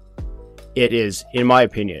 It is, in my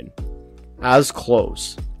opinion, as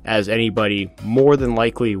close as anybody more than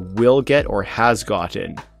likely will get or has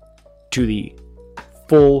gotten to the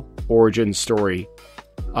full origin story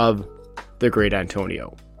of the great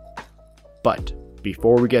Antonio. But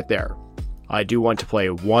before we get there, I do want to play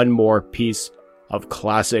one more piece of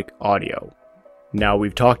classic audio. Now,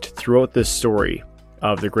 we've talked throughout this story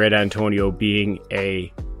of the great Antonio being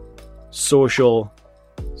a social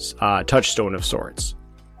touchstone of sorts,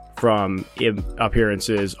 from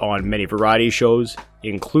appearances on many variety shows,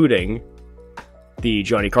 including the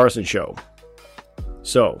Johnny Carson Show.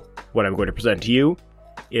 So, what I'm going to present to you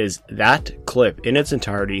is that clip in its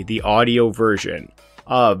entirety, the audio version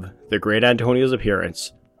of the great Antonio's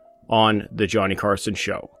appearance on the Johnny Carson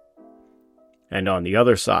Show. And on the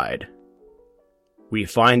other side, we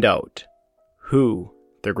find out who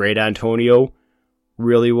the great Antonio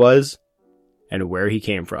really was and where he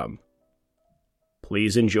came from.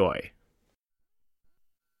 Please enjoy.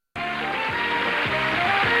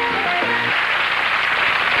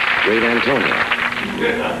 Great Antonio.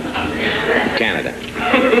 Canada.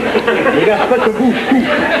 You got special boots, too.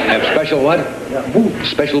 Have special what? Yeah, boots.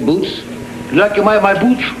 Special boots? You like my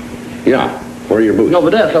boots? Yeah. Where are your boots? Over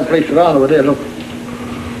there, someplace around over there, look.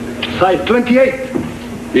 Size 28.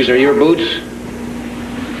 These are your boots?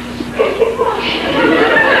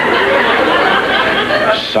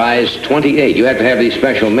 Size 28. You have to have these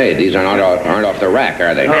special made. These aren't off the rack,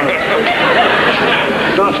 are they?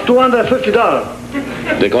 Cost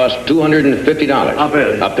 $250. They cost $250. A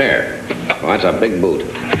pair. A pair. Well, that's a big boot. Try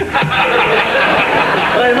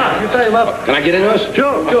him up. You try him up. Can I get into this?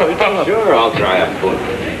 Sure. You try him up. Sure, I'll try a boot.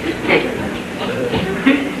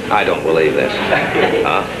 I don't believe this.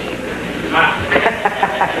 Huh?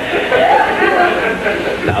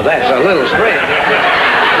 Now that's a little strange.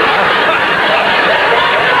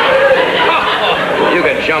 You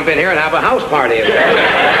could jump in here and have a house party.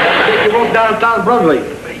 You walk downtown Broadway.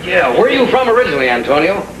 Yeah, where are you from originally,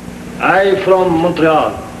 Antonio? I'm from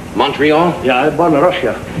Montreal. Montreal? Yeah, I born in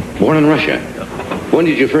Russia. Born in Russia. When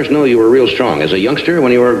did you first know you were real strong? As a youngster,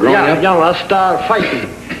 when you were growing up? Yeah, young. I started fighting.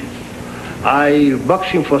 I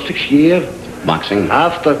boxing for 6 years. Boxing?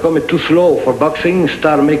 After coming too slow for boxing,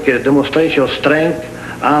 start make a demonstration of strength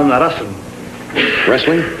and wrestling.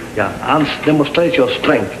 Wrestling? Yeah, and demonstration of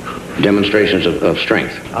strength. Demonstrations of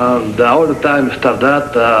strength. And all the time start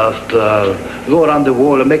that, go around the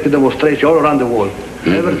wall and make a demonstration all around the wall.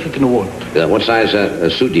 Never sit in the wall. What size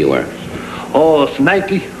suit do you wear? Oh, it's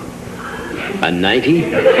 90. A 90?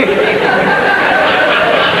 Can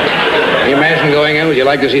you imagine going in? Would you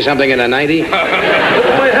like to see something in a 90? Look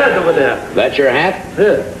at my hat over there. That's your hat?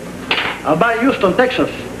 Yeah. I'm by Houston, Texas.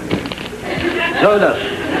 No, that.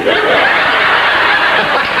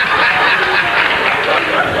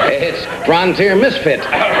 It's Frontier Misfit.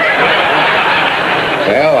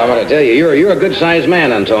 Well, I'm going to tell you, you're a good-sized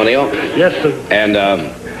man, Antonio. Yes, sir. And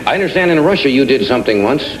I understand in Russia you did something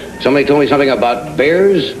once. Somebody told me something about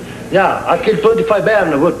bears. Yeah, I killed 25 bears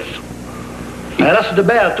in the woods. I wrestled the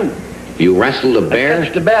bear, too. You wrestled a bear? I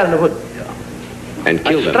catched the bear in the woods. And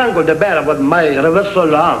killed him? I strangled the bear with my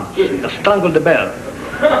reversal arm. I strangled the bear.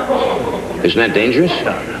 Isn't that dangerous?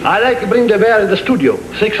 Yeah. I like to bring the bear in the studio,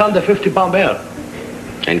 650-pound bear.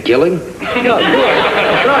 And kill him? Yeah,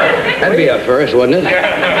 that's right. That'd be a first, wouldn't it?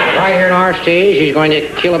 Right here in our stage, he's going to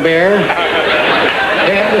kill a bear.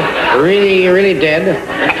 Dead. Really, really dead.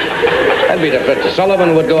 That'd be the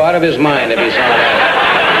Sullivan would go out of his mind if he saw that.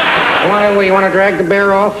 You want to drag the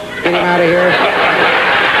bear off? Get him out of here.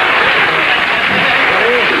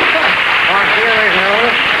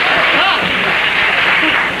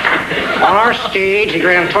 On our stage, the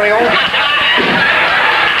great Antonio.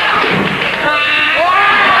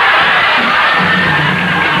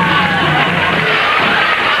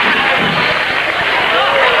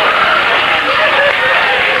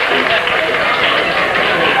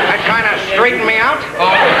 Straighten me out?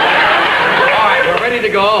 All right, we're ready to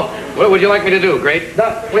go. What would you like me to do, Great? Wait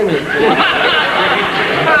a minute.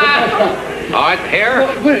 All right, here.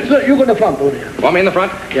 You go in the front over there. Want me in the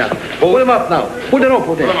front? Yeah. Pull him up now. Pull the rope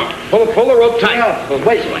over there. Pull the rope tight. Yeah.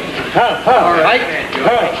 Wait. All right.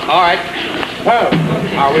 All right.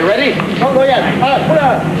 Are we ready? Don't go yet. Pull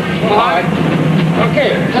out. All right. Okay,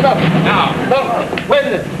 set up. Now. No, wait a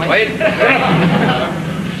minute. Wait.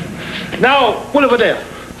 Now, pull over there.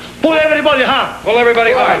 Pull everybody hard. Pull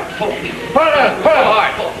everybody hard. Pull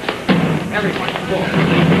hard. Everybody pull.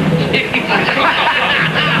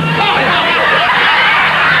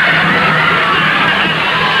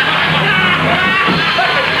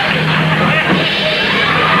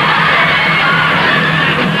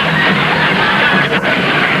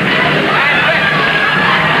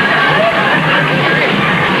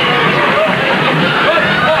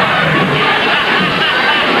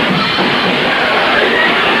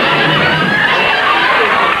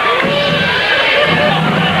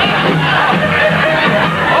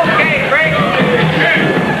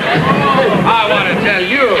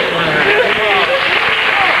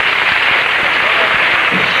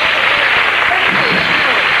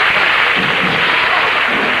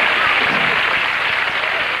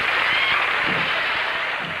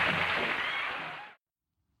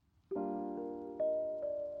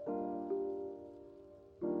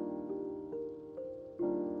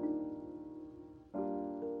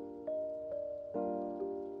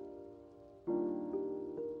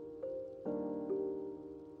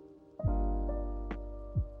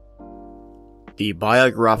 The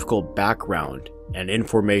biographical background and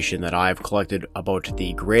information that I've collected about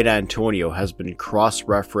the Great Antonio has been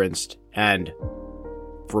cross-referenced and,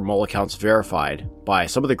 from all accounts, verified by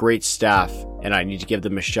some of the great staff, and I need to give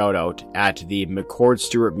them a shout out at the McCord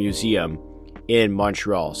Stewart Museum in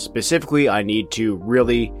Montreal. Specifically, I need to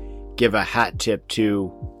really give a hat tip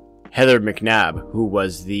to Heather McNabb, who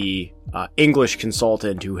was the English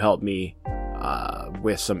consultant who helped me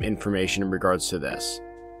with some information in regards to this.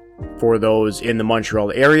 For those in the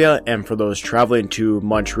Montreal area and for those traveling to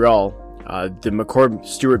Montreal, the McCord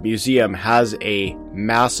Stewart Museum has a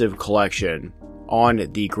massive collection on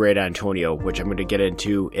the Great Antonio, which I'm going to get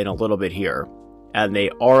into in a little bit here. And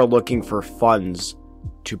they are looking for funds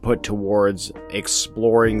to put towards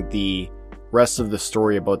exploring the rest of the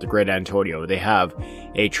story about the Great Antonio. They have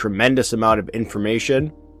a tremendous amount of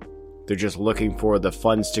information. They're just looking for the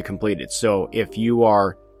funds to complete it. So if you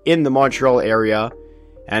are in the Montreal area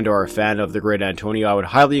and are a fan of the Great Antonio, I would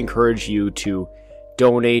highly encourage you to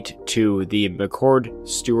donate to the McCord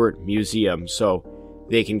Stewart Museum so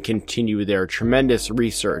they can continue their tremendous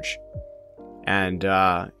research and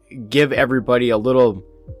give everybody a little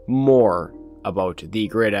more about the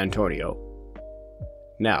Great Antonio.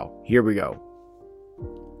 Now, here we go.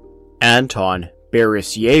 Anton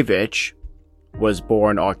Borisyevich was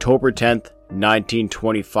born October 10th,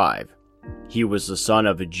 1925. He was the son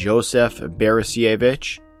of Joseph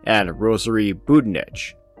Borisyevich and Rosary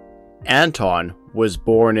Budnich. Anton was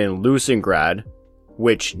born in Lucingrad,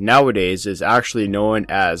 which nowadays is actually known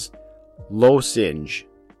as Losinj.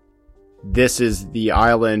 This is the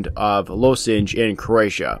island of Losinj in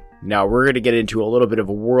Croatia. Now we're going to get into a little bit of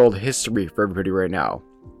a world history for everybody right now.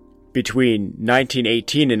 Between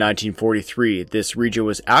 1918 and 1943, this region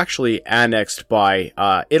was actually annexed by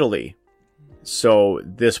Italy. So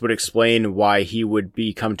this would explain why he would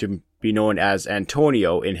come to be known as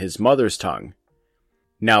Antonio in his mother's tongue.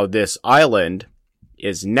 Now this island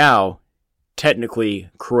is now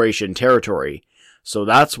technically Croatian territory. So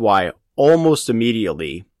that's why almost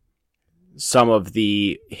immediately some of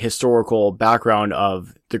the historical background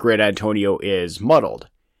of the Great Antonio is muddled.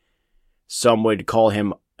 Some would call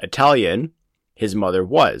him Italian, his mother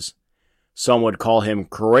was. Some would call him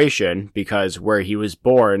Croatian because where he was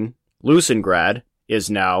born, Lucingrad, is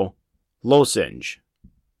now Losinj.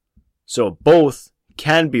 So both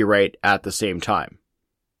can be right at the same time.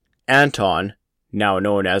 Anton, now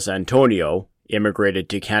known as Antonio, immigrated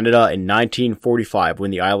to Canada in 1945 when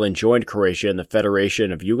the island joined Croatia in the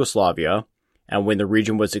Federation of Yugoslavia and when the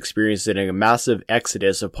region was experiencing a massive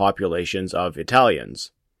exodus of populations of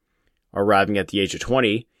Italians. Arriving at the age of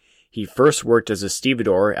 20, he first worked as a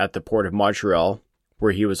stevedore at the port of Montreal,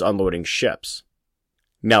 where he was unloading ships.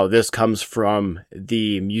 Now, this comes from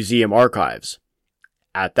the museum archives.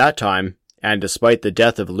 At that time, and despite the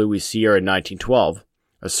death of Louis Cyr in 1912,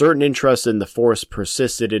 a certain interest in the force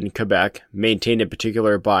persisted in Quebec, maintained in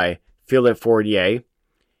particular by Philippe Fournier,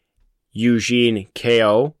 Eugene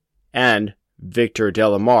Cao, and Victor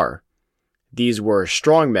Delamare. These were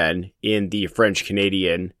strongmen in the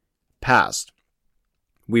French-Canadian past.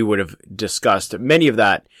 We would have discussed many of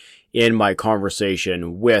that in my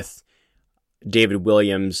conversation with David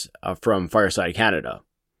Williams from Fireside Canada.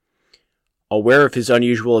 Aware of his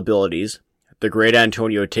unusual abilities, the Great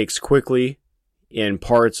Antonio takes quickly in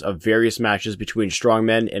parts of various matches between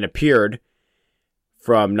strongmen and appeared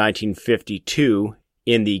from 1952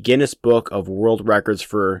 in the Guinness Book of World Records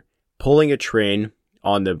for pulling a train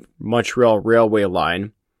on the Montreal Railway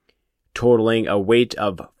line, totaling a weight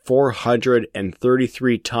of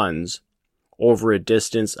 433 tons over a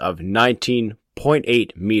distance of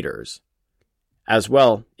 19.8 meters. As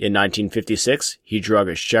well, in 1956, he drug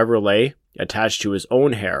a Chevrolet attached to his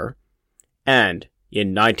own hair, and in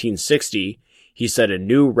 1960, he set a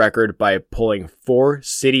new record by pulling 4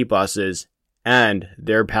 city buses and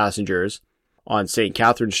their passengers on St.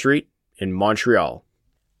 Catherine Street in Montreal.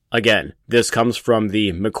 Again, this comes from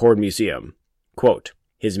the McCord Museum. Quote,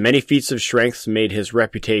 "His many feats of strength made his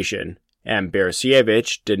reputation, and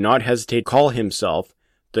Beresiewicz did not hesitate to call himself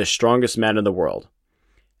the strongest man in the world.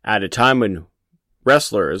 At a time when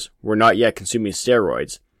wrestlers were not yet consuming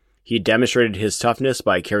steroids, he demonstrated his toughness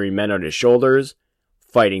by carrying men on his shoulders,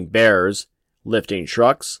 fighting bears, lifting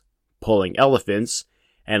trucks, pulling elephants,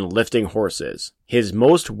 and lifting horses. His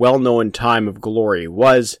most well-known time of glory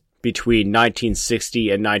was between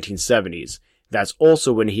 1960 and 1970s. That's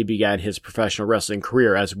also when he began his professional wrestling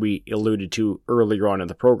career, as we alluded to earlier on in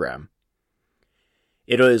the program.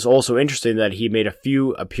 It is also interesting that he made a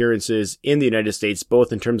few appearances in the United States,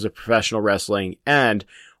 both in terms of professional wrestling and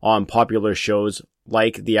on popular shows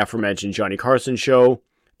like the aforementioned Johnny Carson Show,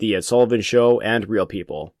 the Ed Sullivan Show, and Real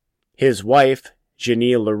People. His wife,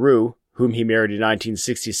 Jeannie LaRue, whom he married in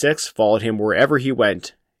 1966, followed him wherever he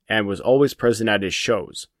went and was always present at his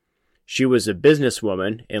shows. She was a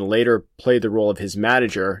businesswoman and later played the role of his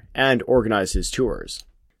manager and organized his tours.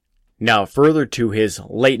 Now, further to his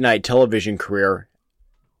late-night television career,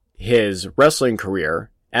 his wrestling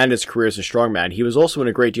career, and his career as a strongman, he was also in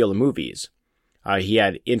a great deal of movies. He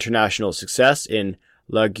had international success in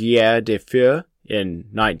La Guerre des Feux in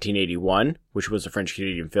 1981, which was a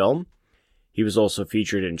French-Canadian film. He was also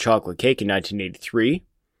featured in Chocolate Cake in 1983.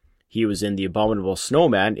 He was in The Abominable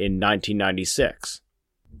Snowman in 1996.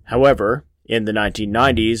 However, in the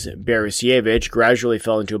 1990s, Beresiewicz gradually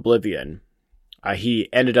fell into oblivion. He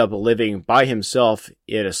ended up living by himself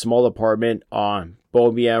in a small apartment on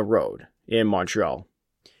Beaubien Road in Montreal.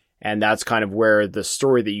 And that's kind of where the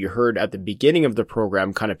story that you heard at the beginning of the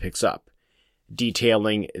program kind of picks up,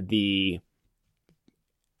 detailing the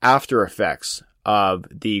after effects of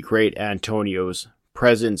the great Antonio's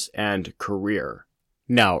presence and career.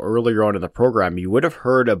 Now, earlier on in the program, you would have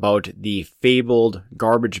heard about the fabled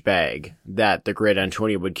garbage bag that the great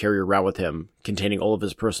Antonio would carry around with him, containing all of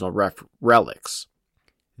his personal relics.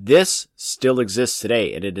 This still exists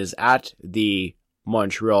today, and it is at the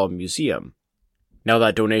Montreal Museum. Now,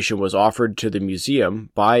 that donation was offered to the museum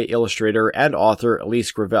by illustrator and author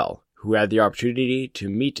Elise Gravel, who had the opportunity to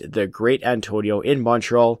meet the great Antonio in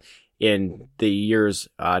Montreal in the years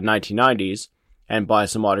 1990s and buy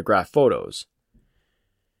some autographed photos.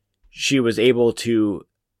 She was able to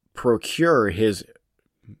procure his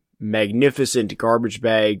magnificent garbage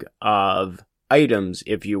bag of items,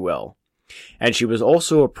 if you will. And she was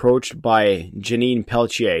also approached by Janine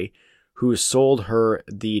Pelletier, who sold her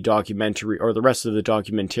the documentary, or the rest of the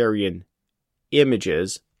documentarian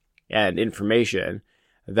images and information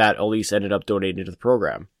that Elise ended up donating to the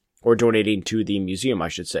program, or donating to the museum, I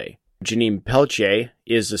should say. Janine Pelletier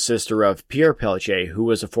is the sister of Pierre Pelletier, who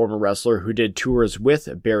was a former wrestler who did tours with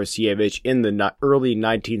Beresiewicz in the early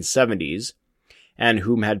 1970s, and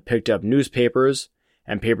whom had picked up newspapers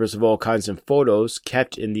and papers of all kinds of photos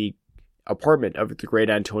kept in the apartment of the great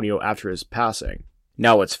Antonio after his passing.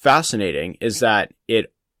 Now, what's fascinating is that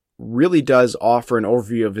it really does offer an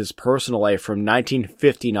overview of his personal life from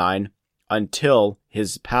 1959 until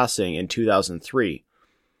his passing in 2003.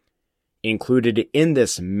 Included in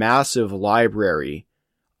this massive library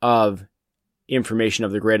of information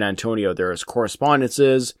of the great Antonio, there is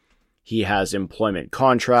correspondences, he has employment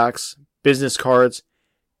contracts, business cards,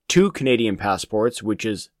 2 Canadian passports, which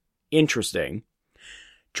is interesting,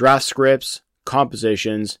 draft scripts,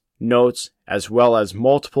 compositions, notes, as well as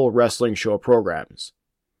multiple wrestling show programs.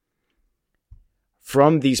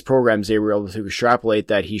 From these programs, they were able to extrapolate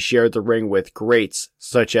that he shared the ring with greats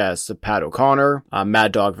such as Pat O'Connor,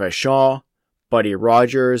 Mad Dog Vachon, Buddy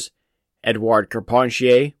Rogers, Edouard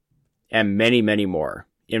Carpentier, and many, many more.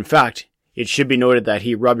 In fact, it should be noted that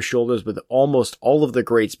he rubbed shoulders with almost all of the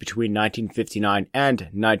greats between 1959 and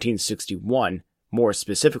 1961, more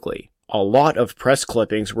specifically. A lot of press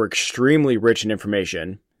clippings were extremely rich in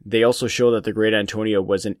information. They also show that the great Antonio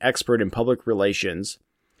was an expert in public relations,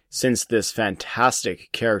 since this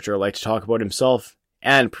fantastic character liked to talk about himself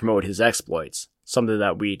and promote his exploits, something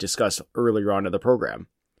that we discussed earlier on in the program.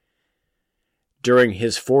 During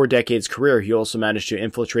his 4 decades career, he also managed to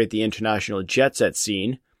infiltrate the international jet set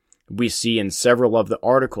scene. We see in several of the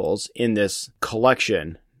articles in this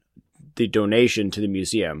collection, the donation to the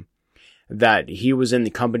museum, that he was in the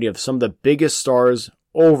company of some of the biggest stars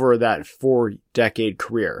over that 4-decade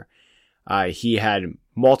career. He had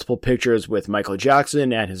multiple pictures with Michael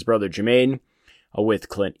Jackson and his brother Jermaine. with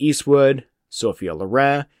Clint Eastwood, Sophia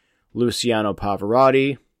Loren, Luciano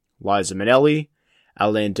Pavarotti, Liza Minnelli,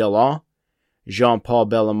 Alain Delon, Jean-Paul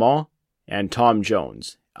Belmondo, and Tom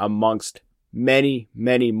Jones, amongst many,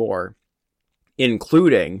 many more,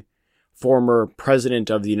 including former President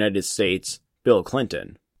of the United States, Bill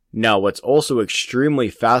Clinton. Now, what's also extremely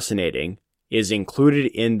fascinating is included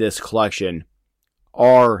in this collection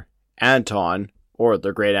are Anton, or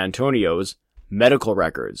the Great Antonio's, medical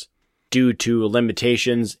records. Due to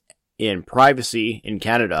limitations in privacy in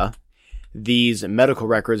Canada, these medical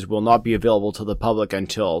records will not be available to the public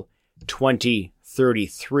until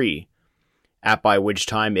 2033, by which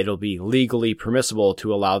time it'll be legally permissible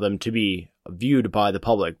to allow them to be viewed by the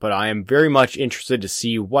public. But I am very much interested to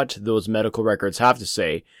see what those medical records have to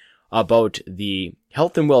say about the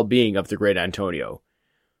health and well-being of the Great Antonio.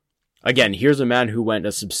 Again, here's a man who went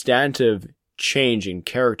a substantive change in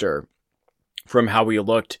character from how he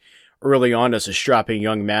looked early on as a strapping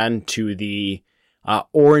young man to the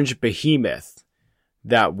orange behemoth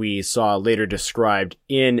that we saw later described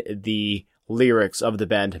in the lyrics of the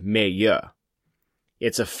band Meilleur.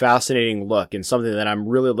 It's a fascinating look and something that I'm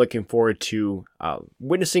really looking forward to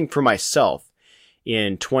witnessing for myself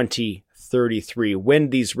in 2033 when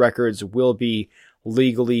these records will be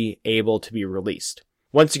legally able to be released.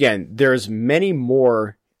 Once again, there's many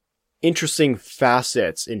more interesting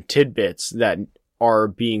facets and tidbits that are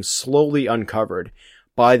being slowly uncovered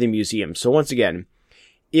by the museum. So once again,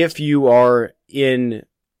 if you are in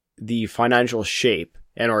the financial shape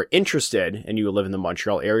and are interested, and you live in the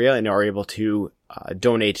Montreal area and are able to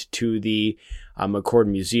donate to the McCord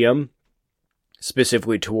Museum,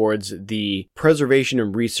 specifically towards the preservation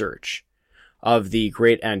and research of the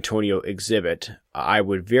Great Antonio exhibit, I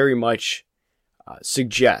would very much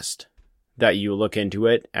suggest that you look into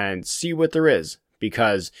it and see what there is.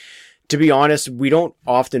 Because, to be honest, we don't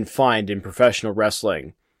often find in professional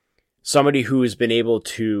wrestling somebody who has been able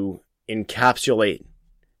to encapsulate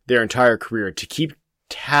their entire career, to keep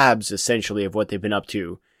tabs, essentially, of what they've been up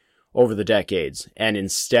to over the decades. And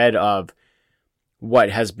instead of what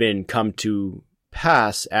has been come to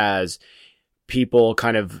pass as people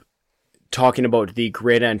kind of talking about the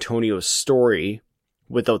Great Antonio story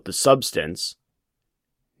without the substance,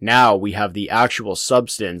 now we have the actual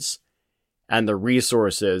substance, and the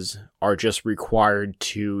resources are just required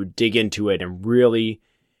to dig into it and really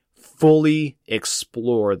fully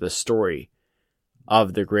explore the story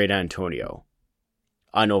of the Great Antonio.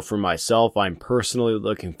 I know for myself, I'm personally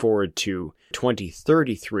looking forward to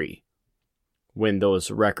 2033, when those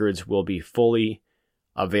records will be fully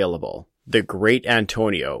available. The Great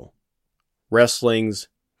Antonio, wrestling's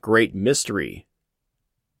great mystery,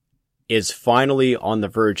 is finally on the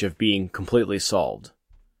verge of being completely solved.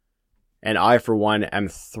 And I, for one, am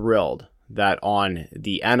thrilled that on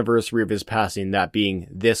the anniversary of his passing, that being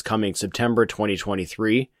this coming September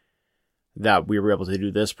 2023, that we were able to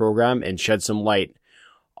do this program and shed some light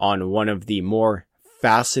on one of the more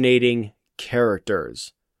fascinating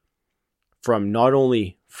characters from not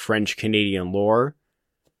only French-Canadian lore,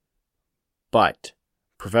 but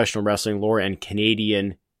professional wrestling lore and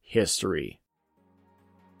Canadian history.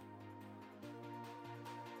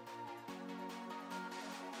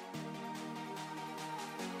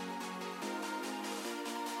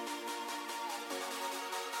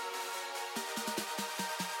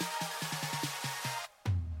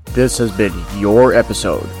 This has been your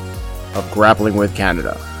episode of Grappling with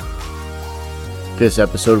Canada. This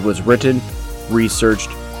episode was written, researched,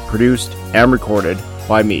 produced, and recorded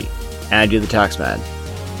by me, Andy the Taxman.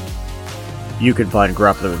 You can find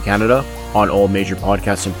Grappling with Canada on all major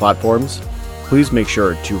podcasting platforms. Please make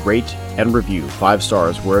sure to rate and review 5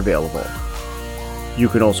 stars where available. You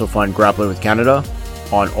can also find Grappling with Canada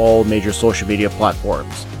on all major social media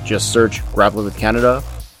platforms. Just search Grappling with Canada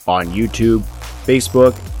on YouTube,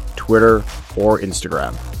 Facebook, Twitter, or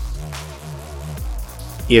Instagram.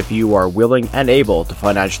 If you are willing and able to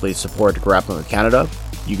financially support Grappling with Canada,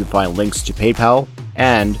 you can find links to PayPal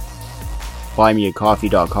and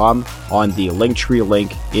buymeacoffee.com on the Linktree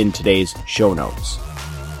link in today's show notes.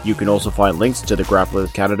 You can also find links to the Grappling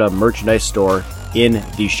with Canada merchandise store in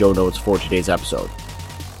the show notes for today's episode.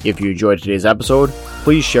 If you enjoyed today's episode,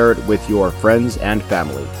 please share it with your friends and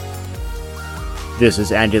family. This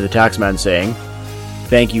is Andy the Taxman saying,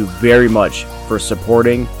 thank you very much for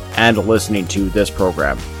supporting and listening to this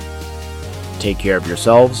program. Take care of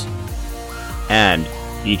yourselves and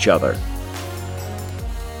each other.